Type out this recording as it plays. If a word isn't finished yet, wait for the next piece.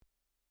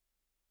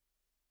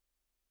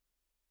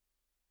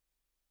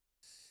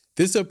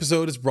This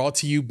episode is brought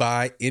to you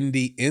by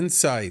Indie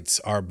Insights,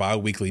 our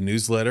bi-weekly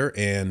newsletter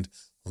and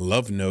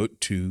love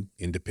note to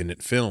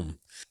independent film.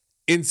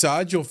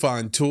 Inside, you'll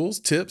find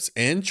tools, tips,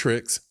 and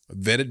tricks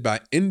vetted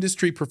by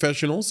industry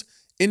professionals,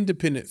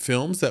 independent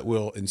films that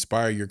will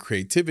inspire your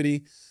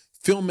creativity,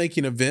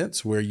 filmmaking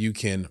events where you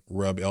can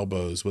rub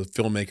elbows with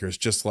filmmakers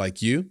just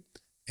like you,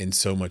 and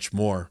so much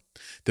more.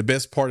 The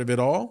best part of it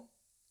all?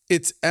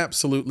 It's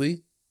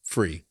absolutely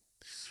free.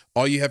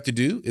 All you have to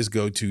do is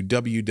go to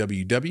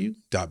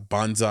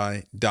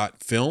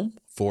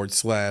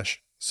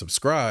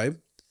www.bonsai.film/subscribe,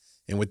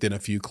 and within a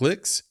few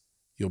clicks,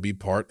 you'll be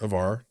part of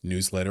our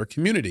newsletter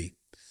community.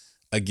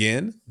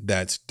 Again,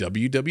 that's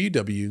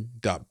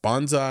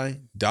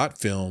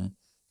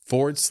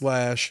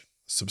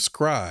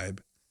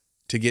www.bonsai.film/subscribe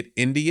to get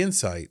Indie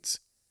Insights,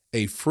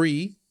 a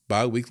free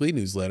bi-weekly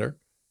newsletter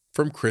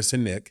from Chris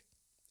and Nick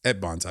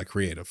at Bonsai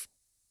Creative.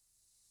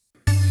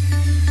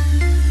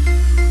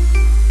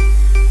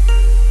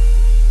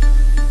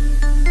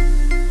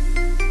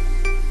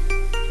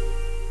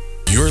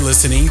 You're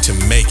listening to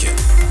Make It,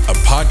 a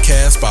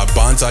podcast by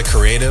Bonsai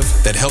Creative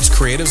that helps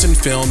creatives in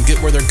film get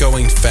where they're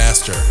going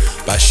faster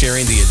by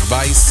sharing the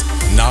advice,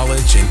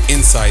 knowledge, and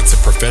insights of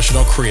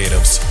professional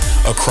creatives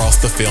across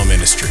the film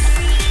industry.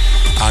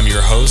 I'm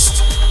your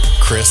host,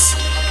 Chris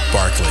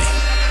Barkley.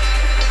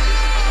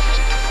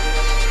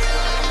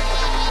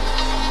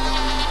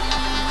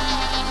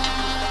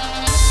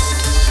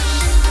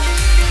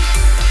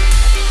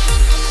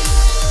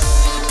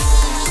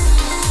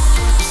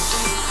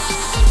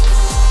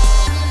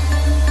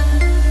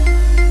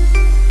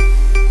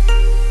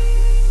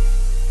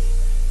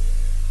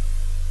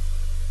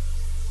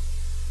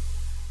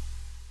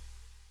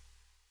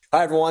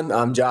 Hi, everyone.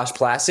 I'm Josh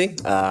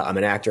Plasse. I'm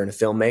an actor and a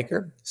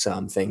filmmaker.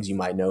 Some things you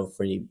might know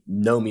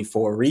me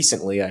for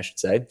recently, I should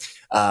say.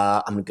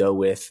 I'm going to go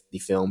with the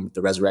film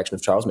The Resurrection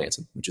of Charles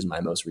Manson, which is my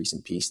most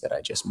recent piece that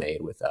I just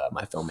made with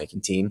my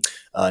filmmaking team.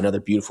 Another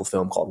beautiful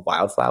film called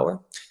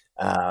Wildflower.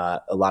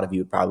 A lot of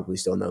you would probably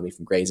still know me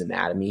from Grey's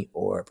Anatomy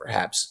or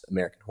perhaps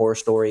American Horror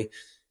Story.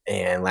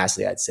 And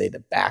lastly, I'd say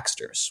The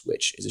Baxters,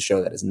 which is a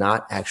show that has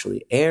not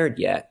actually aired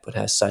yet, but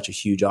has such a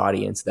huge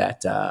audience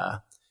that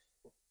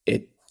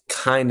it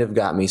kind of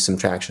got me some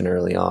traction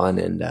early on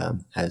and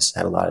has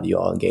had a lot of you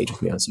all engage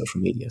with me on social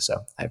media.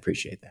 So I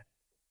appreciate that.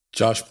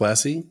 Josh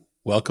Plasse,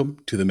 welcome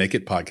to the Make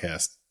It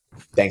podcast.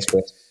 Thanks,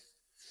 Chris.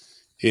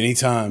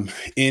 Anytime.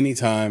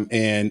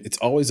 And it's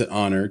always an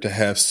honor to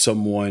have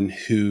someone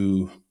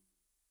who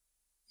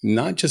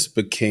not just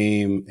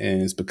became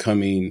and is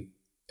becoming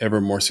ever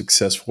more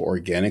successful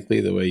organically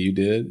the way you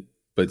did,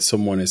 but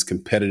someone as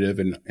competitive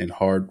and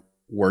hard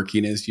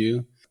working as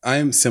you. I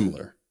am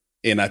similar.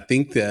 And I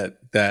think that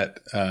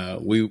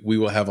we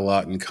will have a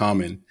lot in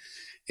common,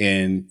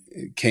 and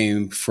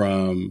came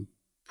from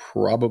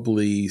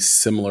probably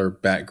similar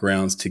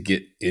backgrounds to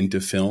get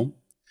into film.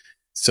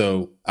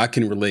 So I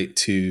can relate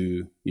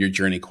to your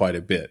journey quite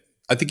a bit.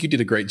 I think you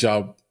did a great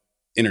job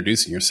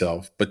introducing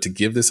yourself, but to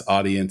give this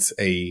audience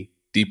a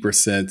deeper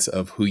sense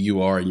of who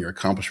you are and your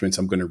accomplishments,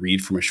 I'm going to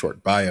read from a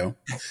short bio.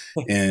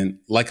 And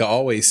like I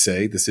always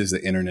say, this is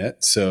the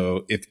internet.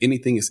 So if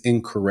anything is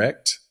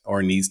incorrect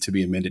or needs to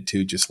be amended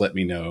to, just let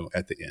me know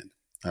at the end.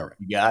 All right.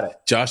 You got it.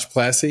 Josh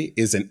Plasse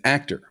is an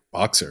actor,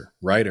 boxer,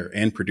 writer,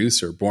 and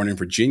producer born in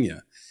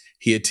Virginia.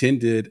 He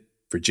attended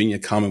Virginia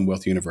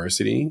Commonwealth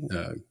University,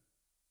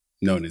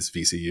 known as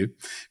VCU,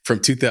 from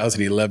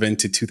 2011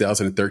 to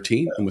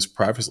 2013, and was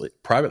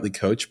privately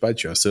coached by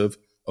Joseph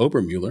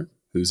Obermuller,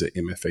 who's an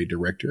MFA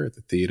director at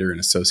the theater and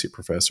associate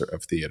professor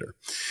of theater.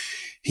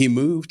 He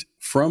moved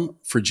from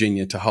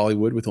Virginia to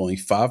Hollywood with only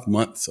 5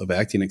 months of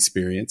acting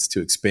experience to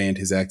expand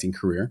his acting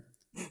career.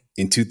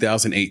 In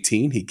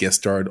 2018, he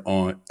guest starred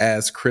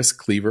as Chris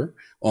Cleaver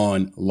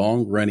on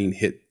long-running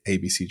hit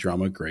ABC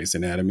drama Grey's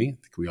Anatomy. I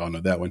think we all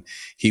know that one.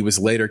 He was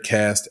later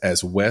cast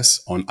as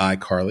Wes on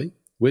iCarly,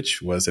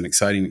 which was an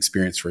exciting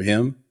experience for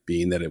him,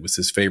 being that it was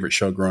his favorite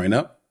show growing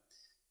up.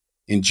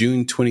 In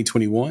June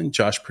 2021,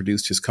 Josh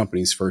produced his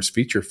company's first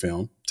feature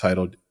film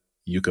titled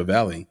Yucca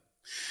Valley.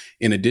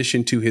 In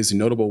addition to his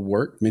notable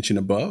work mentioned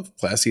above,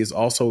 Plasse has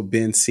also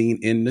been seen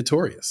in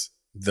Notorious,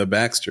 The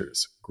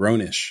Baxters,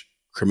 Grownish,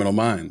 Criminal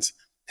Minds,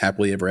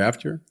 Happily Ever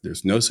After,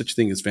 There's No Such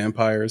Thing as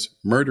Vampires,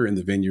 Murder in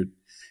the Vineyard,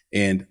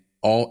 and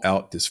All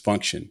Out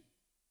Dysfunction.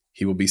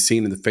 He will be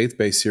seen in the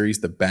faith-based series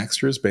The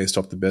Baxters, based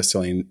off the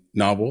best-selling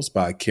novels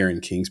by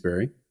Karen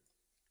Kingsbury.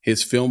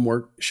 His film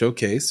work will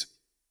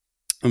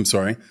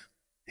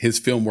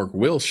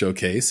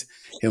showcase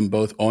him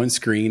both on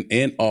screen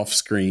and off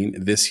screen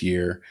this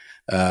year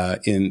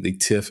in the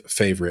TIFF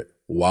favorite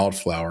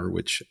Wildflower,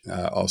 which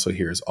also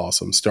here is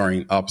awesome,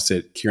 starring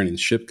opposite Kiernan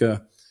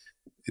Shipka.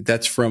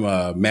 That's from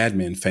Mad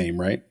Men fame,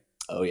 right?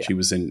 Oh, yeah. She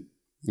was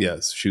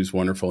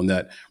wonderful in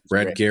that.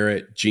 Brad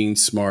Garrett, Gene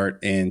Smart,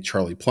 and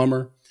Charlie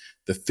Plummer.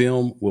 The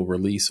film will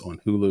release on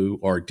Hulu,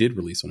 or did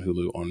release on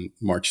Hulu, on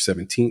March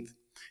 17th.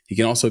 He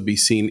can also be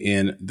seen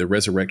in The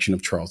Resurrection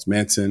of Charles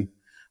Manson,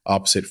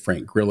 opposite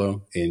Frank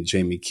Grillo and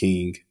Jamie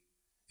King.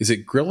 Is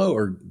it Grillo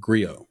or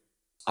Grillo?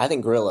 I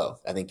think Grillo.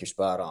 I think you're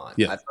spot on.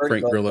 Yeah, I've heard it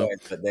Frank both Grillo. ways,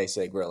 but they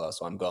say Grillo,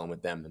 so I'm going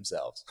with them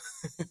themselves.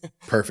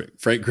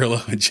 Perfect. Frank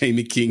Grillo and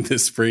Jamie King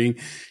this spring.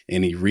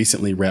 And he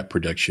recently wrapped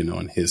production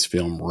on his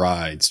film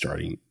Ride,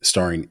 starring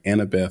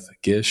Annabeth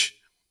Gish.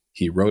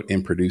 He wrote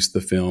and produced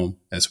the film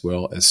as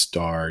well as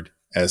starred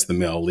as the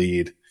male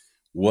lead.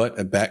 What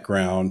a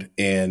background.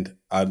 And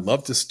I'd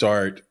love to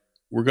start.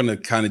 We're going to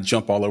kind of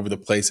jump all over the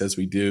place as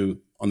we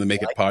do on the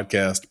Make It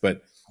podcast,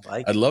 but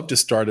I'd love to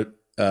start it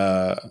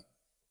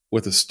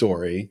with a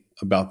story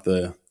about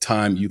the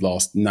time you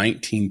lost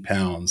 19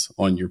 pounds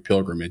on your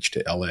pilgrimage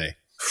to LA.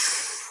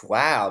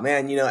 Wow,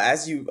 man.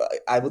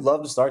 I would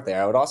love to start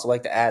there. I would also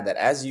like to add that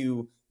as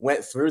you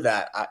went through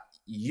that,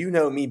 you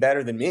know me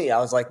better than me. I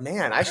was like,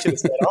 man, I should have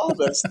said all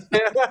this.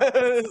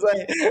 It's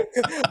like,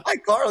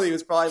 iCarly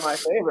was probably my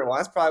favorite one.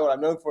 That's probably what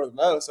I'm known for the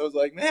most. I was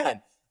like,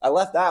 man, I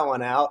left that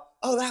one out.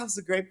 Oh, that was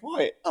a great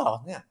point.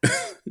 Oh, man,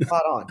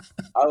 spot on.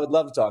 I would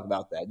love to talk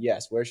about that.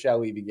 Yes. Where shall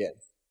we begin?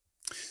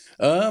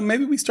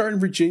 Maybe we start in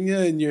Virginia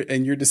and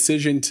your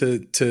decision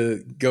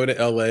to go to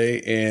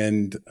LA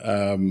and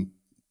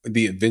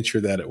the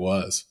adventure that it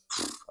was.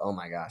 Oh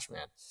my gosh,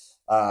 man.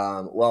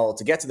 Well,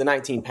 to get to the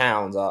 19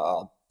 pounds,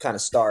 I'll kind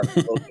of start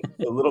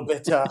a little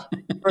bit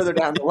further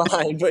down the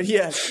line. But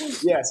yes.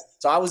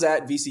 So I was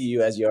at VCU,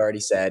 as you already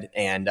said,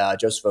 and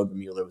Joseph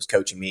Obermuller was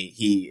coaching me.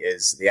 He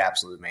is the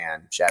absolute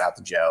man. Shout out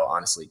to Joe.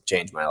 Honestly,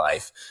 changed my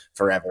life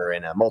forever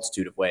in a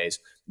multitude of ways.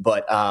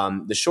 But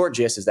the short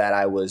gist is that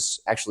I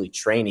was actually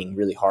training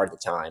really hard at the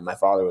time. My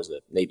father was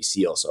a Navy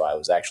SEAL, so I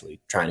was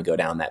actually trying to go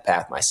down that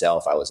path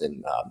myself. I was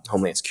in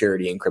Homeland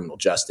Security and criminal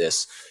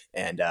justice,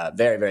 and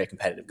very, very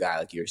competitive guy,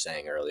 like you were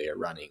saying earlier,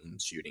 running,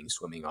 shooting,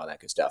 swimming, all that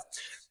good stuff.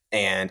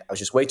 And I was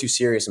just way too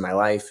serious in my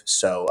life.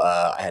 So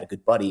I had a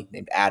good buddy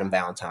named Adam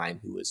Valentine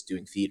who was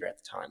doing theater at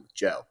the time with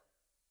Joe.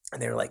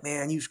 And they were like,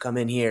 man, you should come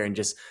in here and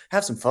just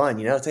have some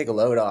fun, take a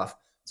load off.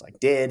 So I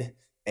did,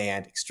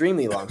 and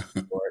extremely long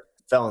story short,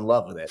 fell in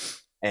love with it.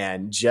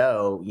 And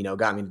Joe,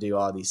 got me to do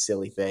all these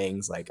silly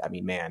things. Like, I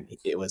mean, man,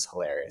 it was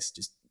hilarious,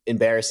 just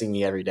embarrassing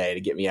me every day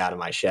to get me out of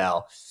my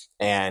shell.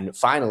 And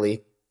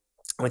finally,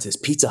 I went to this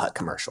Pizza Hut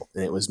commercial,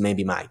 and it was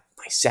maybe my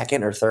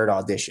second or third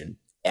audition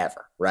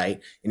ever,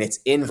 right? And it's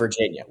in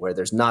Virginia where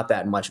there's not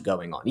that much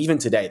going on. Even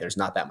today, there's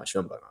not that much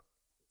film going on.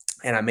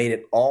 And I made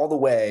it all the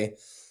way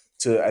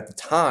to, at the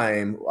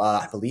time,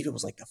 I believe it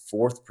was like the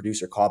fourth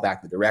producer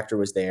callback. The director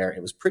was there.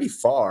 It was pretty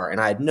far, and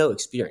I had no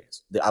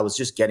experience. I was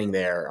just getting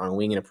there on a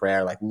wing and a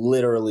prayer, like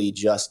literally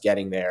just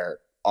getting there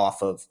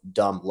off of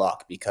dumb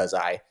luck because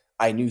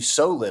I knew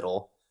so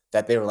little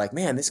that they were like,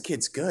 man, this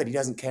kid's good. He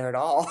doesn't care at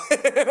all.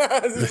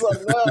 I was just like,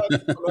 no, I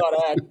just don't know how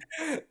to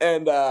act.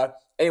 And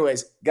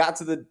anyways, got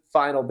to the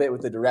final bit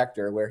with the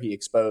director where he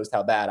exposed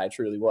how bad I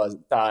truly was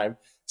at the time.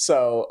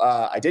 So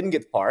I didn't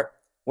get the part.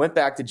 Went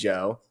back to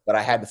Joe, but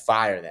I had the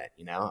fire then,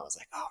 I was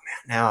like, oh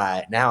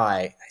man, now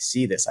I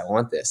see this. I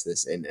want this,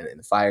 and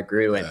the fire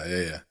grew.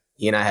 And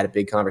he and I had a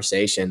big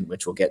conversation,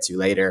 which we'll get to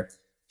later.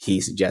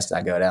 He suggested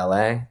I go to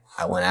LA.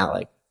 I went out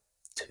like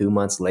 2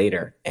 months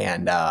later,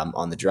 and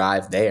on the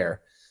drive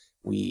there,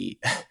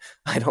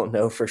 I don't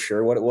know for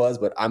sure what it was,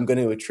 but I'm going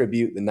to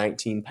attribute the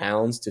 19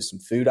 pounds to some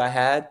food I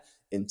had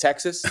in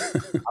Texas.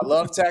 I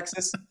love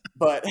Texas,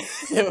 but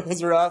it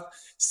was rough.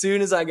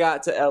 Soon as I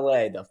got to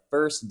LA, the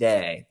first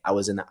day I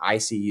was in the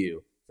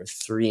ICU for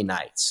 3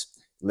 nights,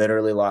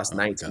 literally lost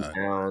 19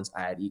 pounds.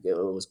 I had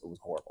ego. It was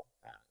horrible.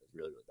 It was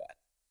really, really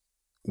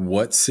bad.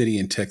 What city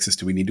in Texas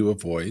do we need to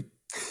avoid?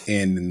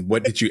 And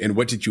what did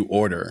you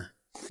order?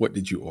 What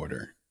did you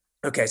order?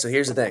 Okay. So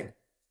here's the thing.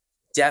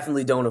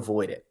 Definitely don't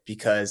avoid it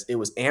because it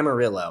was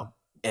Amarillo,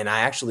 and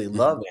I actually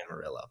love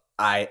Amarillo.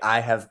 I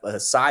have a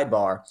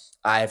sidebar.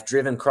 I have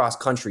driven cross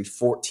country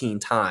 14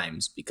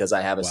 times because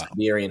I have a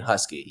Siberian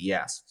Husky.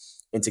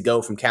 Yes. And to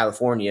go from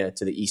California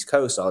to the East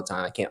Coast all the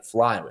time, I can't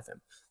fly with him.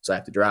 So I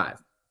have to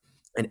drive.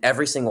 And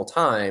every single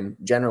time,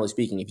 generally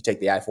speaking, if you take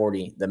the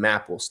I-40, the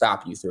map will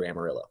stop you through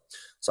Amarillo.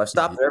 So I've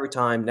stopped there every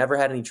time, never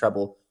had any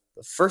trouble.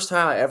 The first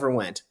time I ever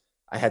went,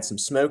 I had some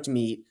smoked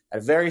meat at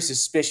a very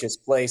suspicious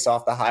place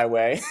off the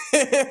highway.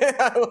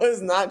 I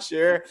was not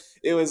sure.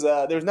 It was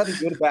there was nothing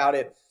good about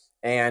it.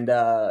 And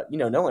no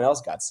one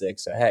else got sick.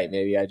 So hey,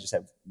 maybe I just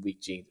have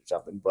weak genes or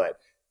something. But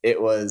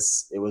it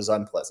was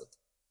unpleasant.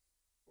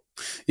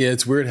 Yeah,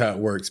 it's weird how it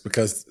works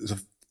because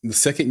the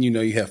second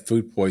you have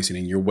food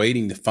poisoning, you're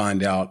waiting to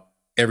find out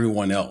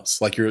everyone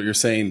else. Like you're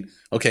saying,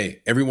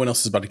 okay, everyone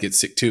else is about to get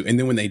sick too. And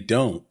then when they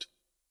don't,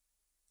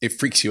 it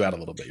freaks you out a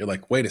little bit. You're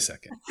like, wait a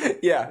second.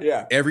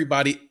 Yeah.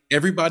 Everybody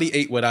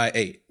ate what I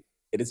ate.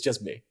 It is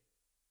just me.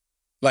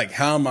 Like,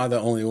 how am I the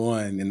only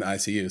one in the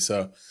ICU?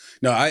 So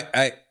no,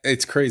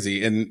 it's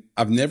crazy. And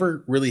I've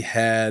never really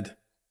I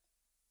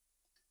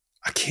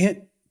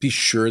can't be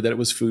sure that it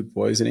was food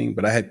poisoning,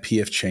 but I had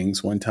PF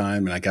Chang's one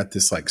time and I got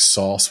this like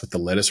sauce with the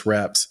lettuce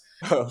wraps.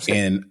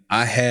 And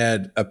I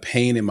had a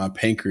pain in my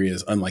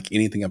pancreas unlike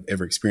anything I've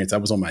ever experienced. I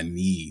was on my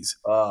knees.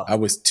 I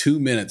was 2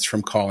 minutes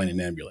from calling an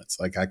ambulance.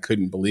 Like I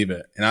couldn't believe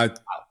it. And I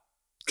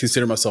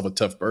consider myself a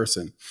tough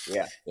person.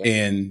 Yeah.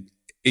 And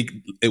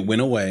it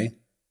went away.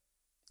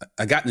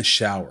 I got in the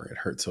shower. It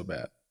hurt so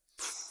bad.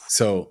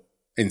 So,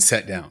 and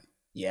sat down.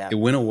 Yeah. It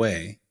went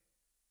away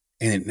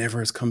and it never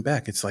has come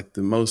back. It's like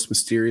the most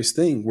mysterious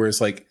thing, whereas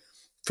like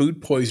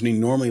food poisoning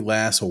normally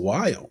lasts a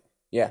while.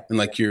 Yeah. And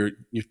like you're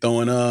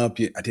throwing up.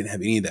 I didn't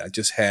have any of that. I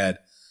just had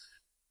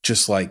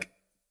like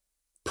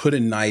put a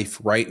knife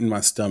right in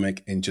my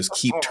stomach and just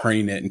keep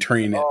turning it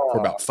for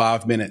about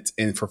 5 minutes.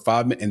 And for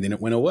 5 minutes, and then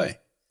it went away.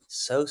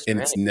 So strange.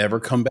 And it's never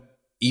come back.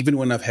 Even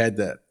when I've had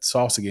that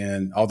sauce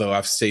again, although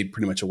I've stayed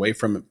pretty much away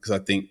from it because I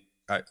think,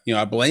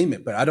 I blame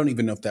it, but I don't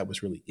even know if that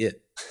was really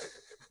it.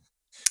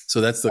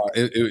 So that's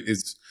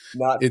it's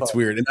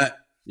weird. And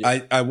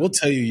I will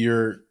tell you,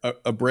 you're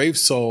a brave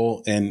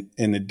soul, and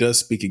it does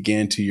speak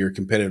again to your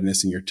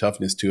competitiveness and your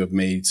toughness to have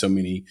made so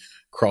many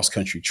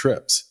cross-country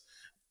trips.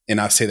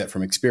 And I say that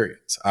from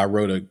experience. I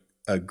rode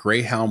a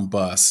Greyhound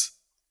bus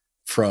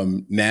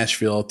from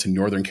Nashville to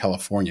Northern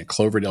California,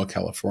 Cloverdale,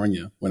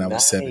 California, when I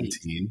was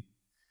 17.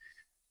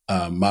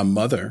 My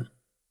mother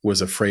was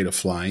afraid of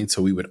flying,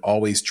 so we would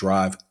always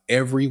drive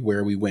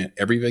everywhere we went.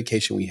 Every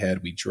vacation we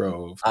had, we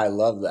drove. I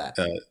love that.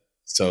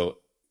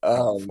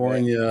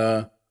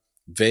 California,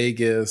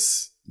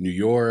 Vegas, New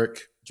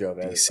York,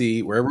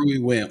 DC, wherever we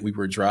went, we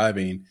were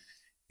driving.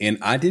 And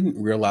I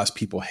didn't realize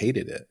people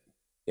hated it.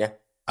 Yeah.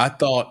 I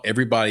thought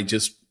everybody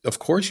of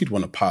course you'd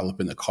want to pile up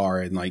in the car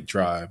and like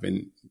drive.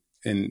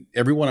 And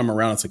everyone I'm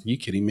around, it's like, are you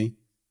kidding me?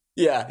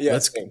 Yeah.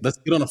 Let's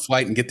get on a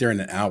flight and get there in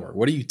an hour.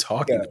 What are you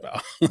talking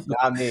about?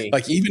 Not me.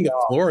 Like even to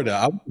Florida,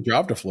 I would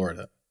drive to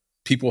Florida.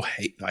 People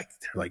hate, they're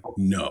like,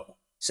 no.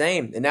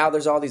 Same. And now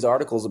there's all these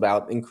articles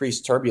about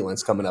increased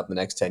turbulence coming up in the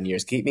next 10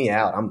 years. Keep me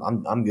out.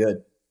 I'm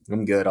good.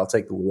 I'm good. I'll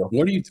take the wheel.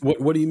 What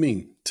do you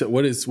mean?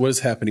 What is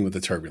happening with the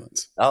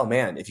turbulence? Oh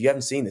man, if you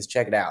haven't seen this,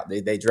 check it out.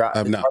 They dropped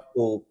an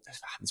article.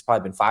 It's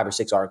probably been 5 or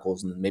 6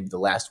 articles in maybe the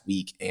last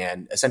week,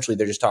 and essentially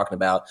they're just talking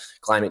about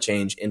climate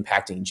change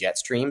impacting jet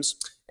streams.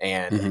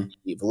 And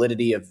the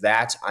validity of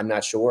that, I'm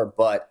not sure,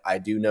 but I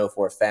do know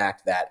for a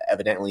fact that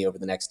evidently over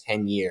the next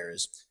 10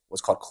 years,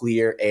 what's called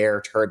clear air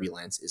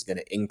turbulence is going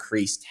to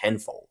increase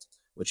tenfold,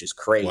 which is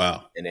crazy.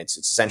 Wow. And it's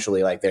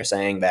essentially like they're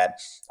saying that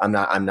I'm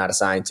not a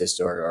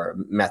scientist or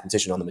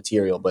mathematician on the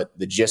material, but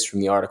the gist from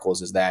the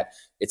articles is that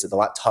it's a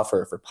lot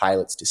tougher for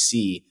pilots to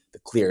see the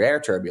clear air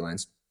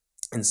turbulence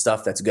and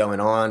stuff that's going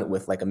on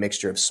with like a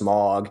mixture of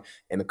smog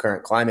and the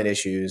current climate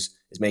issues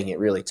is making it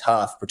really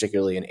tough,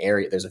 particularly in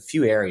area. There's a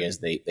few areas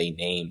they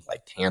named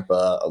like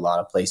Tampa, a lot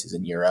of places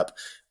in Europe.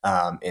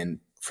 And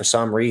for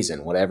some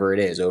reason, whatever it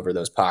is over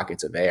those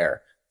pockets of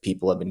air,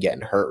 people have been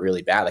getting hurt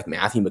really bad. Like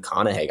Matthew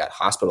McConaughey got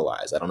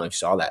hospitalized. I don't know if you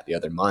saw that the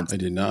other month. I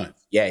did not.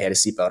 Yeah, he had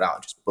his seatbelt out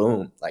and just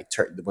boom. Like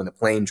when the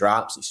plane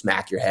drops, you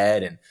smack your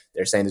head. And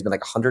they're saying there's been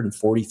like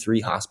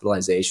 143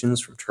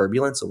 hospitalizations from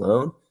turbulence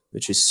alone,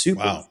 which is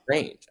super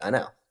strange. I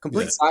know.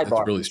 Complete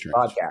sidebar really strange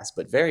podcast,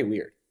 but very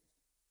weird.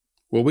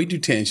 Well, we do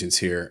tangents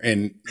here.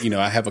 And,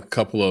 I have a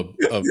couple of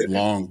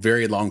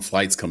very long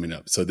flights coming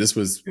up. So this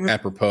was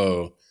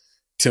apropos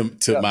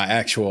to my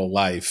actual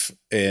life.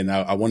 And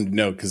I wanted to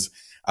know because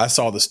I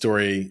saw the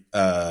story,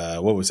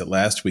 what was it,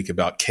 last week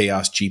about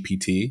Chaos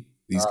GPT,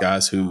 these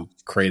guys who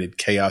created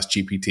Chaos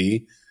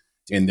GPT.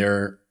 And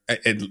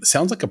it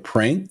sounds like a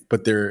prank,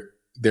 but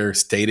their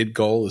stated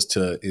goal is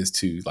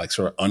to like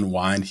sort of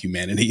unwind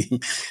humanity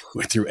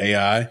through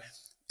AI.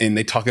 And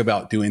they talk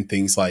about doing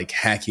things like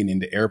hacking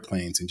into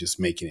airplanes and just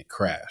making it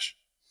crash.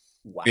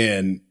 Wow.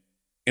 And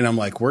I'm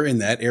like, we're in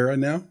that era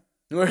now.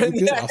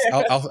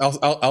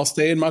 I'll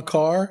stay in my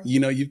car.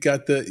 You've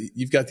got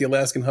the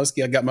Alaskan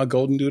Husky. I got my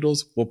golden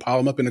doodles. We'll pile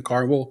them up in the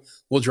car and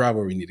we'll drive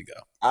where we need to go.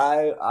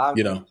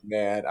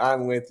 Man,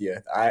 I'm with you.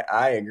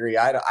 I agree.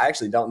 I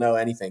actually don't know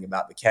anything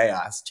about the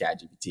Chaos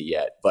ChatGPT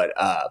yet, but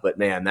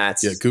man,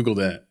 that's Google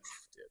that.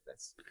 Dude,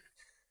 that's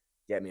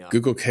get me off.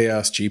 Google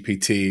Chaos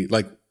GPT.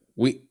 Like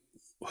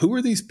who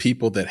are these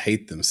people that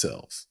hate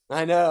themselves?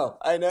 I know.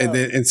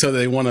 And so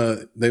they want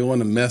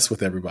to mess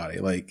with everybody.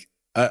 Like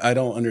I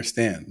don't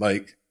understand.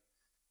 Like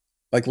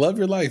love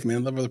your life,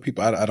 man. Love other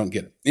people. I don't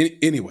get it.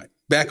 Anyway,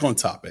 back on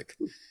topic.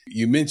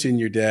 You mentioned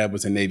your dad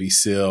was a Navy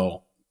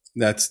SEAL.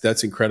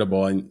 That's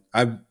incredible. And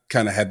I've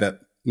kind of had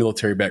that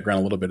military background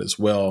a little bit as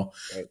well,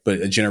 but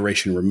a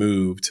generation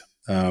removed.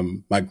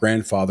 My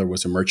grandfather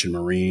was a merchant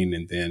marine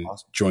and then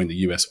joined the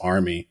U.S.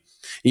 Army.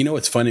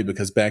 It's funny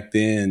because back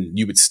then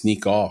you would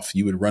sneak off,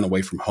 you would run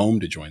away from home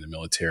to join the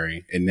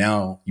military. And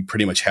now you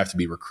pretty much have to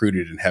be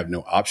recruited and have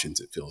no options.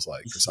 It feels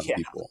like for some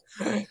people,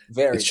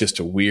 it's just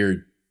a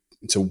weird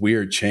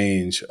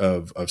change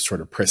of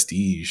sort of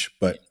prestige.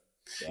 But,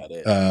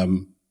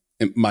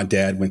 my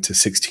dad went to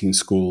 16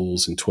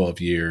 schools in 12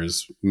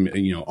 years,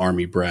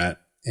 Army brat.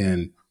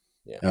 And,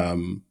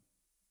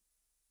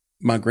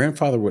 my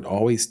grandfather would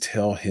always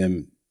tell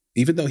him,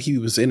 even though he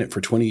was in it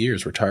for 20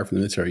 years, retired from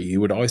the military, he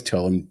would always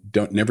tell him,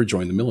 never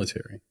join the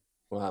military.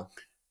 Wow.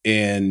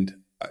 And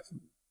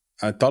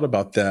I thought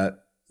about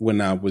that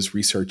when I was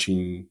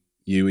researching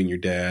you and your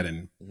dad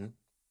and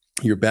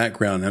your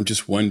background. I'm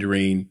just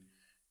wondering,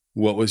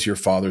 what was your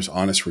father's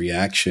honest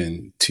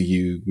reaction to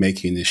you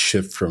making this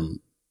shift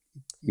from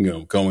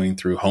going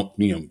through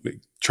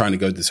trying to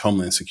go this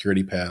Homeland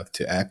Security path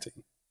to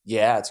acting?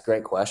 Yeah, it's a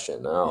great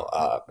question. No,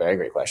 very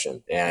great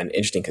question. And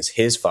interesting because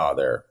his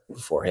father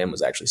before him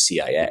was actually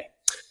CIA.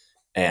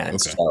 And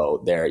Okay.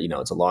 so there,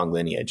 it's a long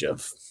lineage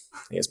of,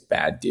 I guess,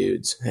 bad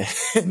dudes.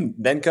 And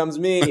then comes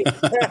me.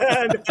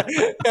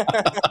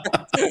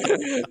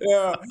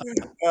 Yeah.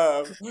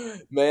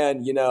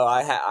 Man,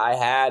 I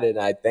had and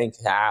I think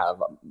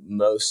have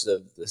most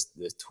of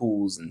the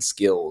tools and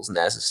skills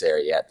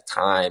necessary at the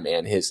time.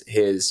 And his,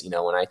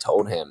 when I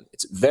told him,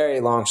 it's a very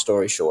long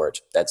story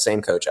short, that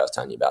same coach I was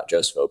telling you about,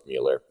 Joseph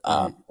Obermueller,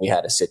 we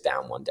had to sit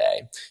down one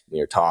day. We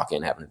were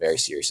talking, having a very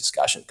serious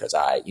discussion because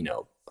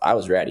I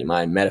was ready.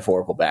 My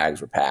metaphorical bags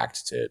were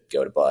packed to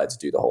go to Bud's,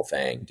 do the whole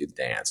thing, do the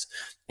dance.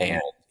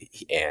 And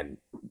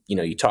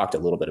you talked a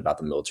little bit about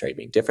the military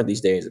being different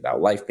these days,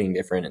 about life being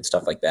different and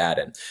stuff like that.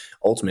 And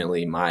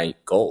ultimately my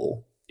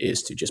goal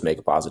is to just make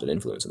a positive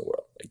influence in the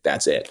world. Like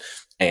that's it.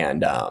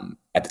 And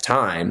at the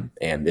time,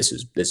 and this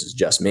is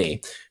just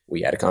me,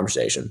 we had a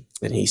conversation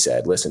and he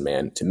said, listen,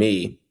 man, to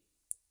me,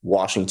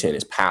 Washington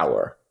is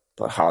power,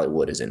 but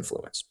Hollywood is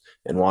influence.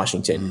 And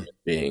Washington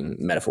being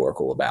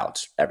metaphorical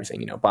about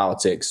everything,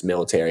 politics,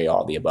 military,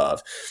 all the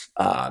above.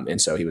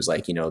 And so he was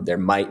like, there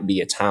might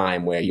be a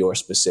time where your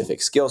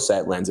specific skill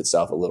set lends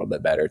itself a little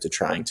bit better to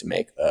trying to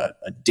make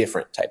a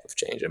different type of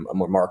change, a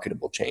more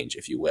marketable change,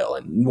 if you will.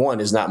 And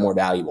one is not more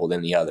valuable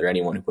than the other.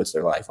 Anyone who puts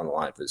their life on the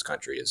line for this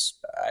country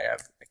I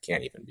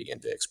can't even begin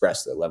to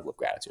express the level of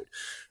gratitude.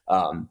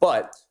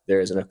 But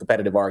there is a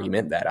competitive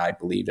argument that I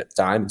believed at the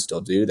time and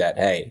still do that,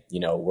 hey,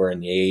 we're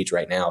in the age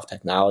right now of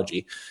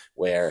technology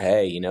where,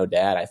 hey,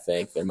 Dad, I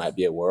think there might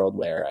be a world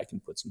where I can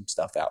put some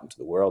stuff out into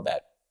the world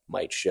that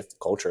might shift the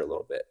culture a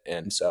little bit.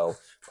 And so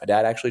my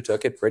dad actually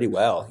took it pretty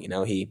well. He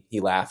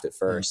laughed at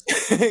first,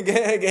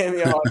 gave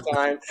me a hard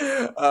time,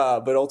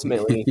 but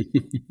ultimately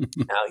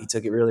he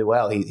took it really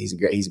well. He's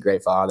a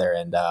great father.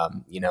 And,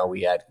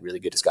 we had really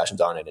good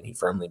discussions on it and he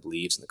firmly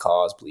believes in the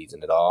cause, believes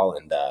in it all.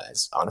 And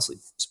has honestly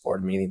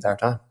supported me the entire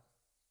time.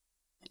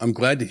 I'm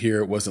glad to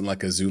hear it wasn't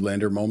like a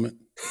Zoolander moment.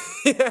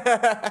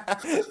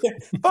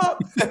 Oh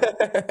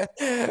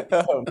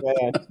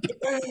man,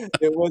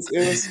 it was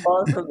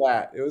far from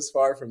that. It was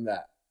far from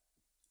that.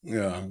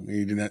 Yeah,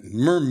 you did that.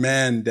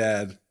 Merman,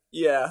 Dad.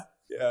 Yeah.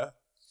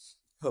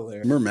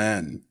 Hilarious.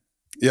 Merman.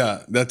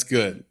 Yeah, that's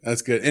good.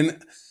 That's good.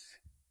 And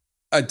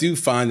I do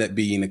find that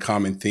being a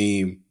common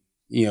theme,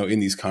 in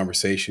these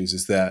conversations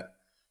is that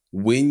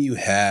when you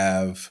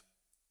have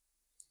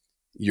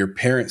your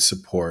parents'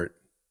 support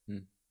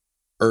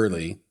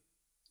early,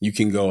 you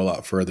can go a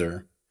lot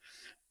further.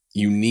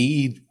 You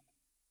need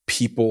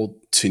people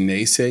to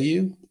naysay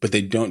you, but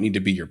they don't need to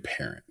be your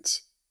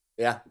parents.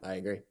 Yeah, I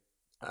agree.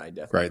 I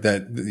definitely. Right.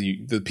 That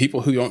the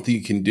people who don't think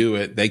you can do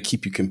it, they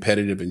keep you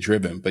competitive and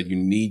driven, but you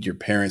need your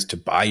parents to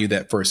buy you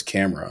that first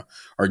camera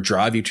or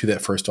drive you to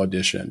that first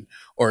audition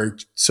or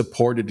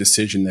support a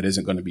decision that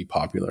isn't going to be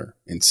popular.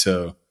 And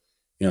so,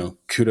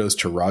 kudos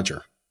to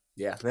Roger.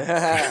 Yeah.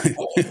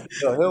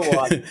 So he'll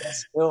watch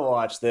this. He'll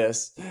watch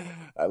this.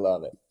 I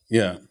love it.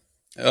 Yeah.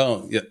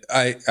 Oh yeah.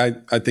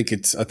 I think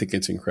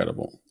it's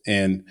incredible.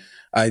 And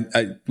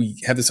we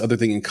have this other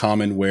thing in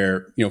common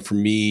where, for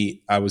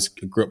me, I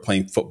grew up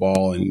playing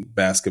football and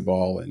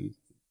basketball. And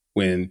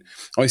when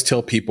I always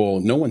tell people,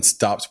 no one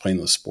stops playing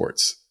those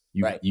sports.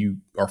 You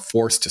are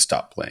forced to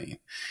stop playing.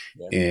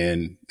 Yeah.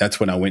 And that's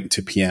when I went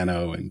to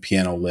piano, and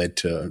piano led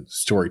to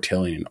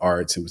storytelling and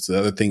arts. It was the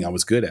other thing I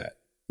was good at.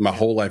 My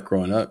whole life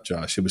growing up,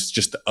 Josh, it was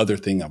just the other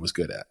thing I was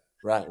good at.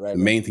 Right. The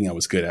main thing I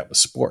was good at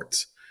was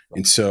sports. Right.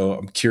 And so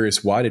I'm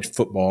curious, why did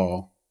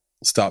football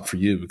stop for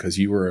you? Because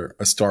you were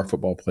a star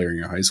football player in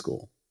your high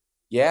school.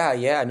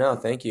 Yeah. No,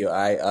 thank you.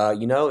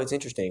 It's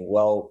interesting.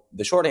 Well,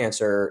 the short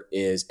answer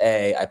is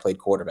I played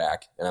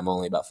quarterback and I'm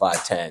only about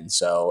 5'10".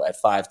 So at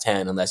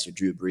 5'10", unless you're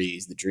Drew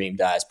Brees, the dream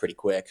dies pretty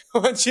quick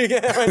once you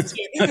get to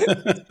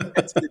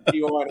the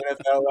D1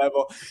 NFL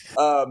level.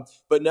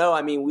 But no,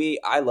 I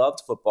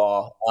loved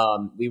football.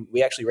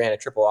 We actually ran a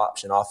triple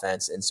option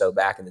offense. And so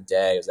back in the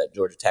day, it was that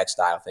Georgia Tech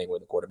style thing where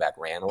the quarterback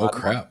ran a lot. Oh,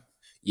 crap.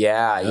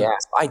 Yeah. So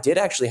I did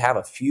actually have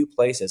a few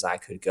places I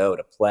could go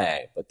to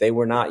play, but they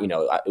were not,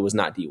 it was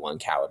not D1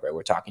 caliber.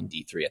 We're talking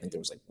D3. I think there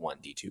was like one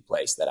D2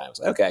 place that I was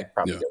like, okay,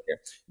 probably go here.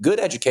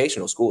 Good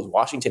educational schools.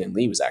 Washington and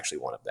Lee was actually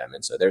one of them.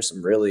 And so there's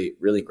some really,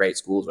 really great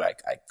schools where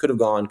I could have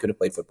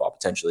played football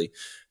potentially,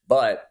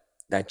 but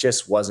that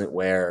just wasn't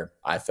where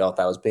I felt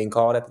I was being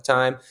called at the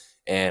time.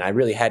 And I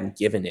really hadn't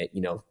given it,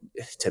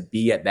 to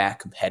be at that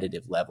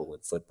competitive level in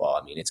football.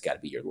 It's got to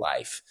be your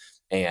life.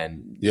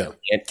 And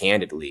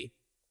candidly,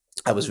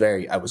 I was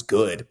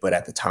good, but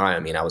at the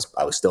time, I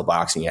was still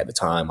boxing at the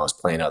time. I was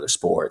playing other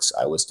sports.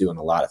 I was doing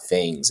a lot of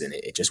things, and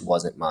it just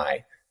wasn't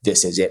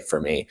this is it for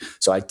me.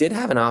 So I did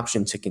have an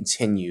option to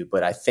continue,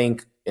 but I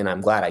think, and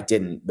I'm glad I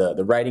didn't,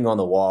 the writing on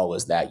the wall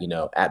was that,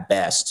 at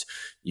best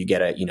you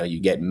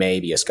get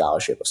maybe a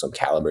scholarship of some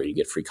caliber, you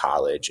get free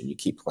college and you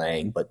keep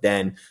playing. But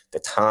then the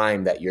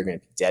time that you're going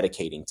to be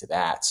dedicating to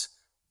that,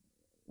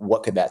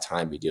 what could that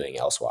time be doing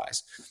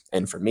elsewise?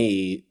 And for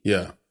me,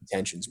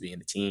 intentions being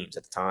the teams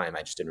at the time,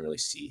 I just didn't really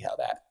see how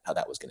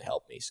that was going to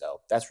help me.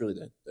 So that's really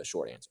the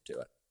short answer to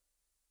it.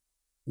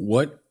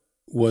 What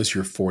was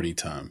your 40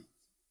 time?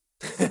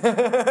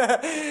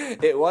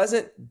 It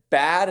wasn't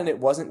bad and it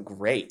wasn't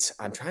great.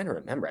 I'm trying to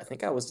remember. I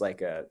think I was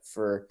like I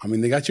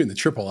mean, they got you in the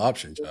triple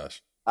option,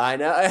 Josh. I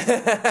know. I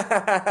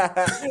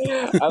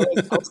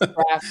was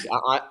crafty.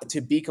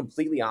 To be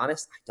completely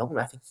honest, I don't know.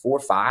 I think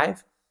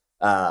 4.5.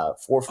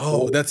 4.4.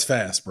 Oh, that's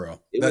fast, bro.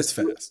 That's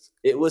fast.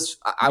 It was.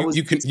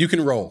 You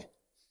can roll.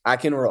 I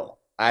can roll.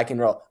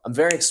 I'm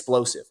very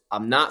explosive.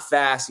 I'm not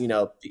fast.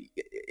 You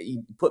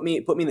put me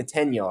in the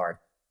 10-yard.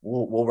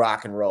 We'll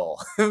rock and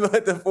roll.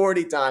 But the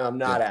 40 time, I'm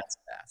not as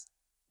fast.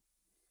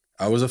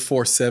 I was a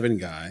 4.7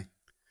 guy.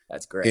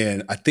 That's great.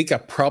 And I think I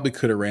probably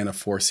could have ran a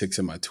 4.6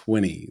 in my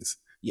 20s.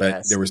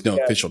 But there was no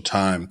official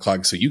time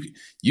clock, so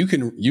you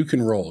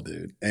can roll,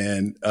 dude,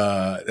 and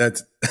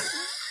that's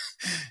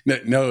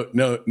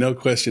no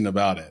question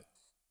about it.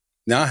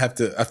 Now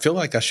I feel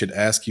like I should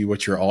ask you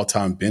what your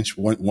all-time bench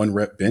one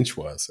rep bench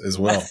was as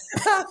well.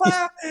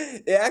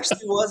 It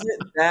actually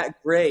wasn't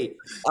that great.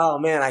 Oh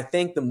man, I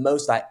think the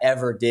most I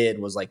ever did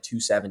was like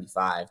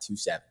 275,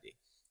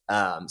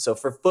 270. So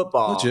for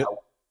football,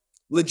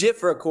 legit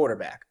for a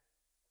quarterback.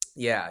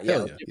 Yeah,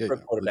 for a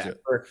quarterback.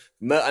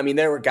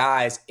 There were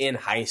guys in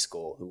high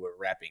school who were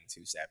repping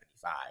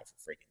 275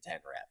 for freaking 10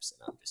 reps,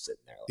 and I'm just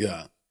sitting there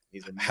like,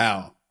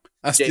 how?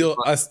 I still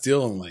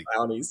am like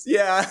brownies.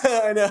 Yeah,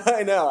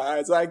 I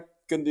know. So I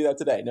couldn't do that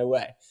today. No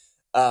way.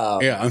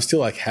 I'm still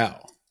like,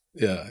 how?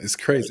 Yeah, it's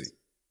crazy.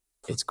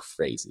 It's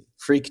crazy.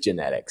 Freak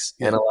genetics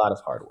and a lot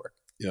of hard work.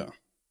 Yeah.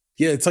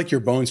 It's like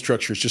your bone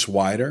structure is just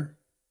wider.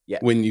 Yeah.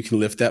 When you can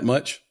lift that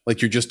much,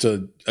 like you're just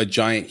a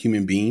giant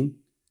human being.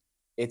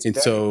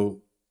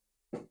 So,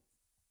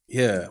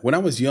 when I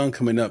was young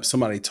coming up,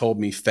 somebody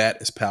told me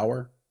fat is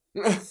power.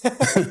 Fat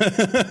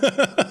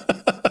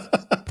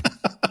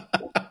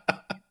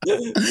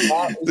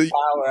is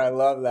power. I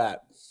love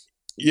that.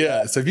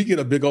 Yeah. So if you get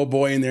a big old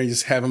boy in there and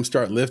just have him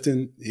start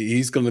lifting,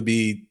 he's going to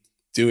be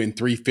doing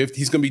 350.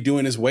 He's going to be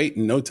doing his weight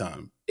in no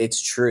time.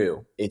 It's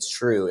true.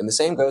 And the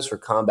same goes for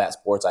combat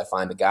sports. I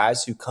find the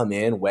guys who come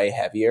in way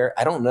heavier,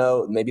 I don't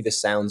know, maybe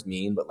this sounds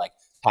mean, but like,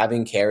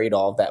 having carried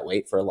all of that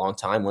weight for a long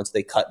time, once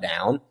they cut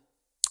down,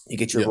 you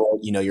get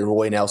your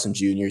Roy Nelson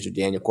Jr.'s, your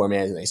Daniel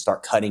Cormier, and they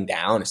start cutting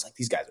down. It's like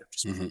these guys are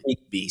just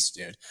freak beasts,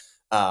 dude.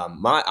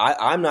 I'm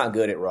not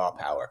good at raw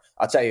power.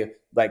 I'll tell you,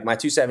 like my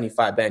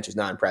 275 bench is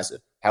not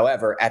impressive.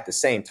 However, at the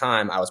same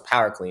time, I was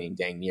power cleaning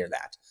dang near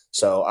that.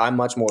 So I'm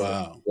much more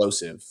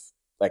explosive.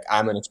 Like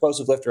I'm an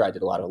explosive lifter. I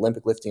did a lot of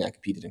Olympic lifting. I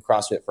competed in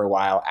CrossFit for a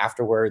while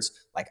afterwards.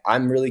 Like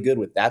I'm really good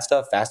with that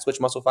stuff, fast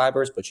twitch muscle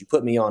fibers, but you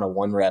put me on a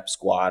 1 rep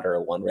squat or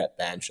a 1 rep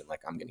bench and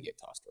like I'm going to get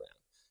tossed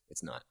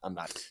around. I'm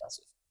not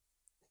impressive.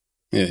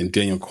 Yeah. And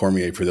Daniel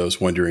Cormier, for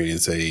those wondering,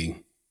 is a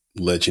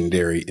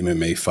legendary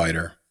MMA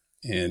fighter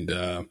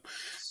and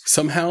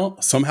somehow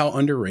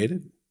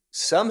underrated.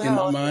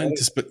 Somehow in my mind,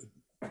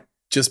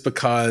 just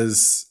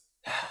because,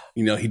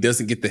 he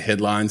doesn't get the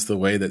headlines the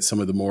way that some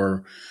of the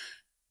more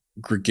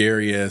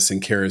gregarious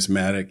and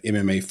charismatic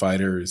MMA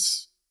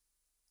fighters,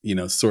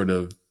 sort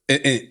of,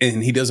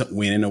 and he doesn't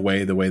win in the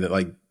way that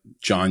like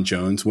John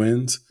Jones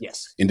wins.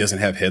 Yes. And doesn't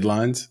have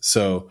headlines.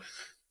 So,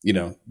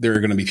 there are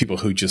going to be people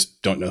who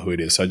just don't know who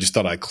it is. So I just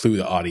thought I'd clue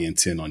the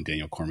audience in on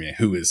Daniel Cormier,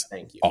 who is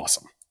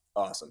awesome.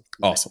 Awesome.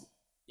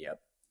 Yep.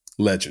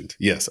 Legend.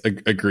 Yes.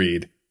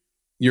 Agreed.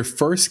 Your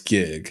first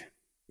gig,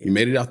 you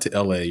made it out to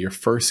LA, your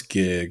first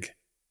gig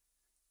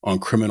on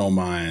Criminal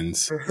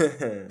Minds,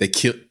 they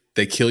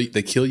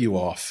kill you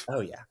off. Oh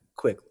yeah,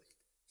 quickly.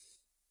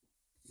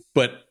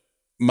 But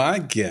my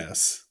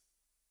guess,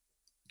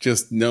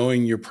 just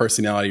knowing your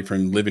personality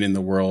from living in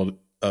the world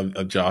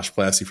of Josh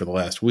Plasse for the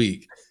last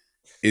week,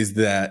 is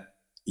that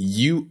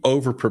you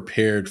over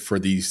prepared for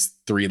these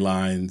 3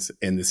 lines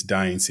and this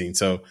dying scene.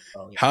 So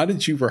how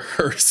did you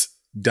rehearse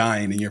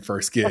dying in your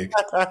first gig?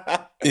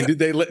 And did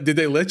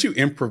they let you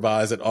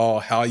improvise at all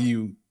how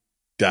you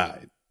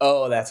died?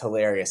 Oh, that's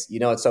hilarious.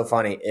 What's so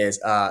funny is,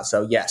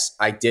 so yes,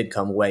 I did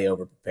come way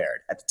over prepared.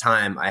 At the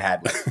time I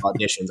had like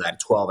auditions, I had a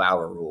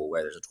 12-hour rule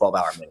where there's a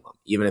 12-hour minimum,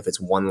 even if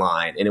it's 1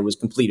 line, and it was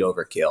complete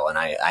overkill. And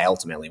I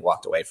ultimately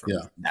walked away from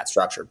that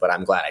structure, but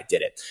I'm glad I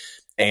did it.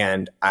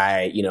 And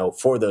I,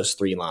 for those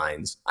 3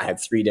 lines, I had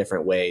 3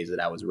 different ways that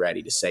I was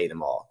ready to say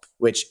them all,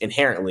 which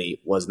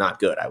inherently was not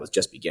good. I was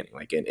just beginning.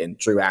 Like in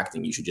true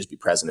acting, you should just be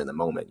present in the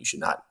moment. You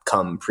should not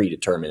come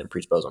predetermined and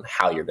predispose on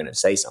how you're going to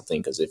say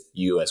something. Because if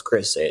you, as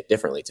Chris, say it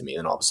differently to me,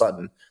 then all of a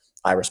sudden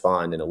I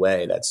respond in a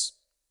way that's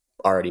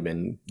already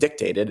been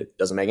dictated. It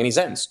doesn't make any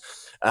sense.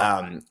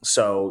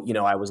 So,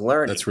 I was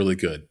learning. That's really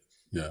good.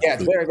 Yeah,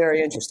 it's very,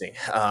 very interesting.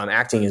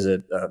 Acting is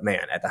a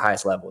man at the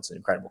highest level. It's an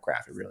incredible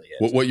craft. It really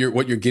is. What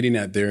you're getting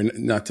at there,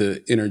 not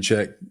to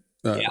interject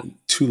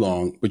too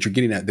long, what you're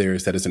getting at there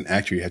is that as an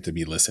actor, you have to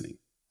be listening,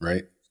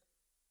 right?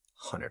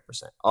 100%.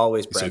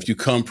 Always present. So if you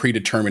come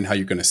predetermined how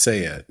you're going to say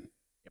it,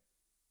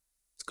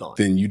 it's gone.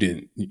 Then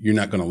you're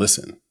not going to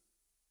listen.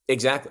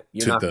 Exactly.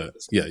 You're not.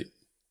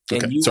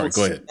 Okay, And you sorry, will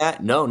go see ahead.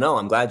 that. No,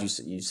 I'm glad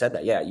you said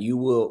that. Yeah, you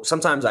will.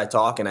 Sometimes I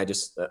talk and I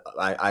just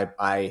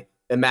I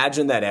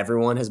imagine that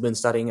everyone has been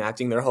studying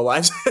acting their whole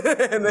lives,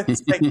 and then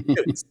it's like,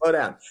 dude, slow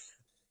down.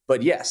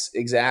 But yes,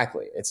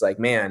 exactly. It's like,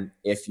 man,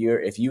 if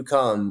you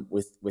come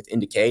with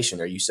indication,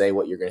 or you say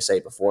what you're going to say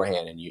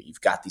beforehand, and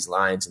you've got these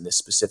lines in this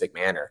specific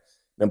manner,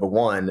 number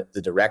one,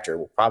 the director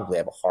will probably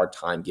have a hard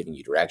time giving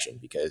you direction,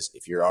 because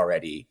if you're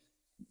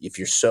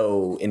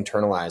so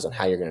internalized on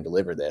how you're going to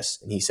deliver this,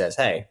 and he says,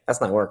 hey,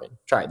 that's not working,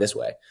 try it this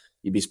way,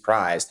 you'd be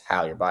surprised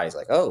how your body's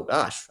like, oh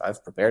gosh,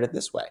 I've prepared it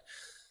this way.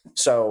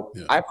 So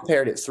Yeah. I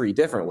prepared it 3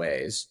 different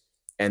ways.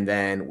 And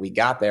then we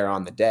got there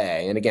on the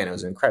day. And again, it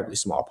was an incredibly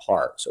small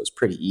part, so it was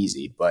pretty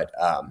easy. But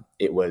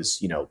it was,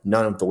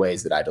 none of the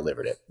ways that I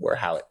delivered it were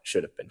how it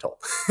should have been told.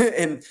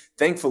 And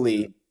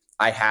thankfully,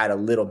 I had a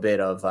little bit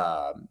of,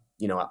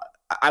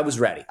 I was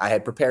ready. I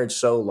had prepared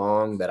so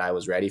long that I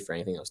was ready for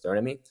anything that was thrown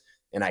at me.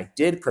 And I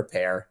did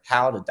prepare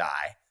how to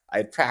die. I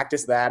had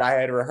practiced that. I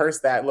had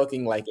rehearsed that,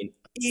 looking like an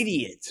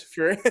idiot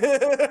for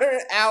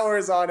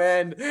hours on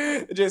end,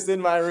 just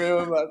in my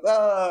room,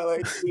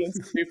 like being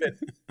stupid.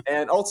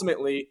 And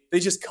ultimately, they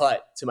just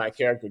cut to my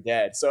character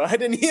dead. So I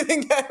didn't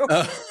even get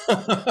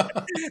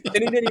and he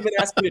didn't even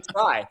ask me to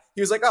try.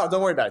 He was like, "Oh,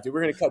 don't worry about it, dude.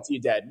 We're gonna cut to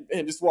you dead,"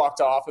 and just walked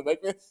off. And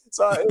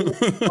so it was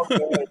so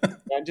good,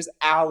 and just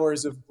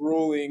hours of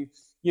grueling,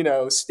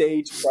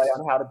 stage play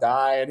on how to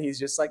die. And he's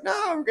just like,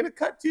 "No, we're gonna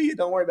cut to you.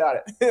 Don't worry about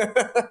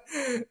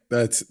it."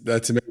 That's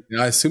amazing.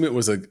 I assume it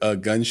was a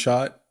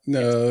gunshot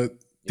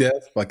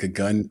death, like a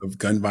gun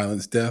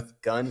violence death.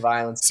 Gun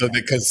violence. So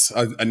because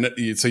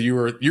so you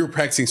were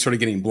practicing sort of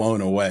getting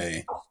blown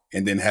away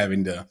and then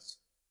having to.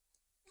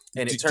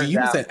 And it do turns you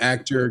out that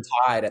actor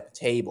tied at the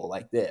table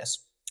like this,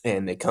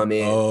 and they come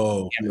in,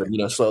 okay.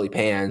 camera, slowly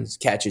pans,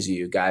 catches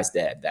you, guy's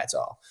dead. That's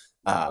all.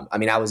 I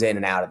mean, I was in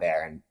and out of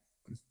there in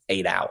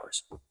 8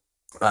 hours.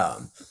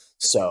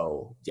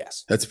 So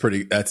yes,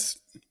 That's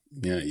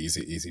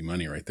easy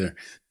money right there.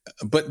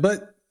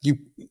 But you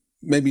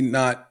maybe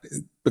not,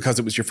 because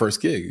it was your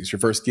first gig. It's your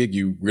first gig.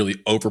 You really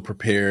over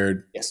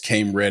prepared, yes,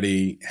 came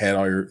ready,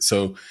 had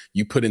so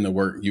you put in the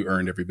work, you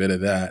earned every bit of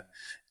that.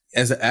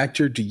 As an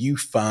actor, do you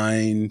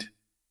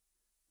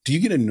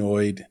get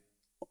annoyed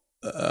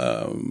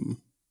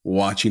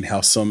watching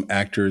how some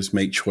actors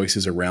make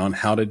choices around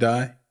how to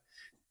die?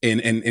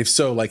 And if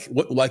so,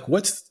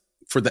 what's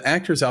for the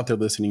actors out there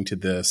listening to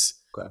this?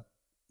 okay.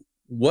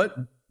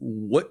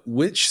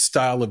 Which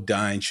style of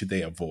dying should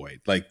they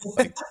avoid? Like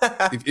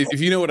if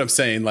you know what I'm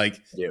saying,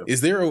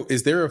 is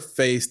there a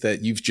face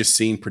that you've just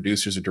seen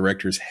producers or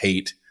directors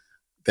hate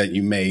that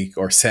you make,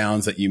 or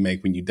sounds that you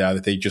make when you die,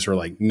 that they just are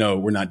like, no,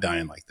 we're not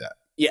dying like that?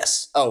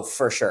 Yes. Oh,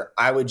 for sure.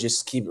 I would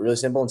just keep it really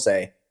simple and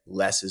say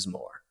less is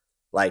more.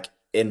 Like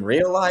in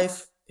real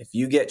life, if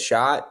you get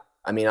shot,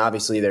 I mean,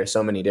 obviously there's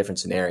so many different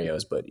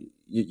scenarios, but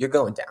you're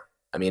going down.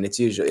 I mean,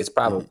 it's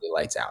probably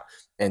lights out.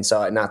 And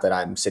so, not that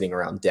I'm sitting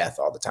around death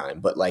all the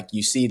time, but like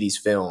you see these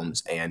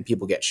films and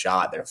people get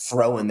shot, they're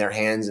throwing their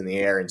hands in the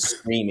air and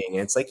screaming. And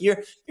it's like,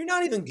 you're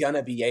not even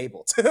gonna be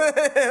able to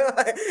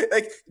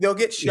like they'll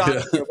get shot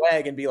in their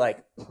leg and be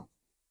like,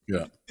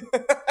 yeah.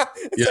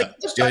 It's like,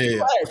 just shot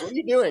your leg. What are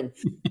you doing?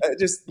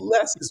 Just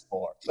less is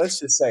more. Let's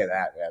just say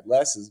that, man.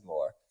 Less is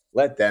more.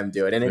 Let them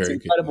do it. And it's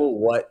incredible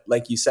what,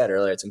 like you said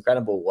earlier, it's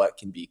incredible what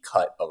can be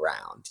cut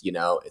around.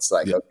 It's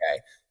like, okay,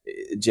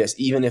 just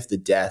even if the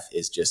death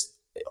is just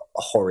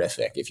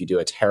horrific, if you do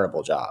a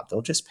terrible job,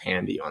 they'll just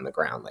pan to you on the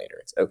ground later.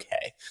 It's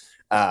okay.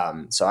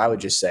 So I would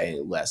just say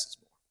less is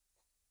more.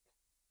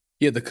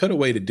 Yeah, the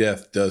cutaway to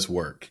death does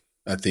work,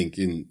 I think,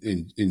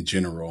 in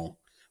general.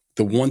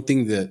 The one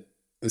thing that,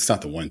 it's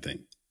not the one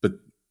thing, but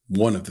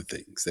one of the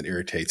things that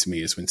irritates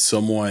me is when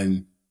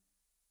someone,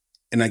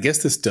 and I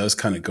guess this does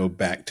kind of go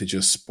back to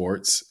just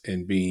sports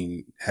and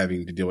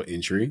having to deal with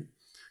injury.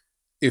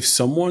 If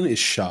someone is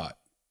shot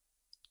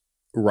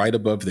right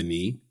above the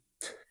knee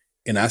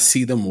and I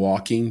see them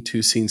walking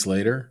 2 scenes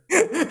later,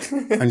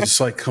 I'm just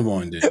like, come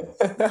on, dude.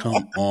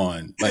 Come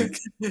on.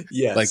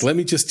 Yes. Like, let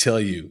me just tell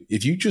you,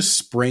 if you just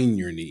sprain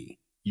your knee,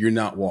 you're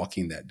not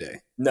walking that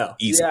day. No.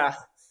 Easy. Yeah.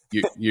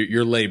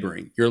 You're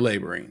laboring. You're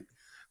laboring.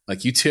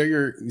 Like you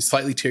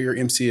slightly tear your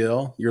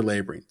MCL, you're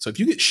laboring. So if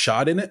you get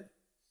shot in it,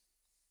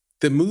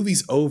 the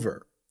movie's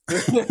over. I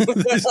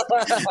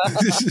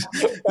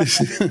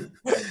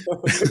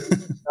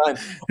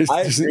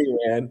agree,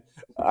 man.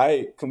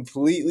 I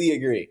completely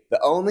agree. The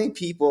only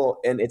people,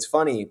 and it's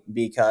funny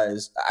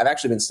because I've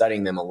actually been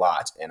studying them a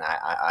lot, and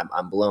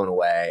I'm blown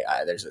away.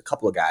 There's a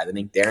couple of guys. I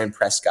think Darren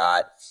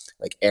Prescott,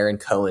 like Aaron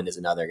Cohen is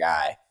another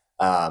guy,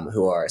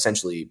 who are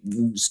essentially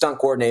stunt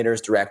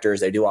coordinators,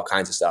 directors. They do all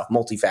kinds of stuff,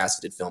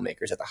 multifaceted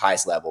filmmakers at the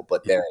highest level,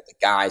 but they're the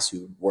guys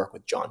who work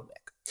with John Wick.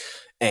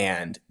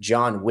 And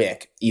John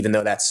Wick, even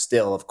though that's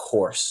still, of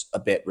course, a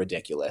bit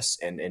ridiculous,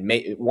 and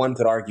one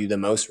could argue the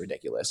most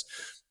ridiculous,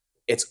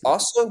 it's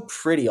also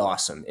pretty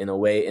awesome in the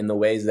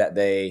ways that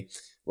they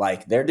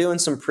like they're doing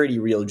some pretty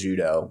real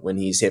judo when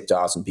he's hip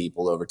tossing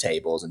people over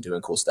tables and doing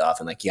cool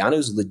stuff. And like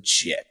Keanu's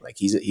legit. Like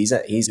he's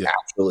Yeah.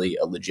 actually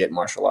a legit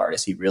martial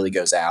artist. He really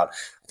goes out.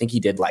 I think he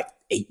did like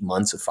 8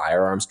 months of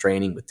firearms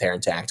training with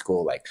Terran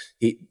Tactical. Like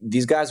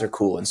these guys are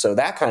cool. And so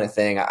that kind of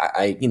thing,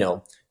 I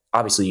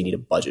obviously you need a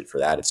budget for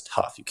that. It's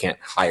tough. You can't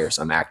hire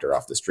some actor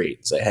off the street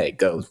and say, hey,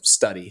 go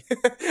study.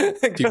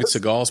 Steven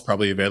Seagal's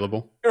probably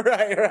available.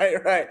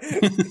 Right.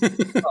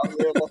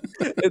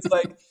 It's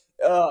like,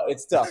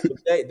 it's tough. But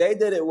they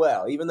did it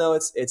well, even though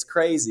it's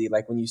crazy.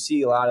 Like when you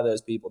see a lot of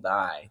those people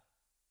die,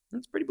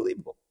 it's pretty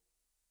believable.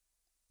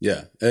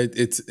 Yeah,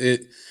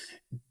 it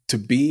to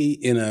be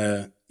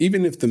in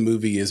even if the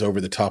movie is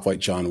over the top like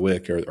John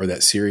Wick or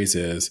that series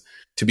is,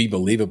 to be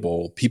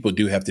believable, people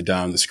do have to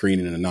die on the screen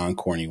in a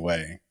non-corny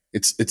way.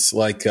 It's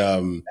like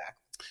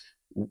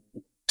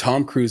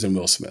Tom Cruise and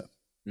Will Smith.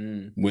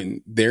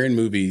 When they're in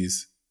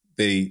movies,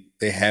 they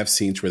have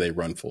scenes where they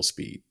run full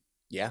speed.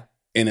 Yeah.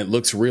 And it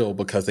looks real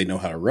because they know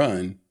how to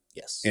run.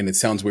 Yes. And it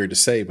sounds weird to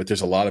say, but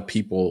there's a lot of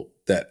people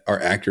that are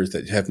actors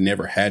that have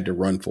never had to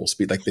run full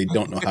speed. Like they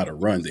don't know how to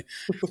run.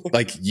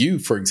 Like you,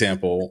 for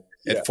example,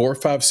 at 4 or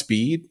 5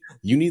 speed,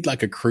 you need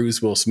like a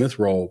Cruise Will Smith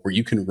role where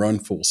you can run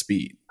full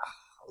speed.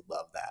 I would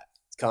love that.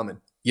 It's coming.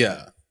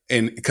 Yeah.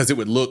 And because it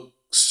would look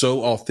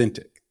so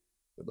authentic.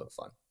 It would look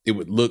fun. It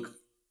would look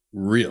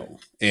real.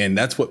 And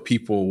that's what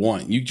people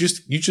want. You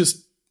just,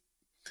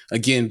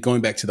 again,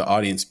 going back to the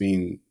audience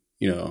being,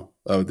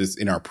 this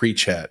in our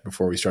pre-chat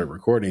before we started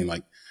recording,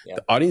 like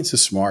the audience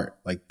is smart.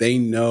 Like they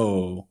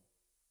know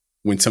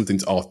when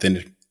something's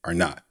authentic or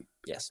not.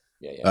 Yes.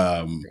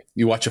 Yeah.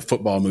 You watch a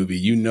football movie,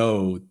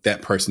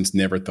 that person's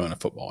never thrown a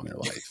football in their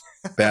life.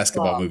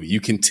 Basketball movie, you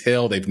can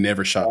tell they've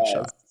never shot a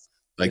shot.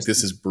 Like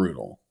this is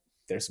brutal.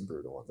 There's some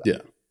brutal ones.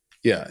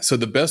 Yeah. So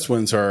the best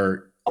ones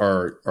are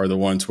the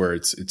ones where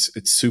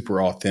it's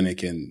super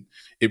authentic and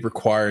it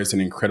requires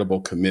an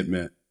incredible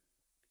commitment,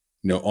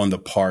 on the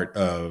part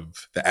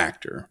of the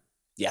actor.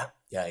 Yeah,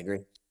 I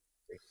agree.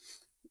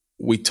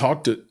 We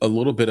talked a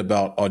little bit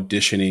about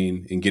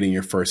auditioning and getting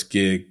your first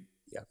gig.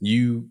 Yeah.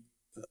 You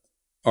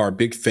are a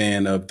big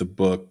fan of the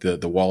book,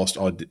 the Wallace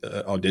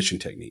audition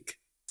technique.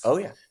 Oh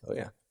yeah.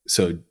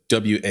 So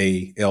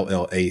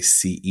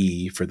WALLACE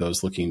for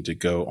those looking to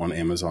go on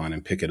Amazon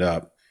and pick it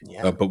up.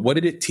 Yeah. But what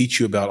did it teach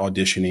you about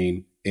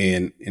auditioning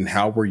and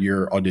how were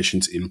your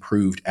auditions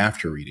improved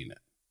after reading it?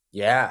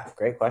 Yeah,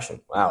 great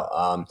question.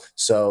 Wow.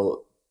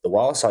 So the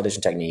Wallace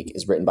audition technique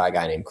is written by a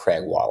guy named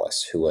Craig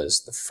Wallace, who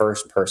was the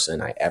first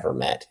person I ever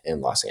met in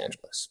Los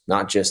Angeles,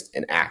 not just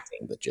in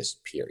acting, but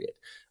just period.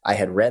 I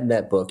had read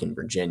that book in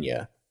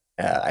Virginia.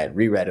 I had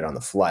reread it on the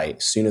flight.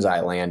 As soon as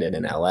I landed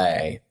in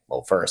LA,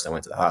 well, first I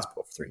went to the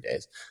hospital for 3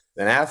 days.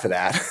 Then after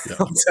that,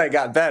 once I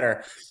got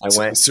better, I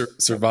went.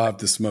 Survived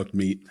the smoked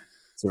meat.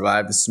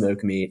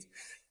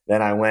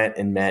 Then I went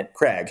and met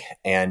Craig,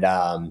 and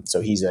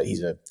so he's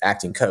a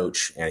acting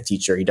coach and a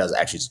teacher. He does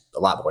actually a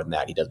lot more than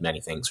that. He does many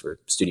things for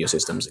studio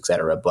systems, et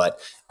cetera. But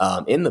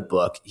in the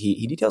book,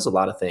 he details a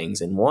lot of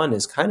things, and one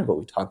is kind of what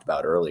we talked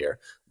about earlier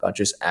about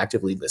just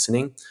actively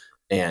listening.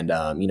 And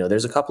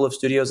there's a couple of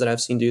studios that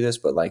I've seen do this,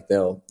 but like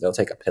they'll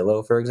take a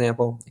pillow, for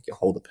example, like you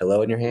hold a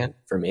pillow in your hand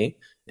for me,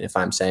 and if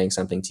I'm saying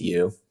something to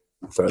you,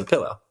 throw the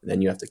pillow, and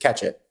then you have to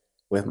catch it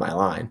with my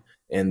line.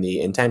 And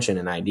the intention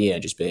and idea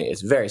just being,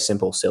 it's a very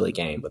simple, silly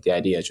game. But the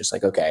idea is just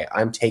like, okay,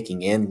 I'm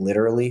taking in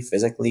literally,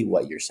 physically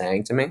what you're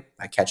saying to me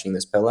by catching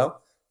this pillow,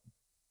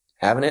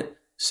 having it,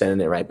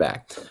 sending it right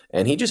back.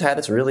 And he just had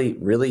this really,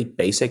 really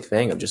basic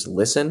thing of just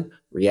listen,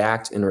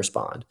 react, and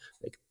respond.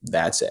 Like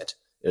that's it.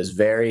 It was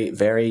very,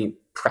 very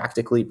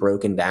practically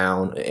broken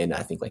down. And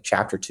I think like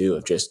chapter 2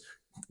 of just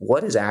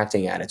what is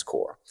acting at its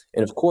core.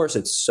 And of course,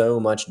 it's so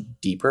much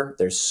deeper.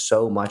 There's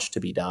so much to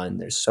be done.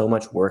 There's so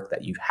much work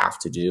that you have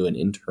to do and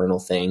internal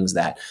things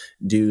that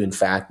do, in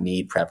fact,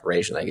 need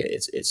preparation. Like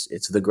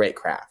it's the great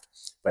craft.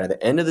 But at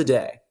the end of the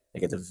day,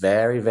 like at the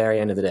very, very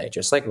end of the day,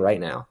 just like right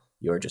now,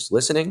 you're just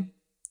listening,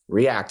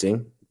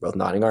 reacting, both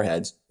nodding our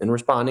heads, and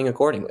responding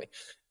accordingly.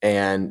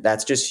 And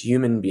that's just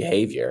human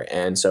behavior.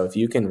 And so if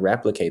you can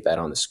replicate that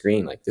on the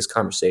screen, like this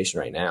conversation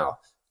right now,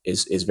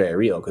 is very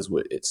real because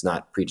it's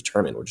not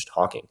predetermined. We're just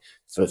talking.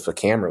 So if a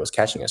camera was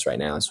catching us right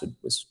now,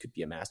 this could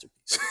be a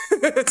masterpiece.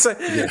 It's like,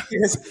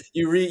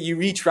 you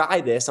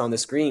retry this on the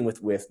screen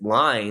with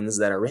lines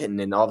that are written,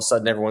 and all of a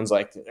sudden everyone's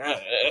like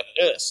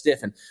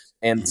stiff.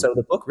 And so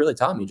the book really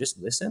taught me just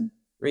listen,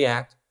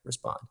 react,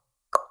 respond.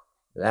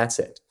 That's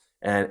it.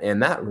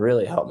 And that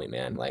really helped me,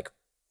 man. Like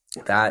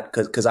that,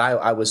 because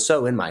I was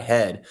so in my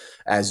head,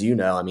 as you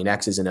know, I mean,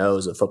 X's and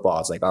O's of football.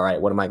 It's like, all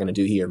right, what am I going to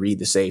do here? Read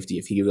the safety.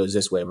 If he goes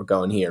this way, we're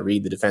going here.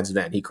 Read the defensive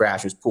end. He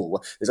crashes,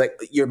 pool. It's like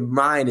your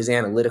mind is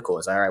analytical.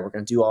 It's like, all right, we're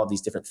going to do all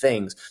these different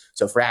things.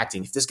 So for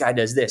acting, if this guy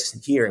does this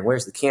and here, and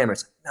where's the camera?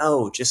 It's like,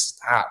 no, just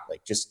stop.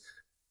 Like, just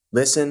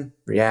listen,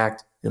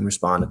 react, and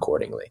respond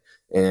accordingly.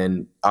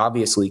 And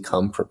obviously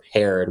come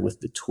prepared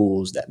with the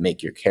tools that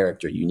make your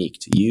character unique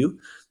to you.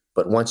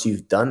 But once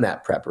you've done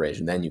that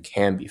preparation, then you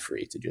can be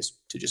free to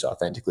just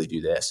authentically do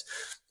this.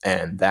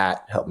 And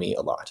that helped me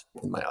a lot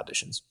in my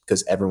auditions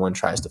because everyone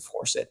tries to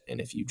force it.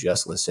 And if you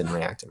just listen,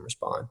 react, and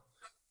respond,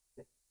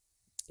 you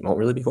won't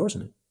really be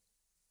forcing it.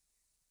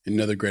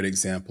 Another great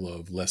example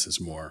of less is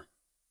more.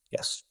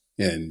 Yes.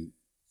 And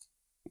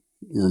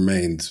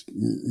remains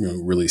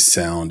really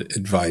sound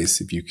advice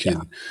if you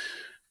can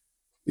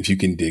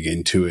dig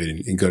into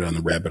it and go down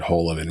the rabbit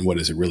hole of it and what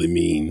does it really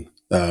mean.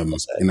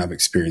 And I've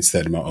experienced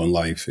that in my own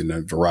life in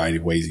a variety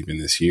of ways, even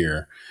this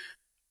year.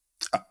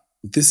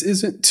 This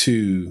isn't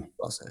to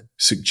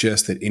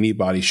suggest that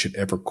anybody should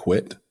ever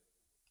quit.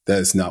 That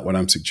is not what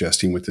I'm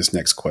suggesting with this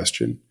next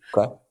question.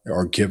 Okay.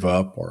 Or give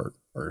up or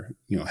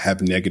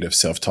have negative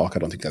self-talk. I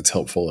don't think that's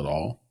helpful at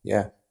all.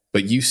 Yeah.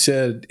 But you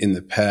said in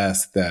the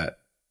past that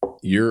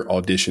your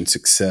audition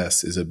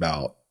success is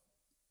about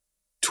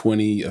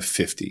 20 of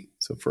 50.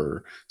 So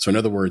in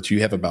other words,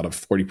 you have about a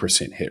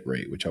 40% hit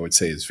rate, which I would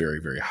say is very,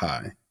 very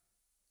high.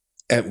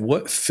 At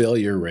what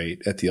failure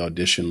rate at the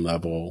audition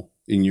level,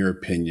 in your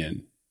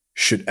opinion,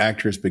 should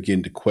actors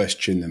begin to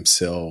question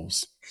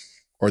themselves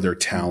or their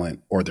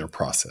talent or their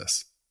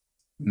process?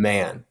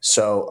 Man,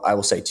 so I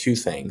will say two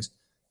things.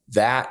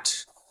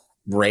 That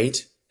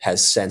rate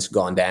has since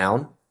gone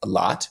down a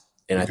lot.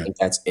 And I think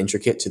that's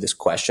intricate to this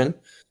question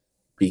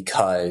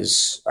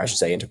because, or I should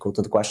say integral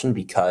to the question,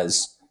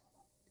 because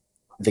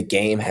the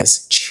game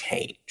has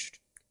changed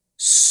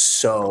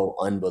so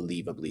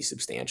unbelievably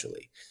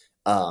substantially.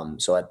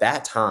 So at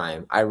that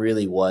time, I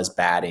really was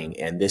batting,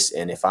 and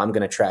if I'm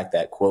going to track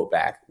that quote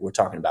back, we're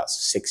talking about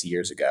 6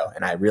 years ago,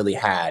 and I really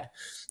had,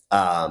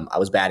 I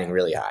was batting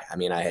really high. I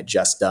mean, I had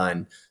just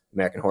done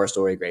American Horror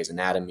Story, Grey's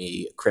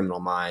Anatomy, Criminal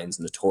Minds,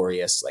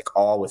 Notorious, like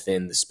all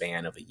within the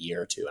span of a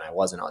year or two. And I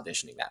wasn't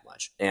auditioning that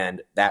much.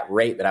 And that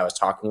rate that I was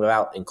talking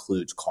about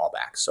includes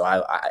callbacks. So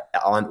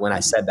when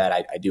I said that,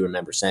 I do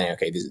remember saying,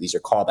 okay, these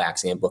are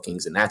callbacks and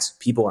bookings, and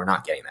people are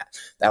not getting that.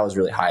 That was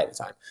really high at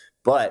the time.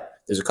 But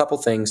there's a couple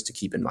things to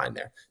keep in mind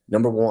there.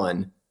 Number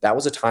one, that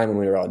was a time when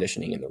we were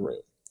auditioning in the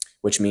room,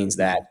 which means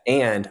that,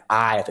 and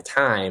I at the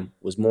time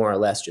was more or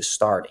less just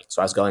starting.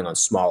 So I was going on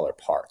smaller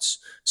parts.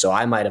 So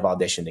I might have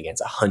auditioned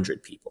against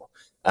 100 people,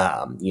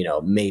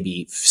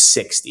 maybe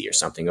 60 or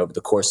something over the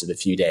course of a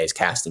few days.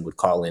 Casting would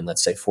call in,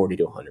 let's say 40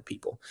 to 100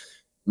 people.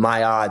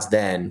 My odds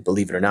then,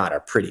 believe it or not, are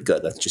pretty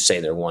good. Let's just say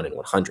they're 1 in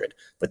 100.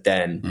 But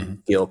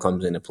then skill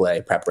comes into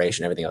play,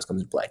 preparation, everything else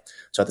comes into play.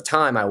 So at the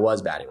time I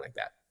was batting like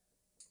that.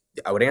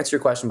 I would answer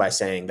your question by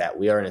saying that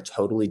we are in a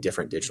totally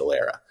different digital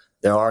era.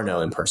 There are no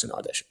in-person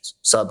auditions,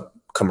 sub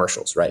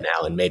commercials right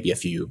now, and maybe a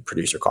few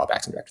producer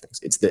callbacks and direct things.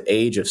 It's the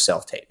age of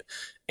self-tape.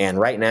 And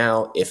right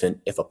now, if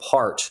a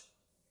part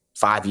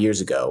 5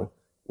 years ago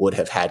would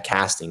have had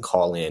casting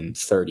call in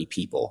 30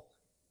 people,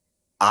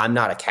 I'm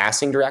not a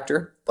casting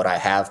director, but I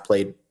have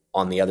played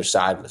on the other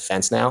side of the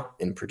fence now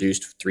and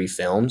produced 3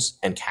 films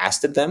and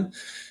casted them.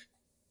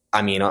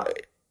 I mean,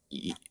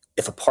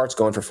 if a part's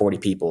going for 40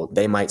 people,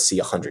 they might see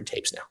 100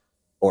 tapes now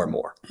or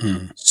more.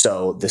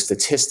 So the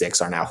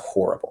statistics are now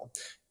horrible.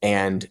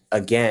 And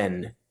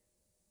again,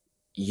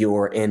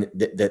 you're in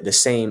the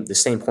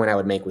same point I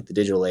would make with the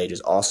digital age is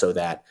also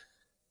that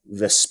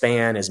the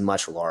span is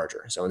much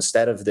larger. So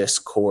instead of this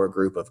core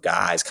group of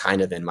guys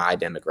kind of in my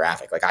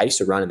demographic, like I used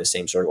to run in the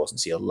same circles and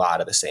see a lot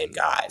of the same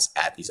guys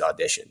at these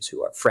auditions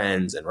who are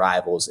friends and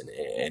rivals and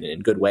in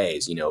good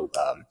ways.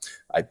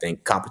 I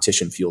think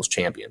competition fuels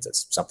champions.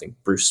 That's something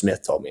Bruce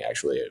Smith told me,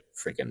 actually.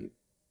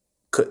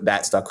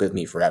 That stuck with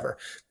me forever.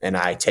 And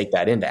I take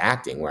that into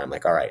acting where I'm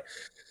like, all right,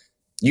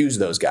 use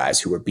those guys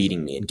who were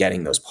beating me and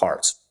getting those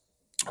parts,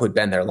 who had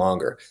been there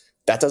longer.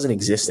 That doesn't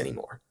exist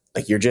anymore.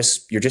 Like you're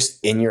just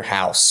in your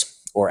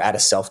house or at a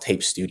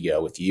self-tape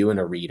studio with you and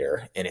a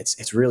reader. And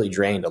it's really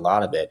drained a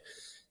lot of it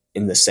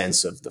in the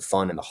sense of the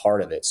fun and the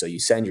heart of it. So you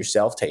send your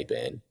self-tape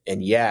in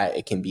and yeah,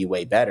 it can be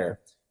way better,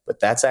 but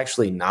that's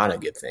actually not a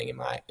good thing in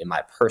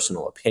my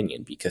personal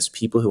opinion, because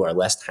people who are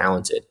less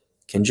talented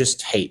can just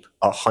tape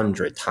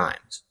 100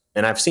 times.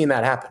 And I've seen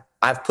that happen.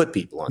 I've put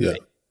people on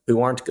tape who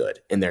aren't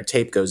good and their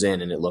tape goes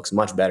in and it looks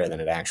much better than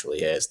it actually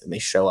is. Then they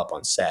show up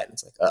on set and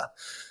it's like,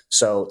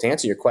 So to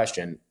answer your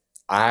question,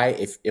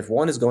 if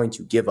one is going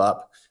to give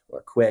up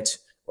or quit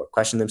or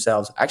question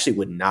themselves, I actually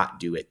would not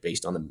do it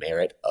based on the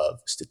merit of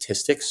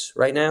statistics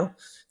right now,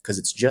 because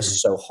it's just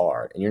so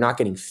hard and you're not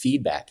getting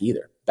feedback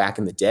either. Back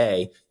in the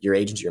day, your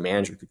agent or your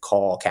manager could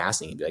call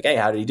casting and be like, hey,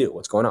 how did he do?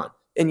 What's going on?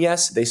 And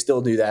yes, they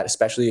still do that,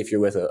 especially if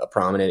you're with a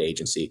prominent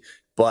agency.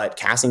 But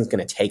casting is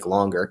going to take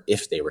longer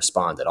if they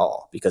respond at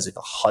all, because if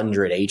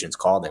 100 agents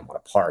call them on a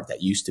part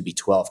that used to be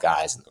 12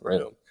 guys in the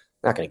room,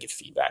 they're not going to give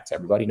feedback to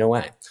everybody. No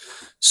way.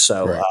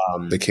 So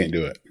they can't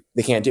do it.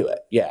 They can't do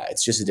it. Yeah,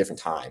 it's just a different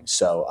time.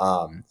 So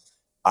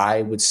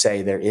I would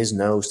say there is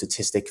no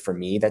statistic for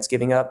me that's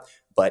giving up.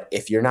 But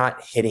if you're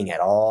not hitting at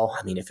all,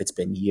 I mean, if it's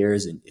been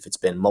years and if it's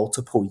been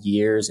multiple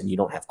years and you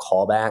don't have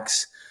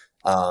callbacks,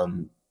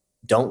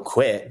 don't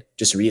quit.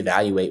 Just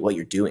reevaluate what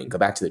you're doing. Go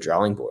back to the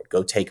drawing board.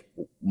 Go take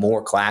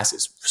more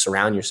classes.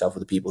 Surround yourself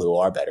with the people who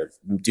are better.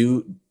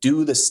 Do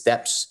the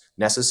steps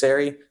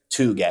necessary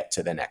to get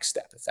to the next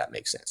step, if that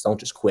makes sense. Don't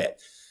just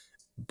quit.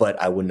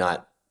 But I would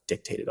not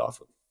dictate it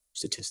off of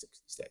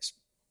statistics these days.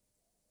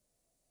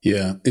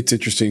 Yeah, it's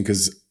interesting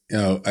because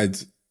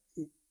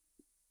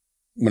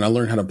when I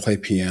learned how to play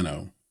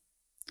piano,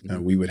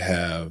 we would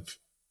have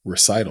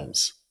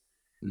recitals,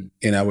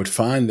 and I would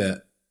find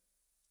that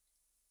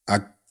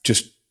I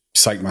just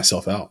psyched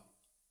myself out.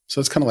 So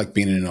it's kind of like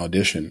being in an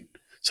audition.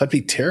 So I'd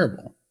be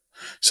terrible.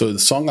 So the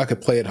song I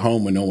could play at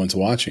home when no one's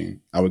watching,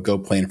 I would go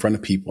play in front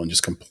of people and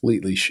just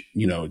completely,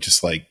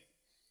 just like,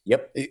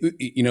 yep.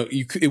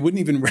 It wouldn't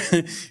even,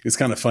 it's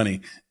kind of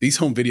funny. These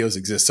home videos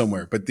exist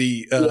somewhere, but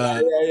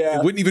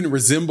it wouldn't even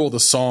resemble the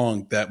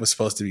song that was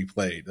supposed to be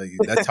played. Like,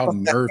 that's how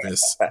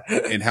nervous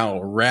and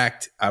how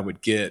racked I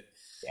would get.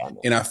 Yeah,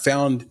 and I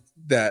found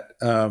that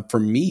for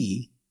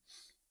me,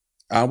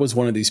 I was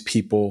one of these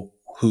people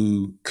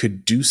who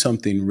could do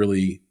something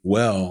really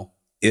well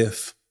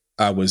if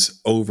I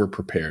was over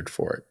prepared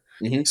for it.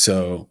 Mm-hmm.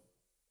 So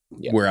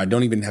where I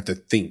don't even have to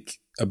think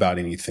about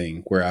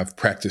anything, where I've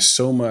practiced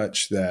so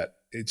much that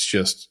it's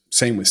just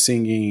same with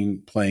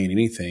singing, playing,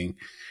 anything.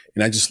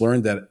 And I just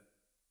learned that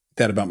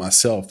about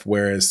myself.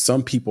 Whereas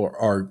some people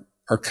are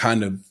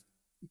kind of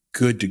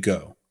good to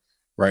go,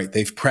 right?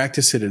 They've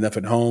practiced it enough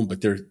at home,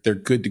 but they're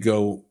good to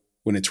go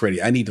when it's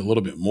ready. I need a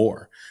little bit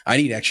more. I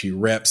need actually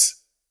reps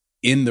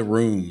in the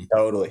room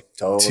totally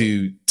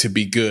to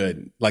be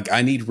good. Like,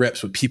 I need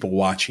reps with people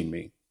watching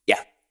me.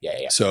 Yeah.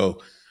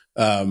 So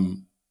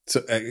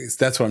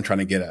that's what I'm trying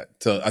to get at.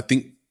 So I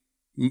think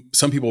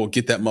some people will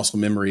get that muscle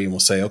memory and will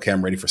say, okay,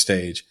 I'm ready for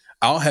stage.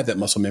 I'll have that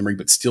muscle memory,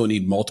 but still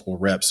need multiple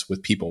reps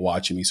with people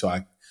watching me. So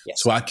I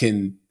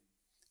can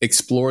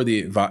explore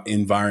the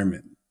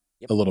environment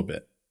a little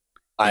bit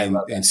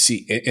and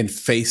see and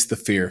face the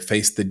fear,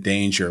 face the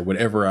danger,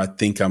 whatever I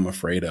think I'm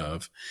afraid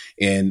of.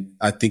 And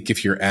I think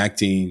if you're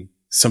acting,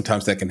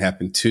 sometimes that can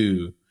happen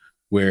too,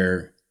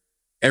 where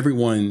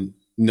everyone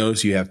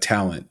knows you have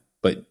talent,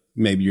 but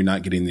maybe you're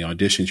not getting the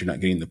auditions, you're not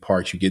getting the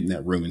parts, you get in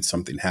that room and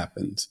something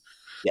happens.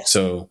 Yes.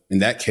 So in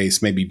that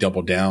case, maybe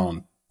double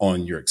down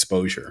on your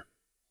exposure.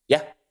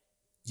 Yeah.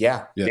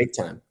 Big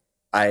time.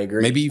 I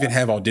agree. Maybe even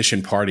have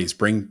audition parties,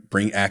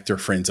 bring actor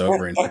friends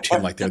over and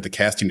pretend like they're the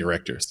casting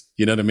directors.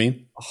 You know what I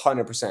mean?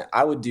 100%.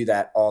 I would do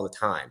that all the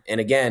time. And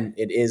again,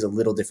 it is a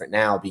little different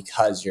now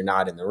because you're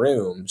not in the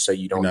room. So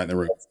you don't, you're not in the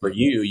room. For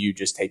you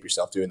just tape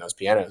yourself doing those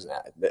pianos,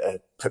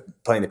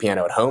 playing the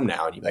piano at home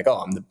now. And you're like,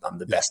 oh, I'm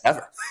the best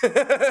ever.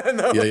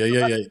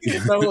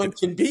 No one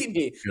can beat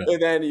me. Yeah.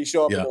 And then you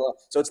show up.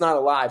 So it's not a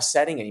live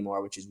setting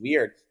anymore, which is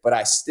weird. But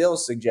I still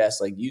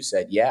suggest, like you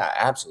said, yeah,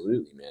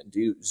 absolutely, man.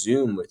 Do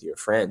Zoom with your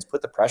friends.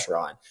 Put the pressure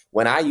on.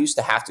 When I used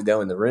to have to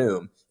go in the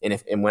room,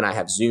 and when I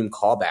have Zoom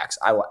callbacks,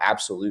 I will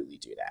absolutely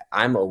do that.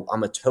 I'm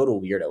a total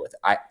weirdo with it.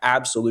 I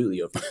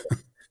absolutely over.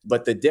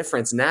 But the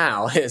difference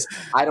now is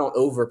I don't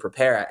over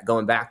prepare.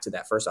 Going back to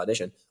that first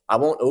audition, I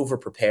won't over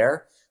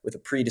prepare with a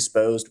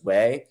predisposed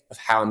way of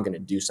how I'm going to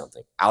do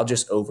something. I'll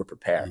just over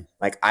prepare. Mm-hmm.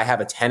 Like, I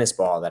have a tennis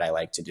ball that I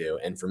like to do.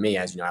 And for me,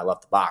 as you know, I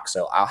love to box.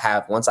 So I'll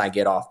have, once I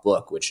get off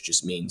book, which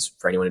just means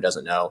for anyone who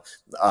doesn't know,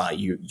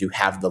 you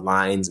have the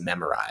lines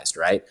memorized,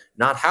 right?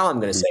 Not how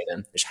I'm going to say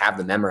them, just have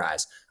them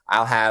memorized.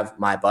 I'll have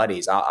my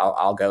buddies.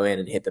 I'll go in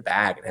and hit the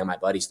bag and have my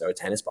buddies throw a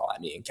tennis ball at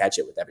me and catch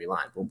it with every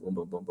line. Boom, boom,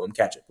 boom, boom, boom,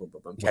 catch it. Boom,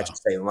 boom, boom, catch it.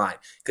 Stay in line.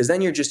 Because then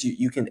you're just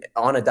you can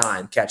on a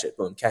dime catch it.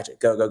 Boom, catch it.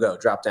 Go, go, go.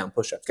 Drop down,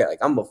 push up. Like,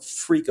 I'm a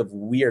freak of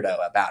weirdo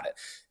about it.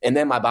 And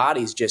then my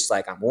body's just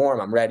like, I'm warm.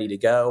 I'm ready to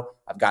go.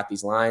 I've got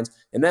these lines,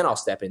 and then I'll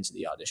step into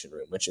the audition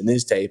room, which in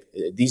these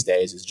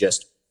days is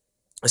just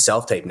a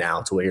self tape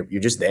now, to where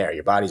you're just there.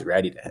 Your body's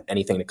ready to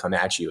anything to come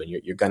at you, and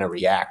you're going to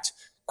react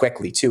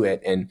quickly to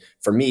it. And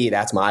for me,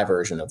 that's my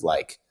version of,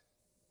 like,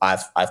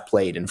 I've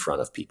played in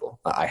front of people.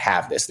 I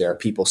have this. There are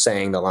people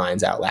saying the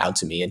lines out loud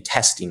to me and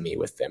testing me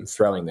with them,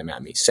 throwing them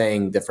at me,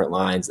 saying different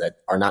lines that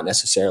are not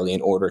necessarily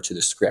in order to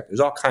the script. There's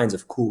all kinds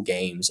of cool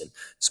games and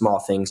small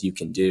things you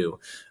can do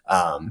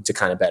to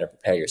kind of better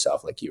prepare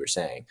yourself, like you were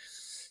saying.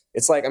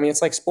 It's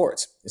like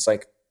sports. It's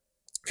like,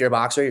 if you're a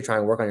boxer, you're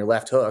trying to work on your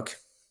left hook,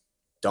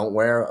 don't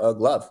wear a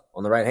glove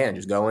on the right hand.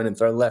 Just go in and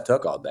throw the left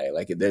hook all day.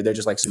 Like, they're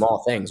just like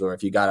small things. Or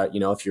if you got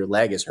if your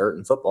leg is hurt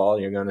in football,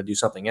 you're going to do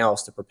something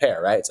else to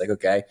prepare, right? It's like,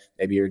 okay,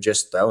 maybe you're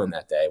just throwing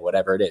that day,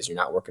 whatever it is. You're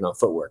not working on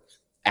footwork.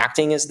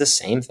 Acting is the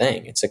same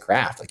thing. It's a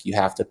craft. Like, you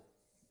have to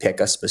pick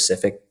a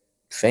specific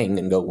thing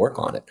and go work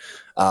on it.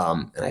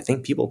 And I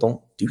think people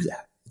don't do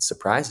that. It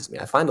surprises me.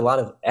 I find a lot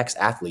of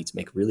ex-athletes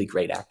make really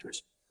great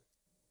actors.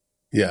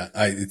 Yeah,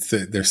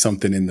 there's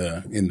something in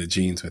the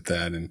genes with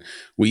that. And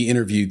we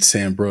interviewed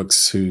Sam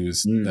Brooks,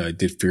 who's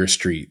did Fear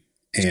Street,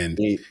 and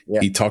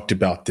he talked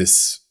about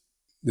this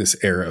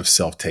era of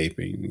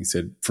self-taping. He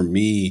said, for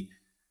me,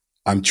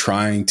 I'm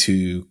trying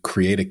to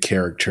create a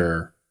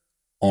character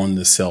on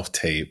the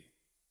self-tape,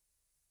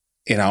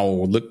 and I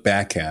will look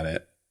back at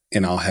it,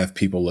 and I'll have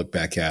people look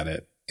back at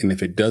it. And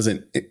if it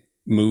doesn't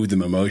move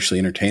them emotionally,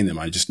 entertain them,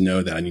 I just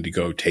know that I need to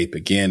go tape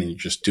again, and you're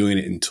just doing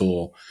it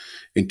until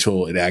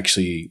it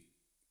actually,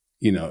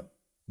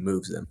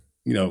 moves them.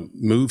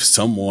 move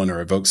someone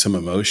or evoke some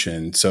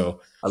emotion.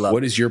 So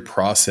what is your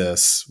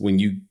process when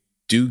you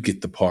do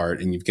get the part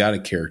and you've got a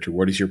character?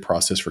 What is your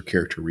process for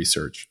character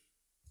research?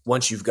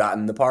 Once you've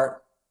gotten the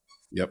part?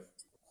 Yep.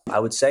 I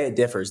would say it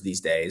differs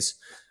these days.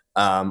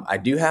 I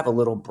do have a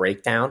little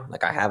breakdown.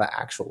 Like I have an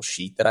actual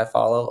sheet that I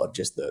follow of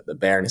just the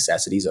bare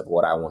necessities of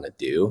what I want to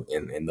do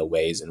and the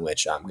ways in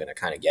which I'm going to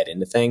kind of get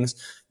into things.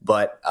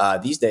 But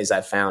these days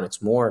I've found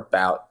it's more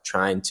about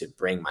trying to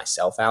bring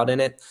myself out in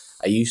it.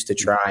 I used to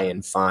try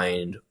and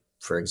find,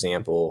 for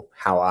example,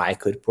 how I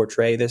could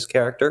portray this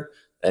character.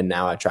 And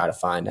now I try to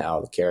find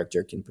how the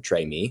character can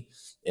portray me.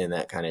 And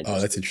that kind of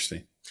that's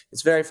interesting.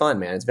 It's very fun,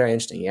 man. It's very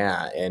interesting.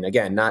 Yeah. And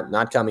again,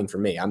 not coming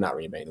from me. I'm not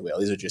reinventing the wheel.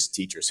 These are just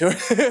teachers who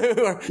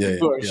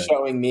are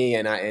showing me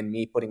and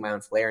me putting my own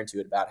flair into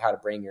it about how to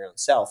bring your own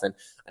self. And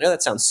I know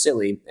that sounds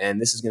silly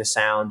and this is going to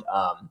sound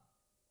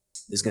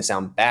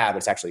bad, but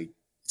it's actually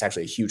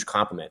a huge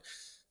compliment.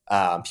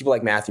 People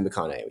like Matthew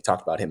McConaughey, we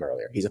talked about him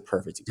earlier. He's a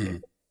perfect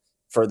example.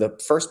 For the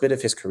first bit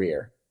of his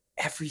career,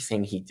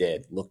 everything he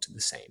did looked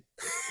the same.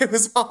 It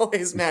was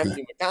always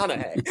Matthew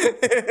McConaughey.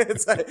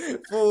 It's like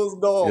Fool's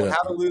Gold,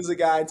 How to Lose a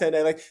Guy in 10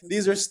 Days. Like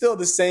these are still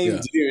the same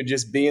dude,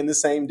 just being the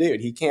same dude.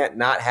 He can't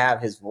not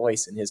have his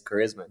voice and his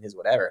charisma and his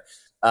whatever.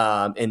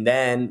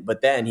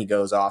 But then he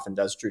goes off and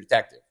does True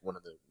Detective, one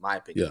of my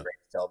opinion,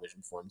 greatest television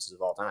performances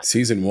of all time.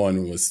 Season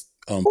 1 was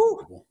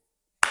unbelievable.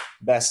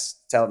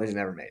 Best television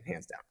ever made,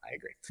 hands down. I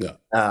agree.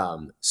 Yeah.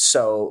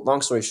 So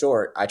long story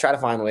short, I try to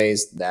find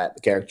ways that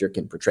the character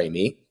can portray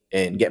me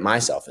and get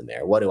myself in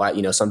there. What do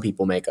I, some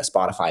people make a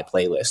Spotify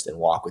playlist and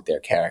walk with their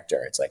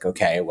character. It's like,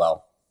 okay,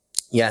 well,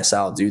 yes,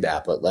 I'll do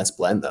that, but let's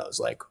blend those.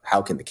 Like,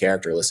 how can the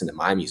character listen to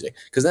my music?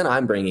 Because then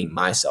I'm bringing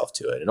myself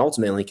to it. And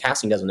ultimately,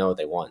 casting doesn't know what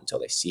they want until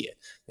they see it.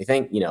 They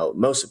think,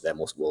 most of them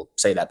will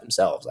say that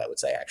themselves, I would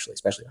say, actually,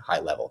 especially at a high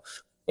level.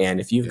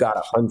 And if you've got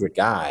 100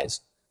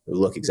 guys who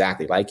look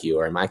exactly like you,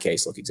 or in my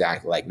case, look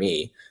exactly like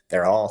me,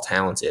 they're all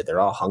talented,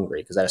 they're all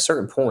hungry. Because at a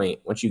certain point,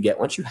 once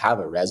you have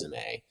a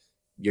resume,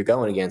 you're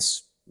going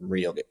against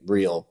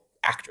real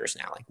actors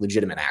now, like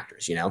legitimate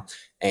actors,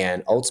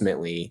 and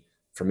ultimately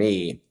for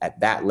me at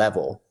that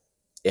level,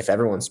 if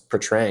everyone's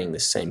portraying the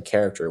same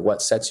character,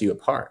 what sets you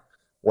apart?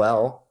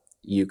 Well,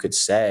 you could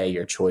say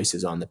your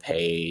choices on the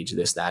page,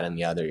 this, that, and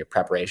the other, your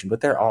preparation,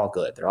 but they're all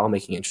good. They're all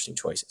making interesting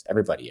choices.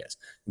 Everybody is.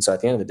 And so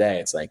at the end of the day,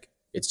 it's like,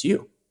 it's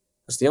you.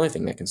 That's the only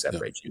thing that can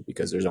separate you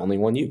because there's only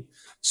one you.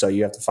 So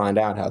you have to find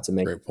out how to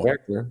make a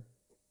character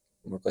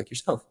look like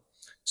yourself.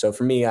 So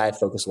for me, I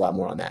focus a lot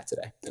more on that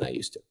today than I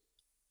used to.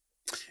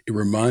 It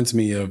reminds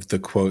me of the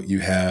quote you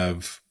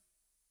have,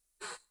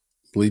 I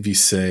believe you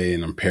say,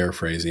 and I'm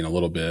paraphrasing a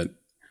little bit,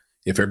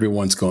 if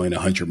everyone's going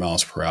 100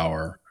 miles per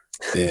hour,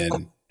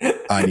 then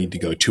I need to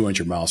go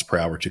 200 miles per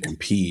hour to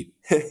compete.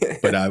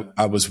 But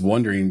I was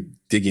wondering,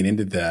 digging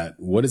into that,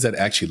 what does that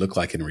actually look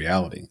like in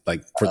reality?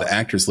 Like for the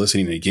actors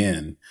listening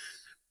again,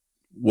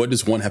 what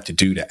does one have to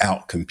do to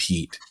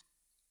outcompete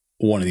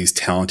one of these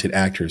talented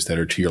actors that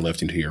are to your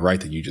left and to your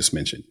right that you just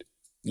mentioned?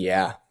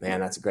 Yeah, man,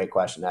 that's a great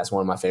question. That's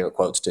one of my favorite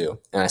quotes too.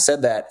 And I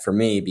said that for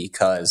me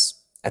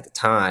because at the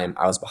time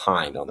I was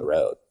behind on the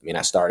road. I mean,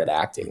 I started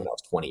acting when I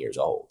was 20 years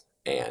old.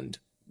 And,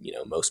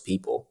 most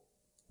people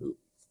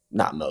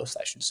not most,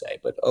 I should say,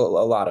 but a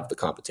lot of the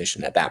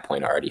competition at that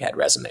point already had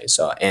resumes.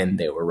 So, and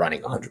they were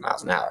running 100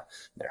 miles an hour.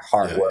 They're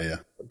hard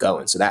work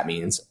going. So that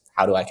means,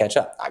 how do I catch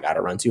up? I got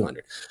to run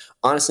 200.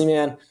 Honestly,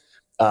 man,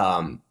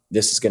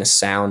 this is going to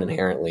sound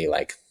inherently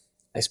like,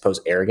 I suppose,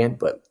 arrogant,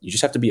 but you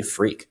just have to be a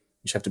freak.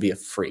 You just have to be a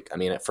freak. I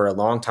mean, for a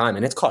long time,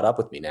 and it's caught up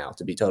with me now,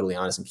 to be totally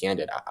honest and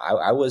candid.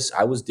 I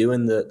was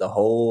doing the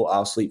whole,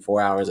 I'll sleep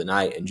 4 hours a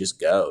night and just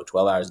go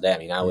 12 hours a day. I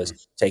mean, I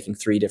was taking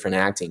 3 different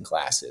acting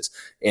classes.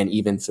 And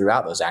even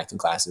throughout those acting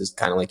classes,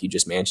 kind of like you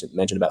just mentioned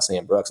about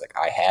Sam Brooks, like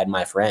I had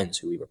my friends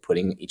who we were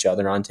putting each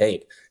other on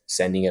tape,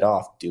 sending it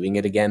off, doing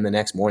it again the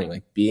next morning,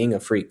 like being a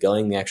freak,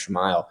 going the extra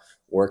mile,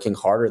 working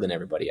harder than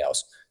everybody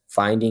else,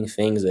 finding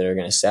things that are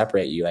going to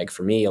separate you. Like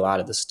for me, a lot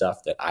of the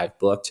stuff that I've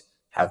booked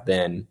have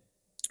been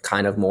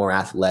kind of more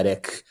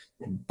athletic,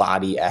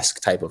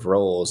 body-esque type of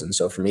roles. And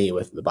so for me,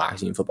 with the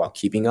boxing and football,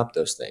 keeping up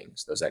those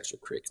things, those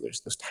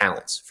extracurriculars, those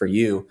talents. For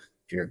you,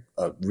 if you're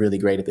really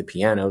great at the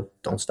piano,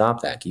 don't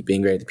stop that. Keep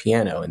being great at the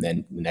piano. And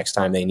then the next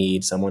time they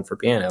need someone for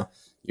piano,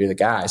 you're the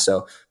guy.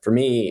 So for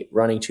me,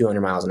 running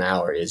 200 miles an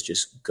hour is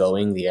just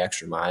going the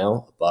extra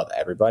mile above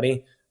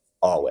everybody,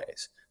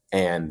 always.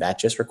 And that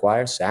just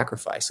requires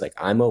sacrifice. Like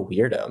I'm a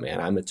weirdo,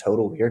 man. I'm a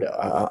total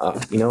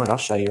weirdo. You know what? I'll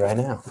show you right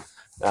now.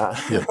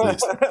 Yeah,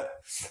 please.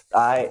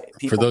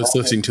 For those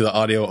listening to the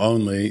audio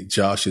only,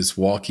 Josh is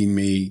walking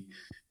me,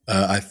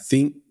 I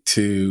think,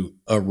 to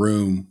a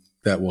room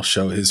that will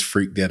show his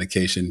freak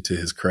dedication to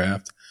his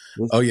craft.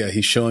 Oh yeah,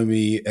 he's showing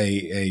me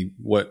a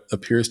what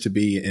appears to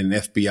be an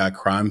FBI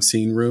crime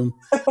scene room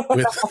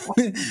with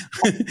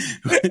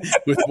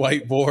with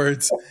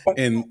whiteboards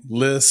and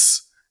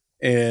lists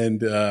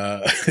and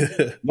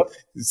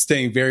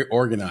staying very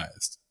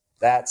organized.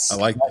 That's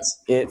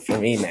it for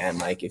me, man.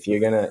 Like if you're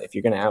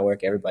gonna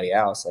outwork everybody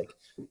else, like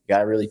You got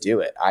to really do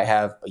it. I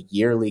have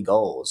yearly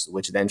goals,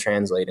 which then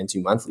translate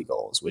into monthly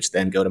goals, which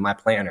then go to my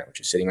planner, which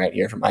is sitting right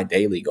here for my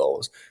daily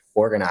goals.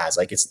 Organize.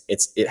 Like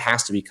it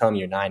has to become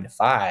your 9 to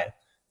 5,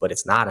 but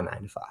it's not a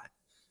 9 to 5.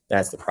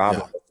 That's the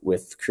problem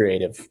with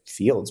creative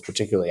fields,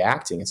 particularly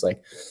acting. It's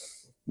like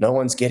no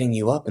one's getting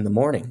you up in the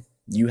morning.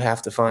 You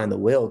have to find the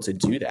will to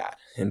do that.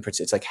 And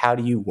it's like, how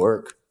do you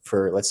work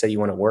for, let's say you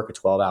want to work a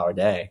 12-hour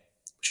day,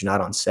 but you're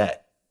not on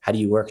set. How do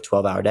you work a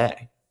 12-hour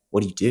day?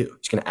 What do you do? You're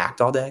just going to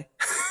act all day?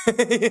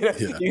 You're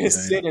going to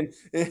sit in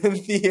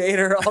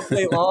theater all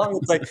day long?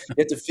 It's like you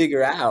have to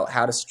figure out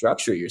how to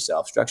structure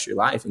yourself, structure your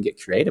life, and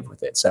get creative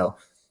with it. So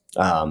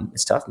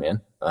it's tough,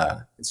 man.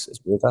 It's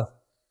really tough.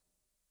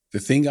 The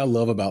thing I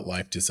love about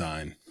life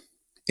design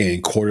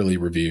and quarterly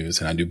reviews,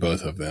 and I do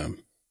both of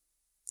them,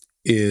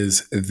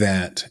 is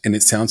that, and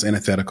it sounds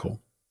antithetical,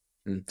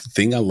 the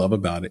thing I love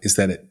about it is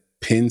that it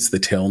pins the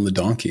tail on the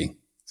donkey.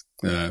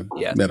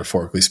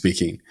 Metaphorically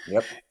speaking,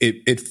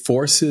 it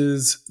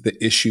forces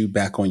the issue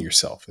back on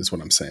yourself is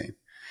what I'm saying.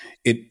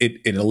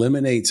 It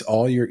eliminates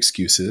all your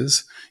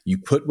excuses. You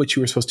put what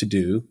you were supposed to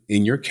do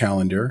in your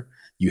calendar.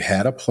 You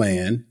had a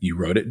plan. You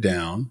wrote it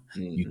down.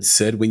 You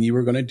said when you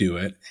were going to do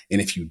it. And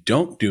if you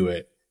don't do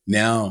it,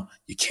 now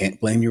you can't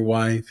blame your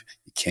wife.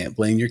 You can't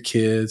blame your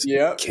kids.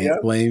 You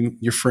can't blame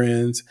your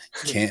friends.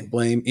 You can't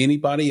blame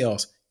anybody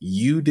else.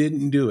 You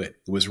didn't do it.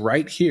 It was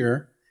right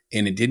here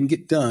and it didn't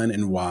get done.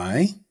 And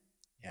why?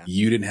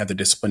 You didn't have the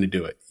discipline to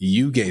do it.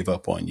 You gave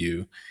up on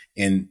you.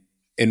 And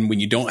when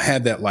you don't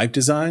have that life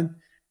design,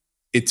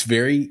 it's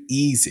very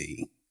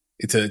easy.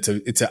 It's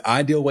an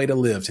ideal way to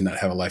live to not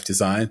have a life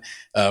design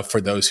for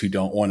those who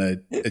don't want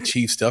to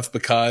achieve stuff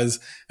because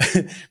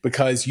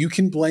you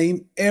can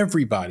blame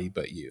everybody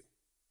but you.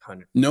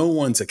 100%. No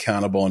one's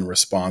accountable and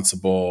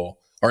responsible,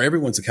 or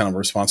everyone's accountable and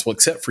responsible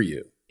except for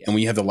you. And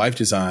when you have the life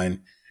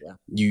design,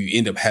 you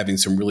end up having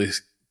some really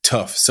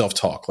tough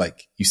self-talk.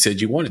 Like, you said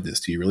you wanted this.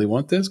 Do you really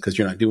want this? Because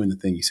you're not doing the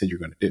thing you said you're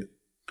going to do.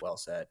 Well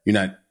said. You're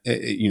not,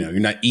 you're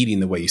not eating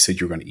the way you said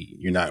you're going to eat.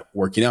 You're not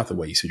working out the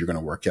way you said you're going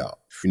to work out.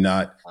 You're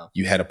not,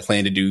 you had a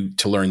plan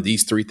to learn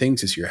these 3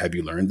 things this year. Have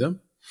you learned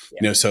them?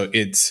 So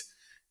it's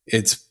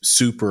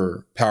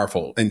super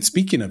powerful. And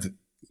speaking of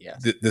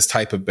this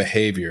type of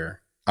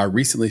behavior, I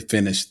recently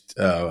finished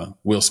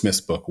Will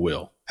Smith's book,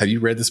 Will. Have you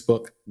read this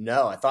book?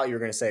 No, I thought you were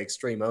going to say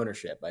Extreme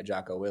Ownership by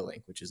Jocko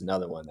Willink, which is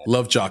another one.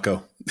 Love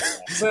Jocko.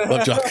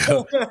 Love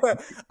Jocko.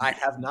 I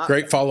have not.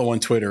 Great follow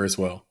on Twitter as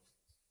well.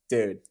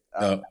 Dude.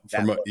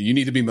 You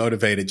need to be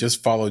motivated.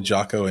 Just follow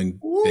Jocko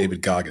and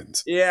David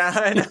Goggins.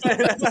 Yeah. Just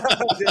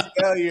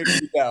go, you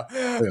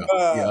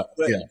go.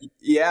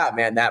 Yeah,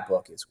 man, that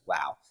book is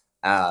wow.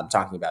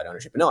 Talking about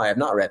ownership. But no, I have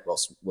not read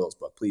Will's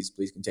book. Please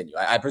continue.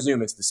 I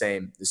presume it's the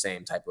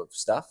same type of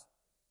stuff.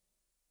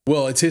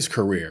 Well, it's his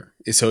career.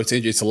 So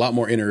it's a lot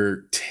more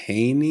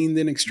entertaining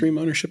than Extreme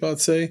Ownership,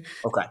 I'd say.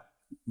 Okay.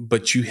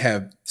 But you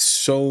have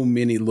so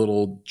many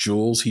little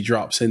jewels he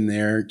drops in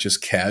there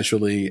just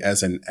casually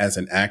as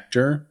an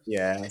actor.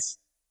 Yes.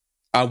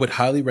 I would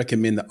highly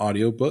recommend the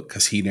audiobook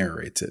because he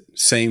narrates it.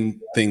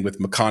 Same thing with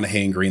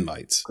McConaughey and Green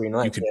Lights.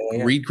 You could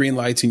read Green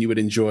Lights and you would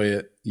enjoy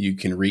it. You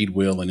can read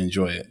Will and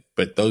enjoy it.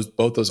 But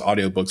both those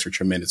audiobooks are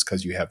tremendous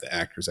because you have the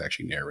actors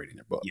actually narrating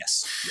their book.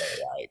 Yes.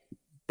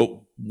 But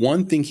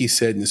one thing he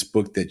said in this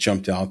book that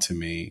jumped out to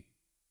me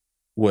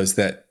was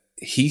that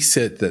he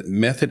said that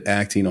method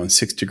acting on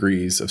 6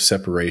 Degrees of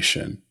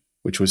Separation,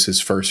 which was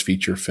his first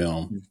feature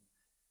film,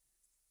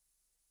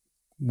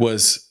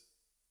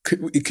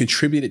 it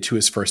contributed to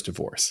his first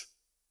divorce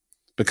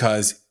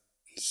because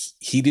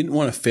he didn't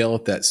want to fail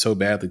at that so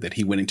badly that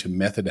he went into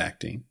method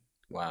acting.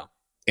 Wow.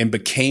 And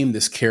became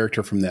this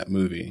character from that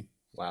movie.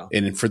 Wow.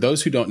 And for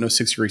those who don't know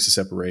 6 Degrees of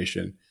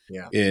Separation,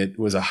 it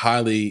was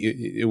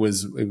it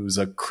was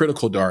a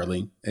critical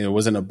darling. And it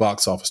wasn't a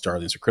box office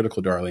darling. It's a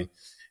critical darling.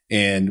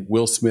 And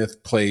Will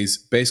Smith plays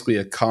basically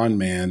a con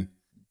man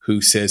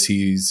who says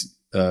he's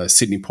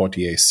Sidney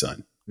Poitier's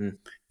son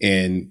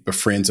and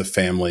befriends a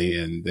family.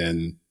 And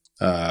then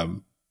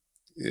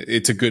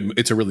it's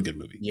a really good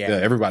movie. Yeah.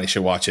 Everybody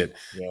should watch it.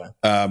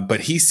 Yeah.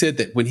 But he said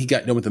that when he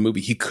got done with the movie,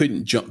 he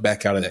couldn't jump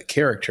back out of that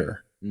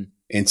character.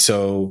 And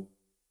so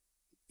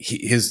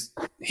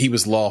he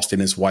was lost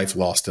and his wife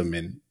lost him.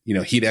 And,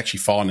 he'd actually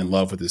fallen in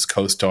love with his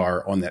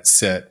co-star on that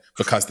set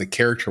because the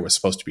character was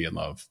supposed to be in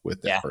love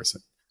with that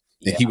person.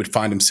 And he would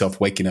find himself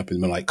waking up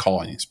in the night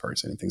calling this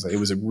person and things like that.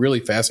 It was really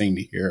fascinating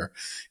to hear.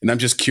 And I'm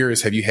just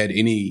curious, have you had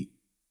any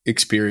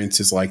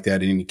experiences like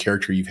that in any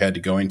character you've had to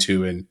go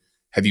into? And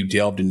have you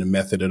delved into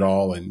method at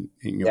all? And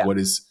what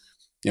is,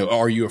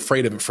 are you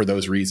afraid of it for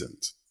those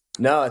reasons?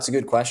 No, it's a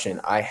good question.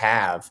 I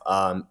have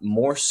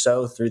more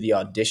so through the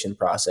audition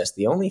process.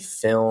 The only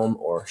film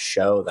or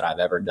show that I've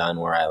ever done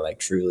where I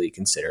truly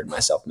considered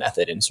myself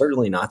method, and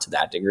certainly not to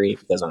that degree,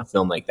 because on a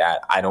film like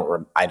that, I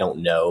don't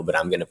know, but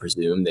I'm going to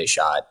presume they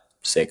shot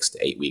 6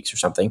 to 8 weeks or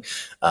something,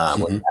 where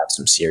you have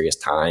some serious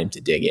time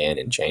to dig in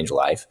and change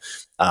life.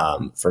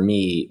 For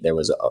me, there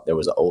was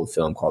an old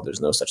film called "There's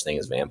No Such Thing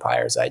as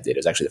Vampires" I did. It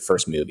was actually the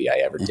first movie I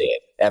ever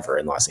did, ever